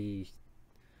that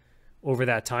over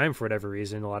that time, for whatever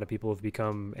reason, a lot of people have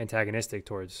become antagonistic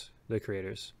towards the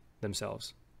creators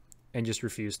themselves and just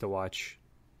refuse to watch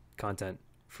content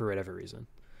for whatever reason.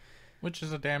 Which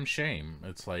is a damn shame.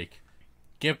 It's like,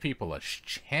 give people a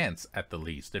chance at the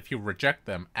least. If you reject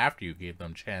them after you gave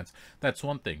them a chance, that's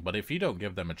one thing. But if you don't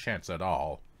give them a chance at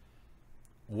all,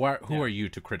 who are you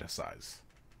to criticize?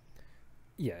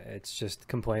 Yeah, it's just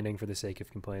complaining for the sake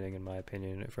of complaining, in my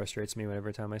opinion. It frustrates me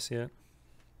whenever time I see it.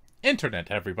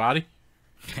 Internet, everybody.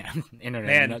 Internet,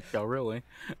 Man. in a nutshell, really.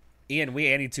 Ian, we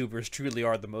anti-tubers truly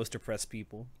are the most oppressed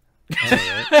people.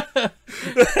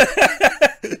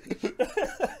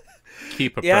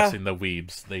 Keep oppressing the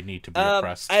weebs. They need to be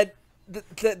oppressed.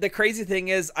 The crazy thing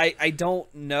is, I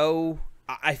don't know.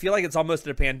 I feel like it's almost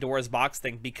a Pandora's box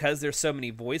thing because there's so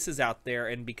many voices out there,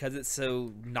 and because it's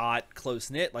so not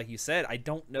close-knit, like you said, I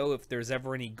don't know if there's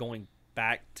ever any going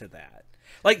back to that.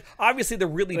 Like, obviously, the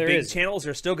really big channels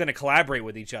are still going to collaborate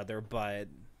with each other, but...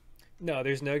 No,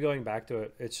 there's no going back to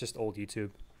it. It's just old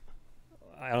YouTube.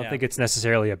 I don't think it's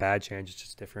necessarily a bad change. It's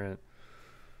just different.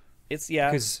 It's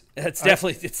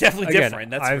definitely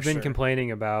different. That's I've for been sure.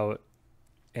 complaining about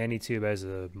AnyTube as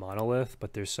a monolith,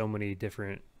 but there's so many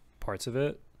different parts of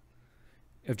it.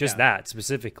 Of just that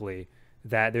specifically,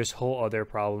 that there's whole other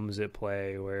problems at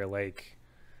play where, like,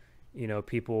 you know,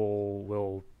 people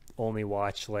will only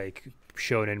watch like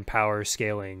shonen power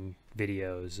scaling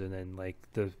videos, and then like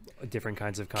the different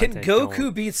kinds of content. Can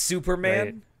Goku beat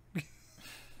Superman? Right?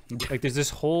 Like, there's this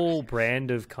whole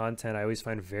brand of content I always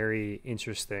find very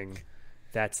interesting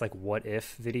that's like what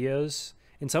if videos,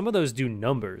 and some of those do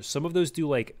numbers, some of those do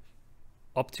like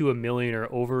up to 1 million or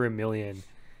over 1 million,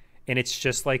 and it's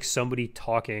just like somebody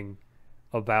talking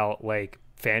about like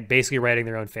basically writing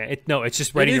their own fan. It's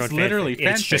just writing your own literally fanfic.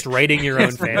 It's fanfic. just writing your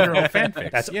own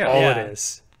fanfic. That's all it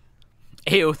is.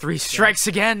 AO3 strikes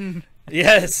again.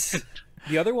 Yes.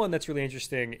 The other one that's really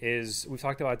interesting is, we've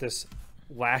talked about this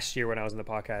last year when I was in the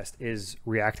podcast, is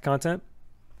React content,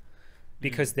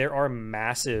 because there are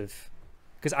massive,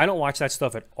 because I don't watch that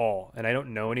stuff at all, and I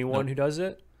don't know anyone who does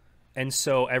it, and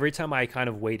so every time I kind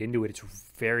of wade into it, it's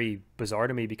very bizarre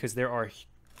to me, because there are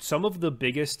some of the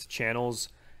biggest channels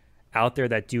out there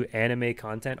that do anime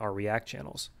content are React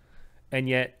channels, and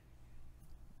yet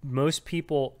most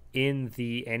people in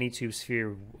the AnyTube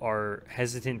sphere are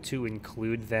hesitant to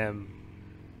include them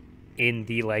in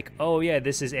the like, oh yeah,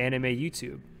 this is anime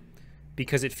YouTube,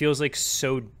 because it feels like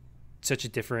such a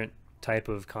different type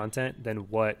of content than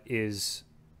what is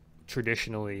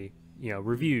traditionally, you know,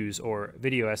 reviews or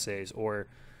video essays or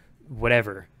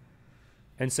whatever.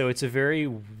 And so it's a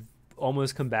very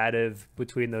almost combative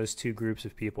between those two groups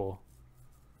of people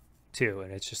too,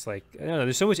 and it's just like, I don't know,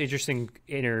 there's so much interesting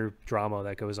inner drama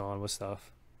that goes on with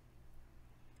stuff.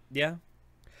 Yeah,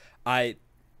 I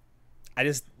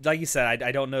just, like you said,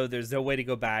 I don't know. There's no way to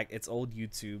go back. It's old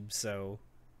YouTube, so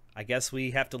I guess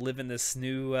we have to live in this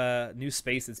new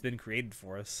space that's been created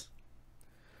for us.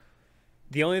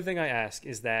 The only thing I ask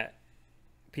is that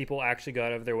people actually go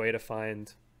out of their way to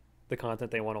find the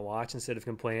content they want to watch instead of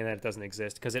complaining that it doesn't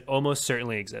exist, because it almost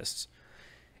certainly exists.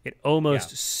 It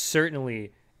almost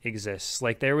certainly exists.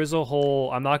 Like, there was a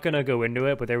whole, I'm not going to go into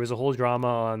it, but there was a whole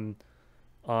drama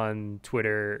on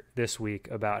Twitter this week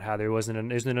about how there isn't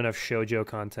enough shoujo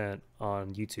content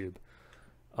on YouTube.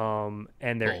 And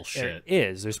there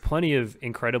is. There's plenty of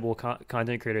incredible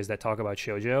content creators that talk about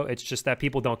shoujo. It's just that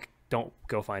people don't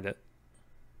go find it.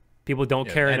 People don't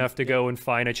care enough to go and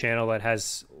find a channel that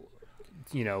has,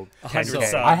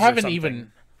 100K.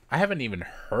 I haven't even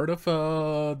heard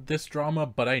of this drama,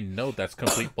 but I know that's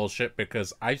complete bullshit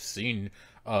because I've seen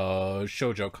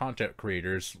shoujo content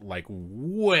creators like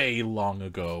way long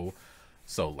ago.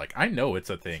 So like, I know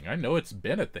it's a thing. I know it's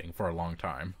been a thing for a long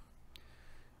time.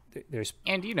 There's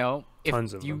if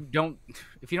you don't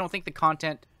think the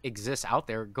content exists out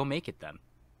there, go make it then.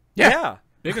 Yeah.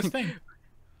 Biggest thing.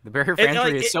 The barrier for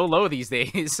entry is so low these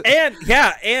days. And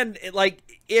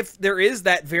if there is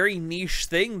that very niche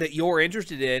thing that you're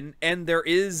interested in, and there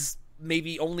is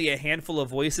maybe only a handful of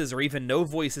voices or even no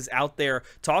voices out there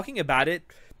talking about it,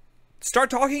 start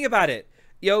talking about it.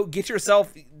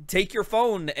 Take your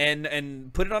phone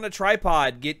and put it on a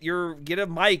tripod, get a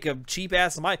mic, a cheap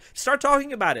ass mic, start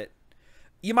talking about it.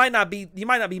 You might not be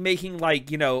making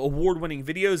award-winning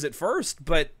videos at first,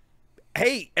 but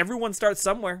hey, everyone starts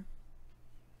somewhere.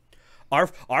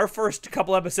 Our first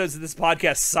couple episodes of this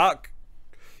podcast suck.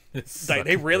 Like,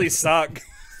 they really suck.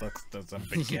 Sucks doesn't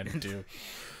begin to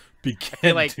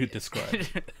describe.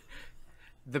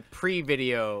 The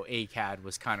pre-video ACAD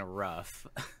was kind of rough.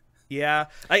 Yeah,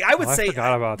 I would say I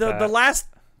forgot about that.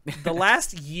 the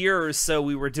last year or so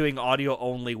we were doing audio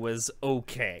only was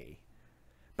okay,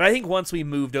 but I think once we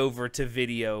moved over to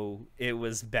video, it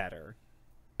was better.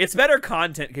 It's better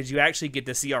content because you actually get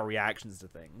to see our reactions to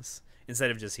things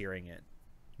instead of just hearing it.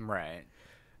 Right.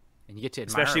 And you get to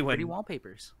admire our pretty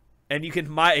wallpapers. And you can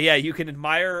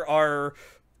admire our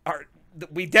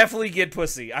we definitely get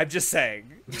pussy. I'm just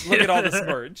saying. Look at all this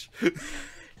merch.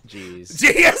 Jeez.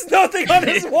 He has nothing on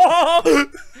his wall.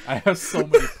 I have so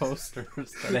many posters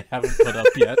that I haven't put up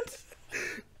yet.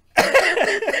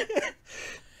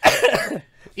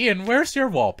 Ian, where's your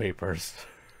wallpapers?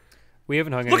 We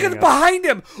haven't hung Look anything at behind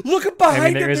him. Look at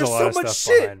behind him. There is There's a lot so of much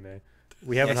stuff shit. behind me.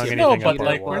 We haven't hung No, anything but up on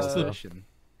like, the where's wall.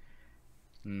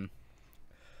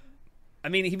 I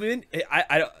mean,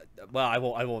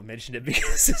 I won't mention it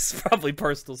because it's probably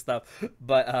personal stuff.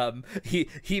 But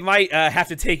he might have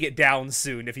to take it down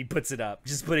soon if he puts it up.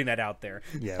 Just putting that out there.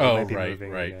 Yeah, we might be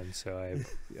moving again, so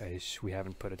we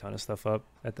haven't put a ton of stuff up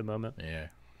at the moment. Yeah,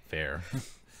 fair.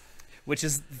 Which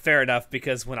is fair enough,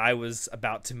 because when I was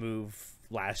about to move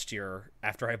last year,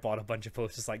 after I bought a bunch of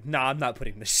posters, like, nah, I'm not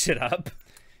putting this shit up.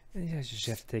 Yeah, you just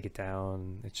have to take it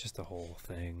down. It's just a whole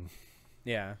thing.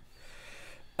 Yeah.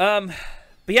 But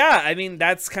yeah, I mean,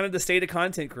 that's kind of the state of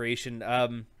content creation.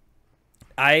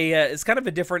 It's kind of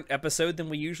a different episode than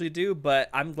we usually do, but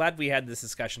I'm glad we had this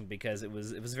discussion because it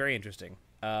was very interesting.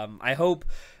 I hope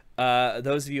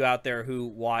those of you out there who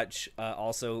watch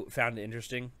also found it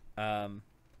interesting.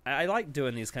 I like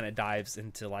doing these kind of dives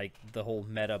into like the whole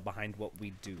meta behind what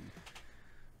we do.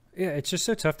 Yeah, it's just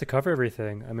so tough to cover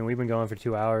everything. I mean, we've been going for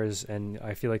 2 hours, and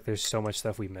I feel like there's so much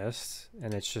stuff we missed.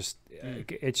 And it's just,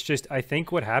 I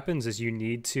think what happens is you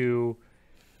need to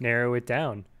narrow it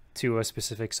down to a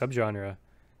specific subgenre,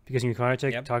 because when you kind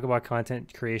of talk about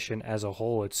content creation as a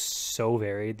whole, it's so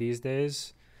varied these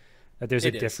days that there's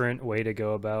a different way to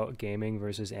go about gaming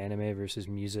versus anime versus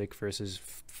music versus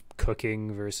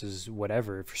cooking versus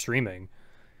whatever for streaming.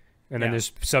 And then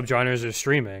there's subgenres of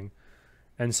streaming.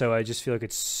 And so I just feel like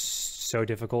it's so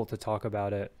difficult to talk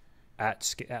about it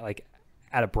at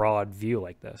a broad view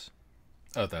like this.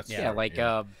 Oh, that's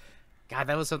God,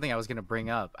 that was something I was going to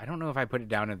bring up. I don't know if I put it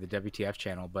down in the WTF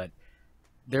channel, but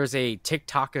there's a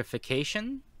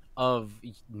TikTokification of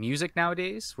music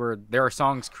nowadays where there are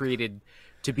songs created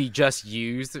to be just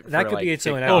used. That could be its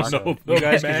own episode. You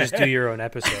guys can just do your own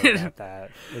episode about that.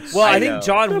 I think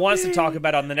John wants to talk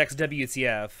about it on the next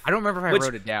WTF. I don't remember if I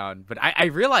wrote it down, but I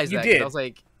realized that. Did. I was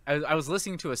like, I was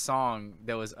listening to a song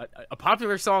that was a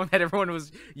popular song that everyone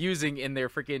was using in their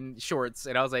freaking shorts,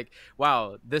 and I was like,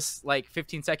 wow, this like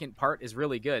 15-second part is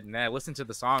really good. And then I listened to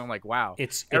the song, I'm like, wow,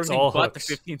 It's everything all but hooks.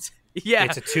 the 15. Yeah,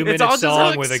 It's a 2-minute all just song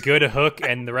hooks. with a good hook,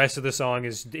 and the rest of the song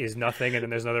is nothing, and then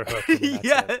there's another hook. And then that's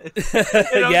Yeah,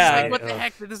 it. and I was Yeah. just like, what the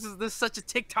heck? This is such a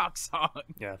TikTok song.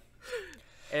 Yeah.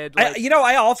 And like,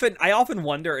 I often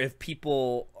wonder if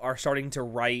people are starting to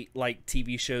write like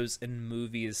TV shows and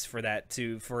movies for it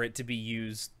to be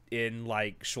used in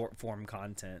like short form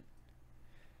content.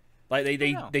 Like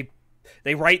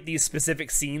they write these specific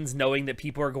scenes knowing that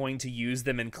people are going to use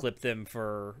them and clip them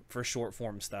for short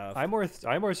form stuff. I more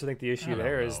so think the issue don't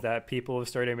there is know. that people have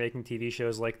started making TV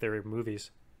shows like they're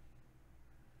movies.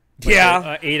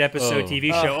 Yeah. 8-episode Oh. TV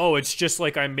show. Oh, it's just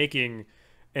like I'm making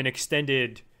an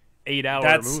extended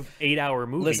 8-hour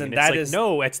movie. Listen, and it's that like, is-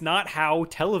 no, it's not how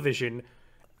television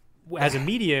as a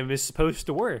medium is supposed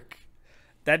to work.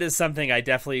 That is something I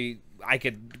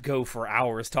could go for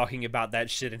hours talking about that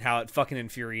shit and how it fucking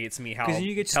infuriates me how Because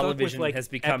you get stuck with television like has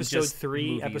become episode just 3,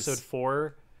 movies. episode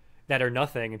 4 that are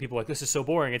nothing, and people are like, this is so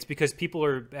boring. It's because people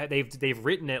are they've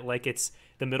written it like it's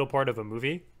the middle part of a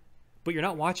movie, but you're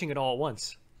not watching it all at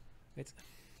once. It's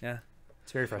Yeah.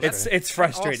 very frustrating. It's it all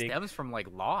frustrating. stems from like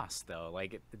Lost, though.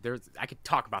 Like I could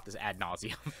talk about this ad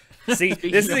nauseum. See,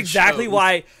 Speaking this is of exactly shows.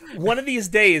 why one of these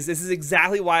days, this is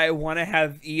exactly why I want to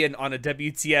have Ian on a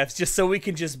WTF, just so we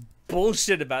can just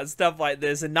bullshit about stuff like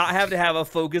this and not have to have a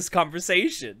focused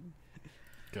conversation.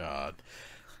 God.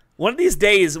 One of these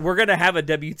days, we're going to have a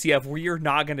WTF where you're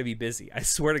not going to be busy. I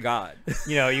swear to God.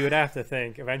 you would have to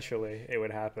think eventually it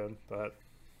would happen, but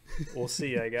we'll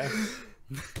see, I guess.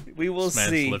 We will This man's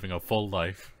see. living a full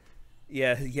life.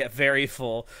 Yeah, very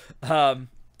full.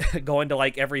 Going to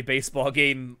like every baseball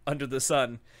game under the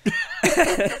sun.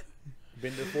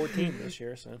 Been to 14 this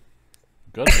year, so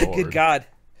Good lord. Good God.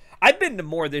 I've been to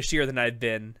more this year than I've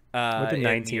been, I've been in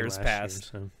 19 years last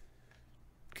past. year, so.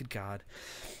 Good God.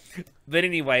 But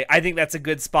anyway, I think that's a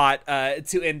good spot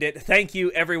to end it. Thank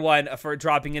you, everyone, for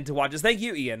dropping in to watch us. Thank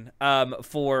you, Ian,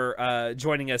 for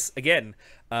joining us again.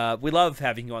 We love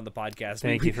having you on the podcast.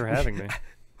 Thank you for having me.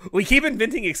 We keep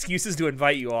inventing excuses to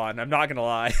invite you on. I'm not going to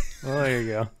lie. Well, there you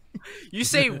go. You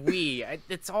say we.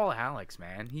 It's all Alex,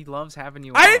 man. He loves having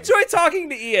you on. I enjoy talking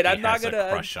to Ian. He I'm not has going a to...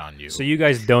 crush on you. So you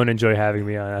guys don't enjoy having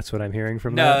me on. That's what I'm hearing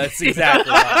from No, that. that's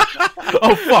exactly right.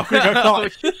 Oh fuck! We got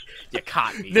caught. You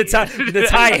caught me.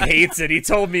 Natai hates it. He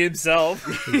told me himself.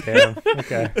 Damn.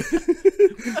 Okay.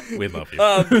 We love you.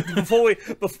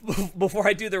 Before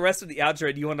I do the rest of the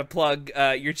outro, do you want to plug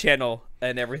your channel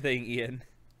and everything, Ian?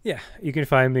 Yeah, you can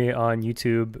find me on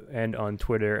YouTube and on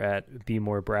Twitter at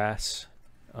BeMoreBrass.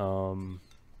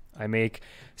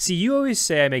 You always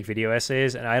say I make video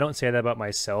essays, and I don't say that about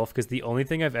myself because the only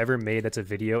thing I've ever made that's a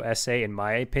video essay, in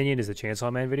my opinion, is the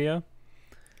Chainsaw Man video.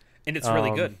 And it's really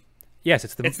good. Yes,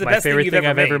 it's the my best thing favorite you've thing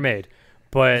ever I've ever made. made.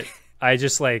 But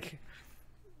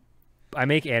I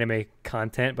make anime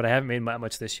content, but I haven't made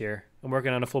much this year. I'm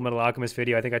working on a Full Metal Alchemist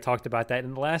video. I think I talked about that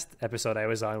in the last episode I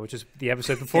was on, which is the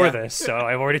episode before Yeah. this. So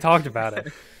I've already talked about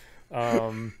it.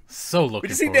 So We looking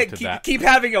just need forward to to that. keep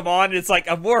having him on. And it's like,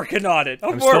 I'm working on it.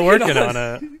 I'm still working on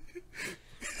it.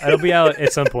 It'll be out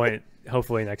at some point,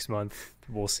 hopefully next month.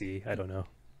 We'll see. I don't know.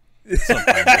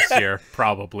 Sometime this year,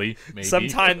 probably, maybe.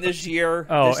 Sometime this year.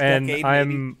 Oh, this and decade,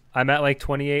 I'm at like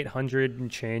 2,800 and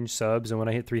change subs, and when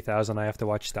I hit 3,000, I have to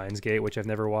watch Steins Gate, which I've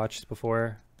never watched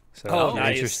before. So Oh, if you're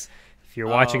nice. if you're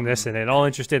watching this and at all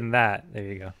interested in that, there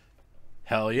you go.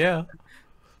 Hell yeah.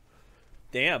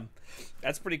 Damn.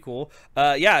 That's pretty cool.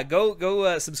 Yeah,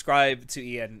 go subscribe to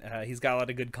Ian. He's got a lot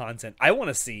of good content. I want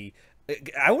to see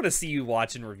you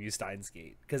watch and review Steins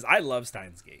Gate because I love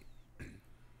Steins Gate.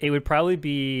 It would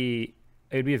be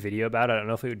a video about it. I don't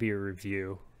know if it would be a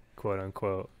review, quote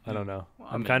unquote. I don't know. Well,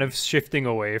 I'm kind of shifting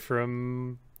away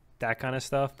from that kind of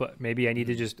stuff, but maybe I need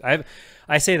to just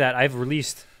I say that I've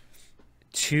released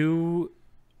 2-3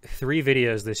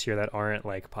 videos this year that aren't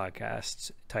like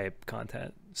podcast type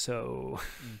content. So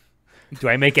do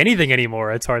I make anything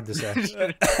anymore? It's hard to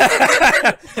say.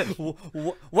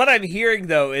 What I'm hearing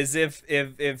though is if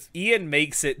Ian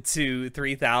makes it to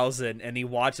 3,000 and he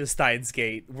watches Steins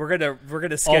Gate, we're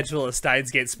gonna schedule a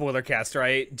Steins Gate spoiler cast,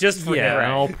 right? Just for Yeah, him. and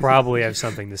I'll probably have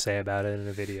something to say about it in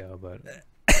a video, but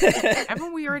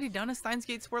Haven't we already done a Steins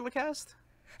Gate spoiler cast?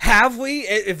 Have we?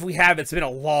 If we have, it's been a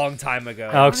long time ago.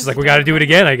 Alex is like, we got to do it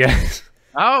again, I guess.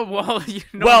 Oh well, you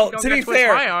know, Well, you don't to gotta be twist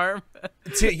fair- my arm.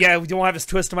 Yeah, we don't have his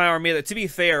twist to my arm either. To be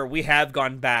fair, we have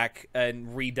gone back and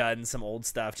redone some old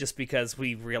stuff just because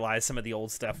we realized some of the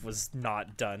old stuff was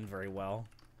not done very well.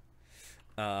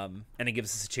 and it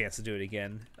gives us a chance to do it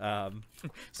again.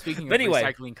 Speaking of anyway,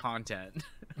 recycling content.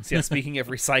 So yeah, speaking of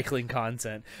recycling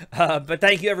content. But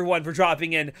thank you everyone for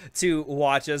dropping in to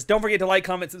watch us. Don't forget to like,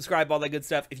 comment, subscribe, all that good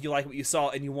stuff if you like what you saw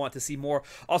and you want to see more.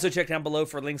 Also check down below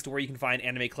for links to where you can find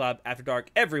Anime Club, After Dark,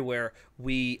 everywhere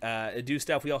we do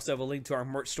stuff. We also have a link to our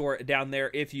merch store down there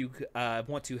if you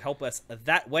want to help us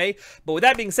that way. But with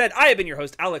that being said, I have been your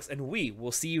host, Alex, and we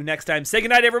will see you next time. Say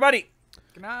goodnight, everybody.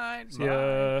 Good night.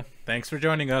 Yeah. Thanks for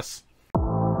joining us.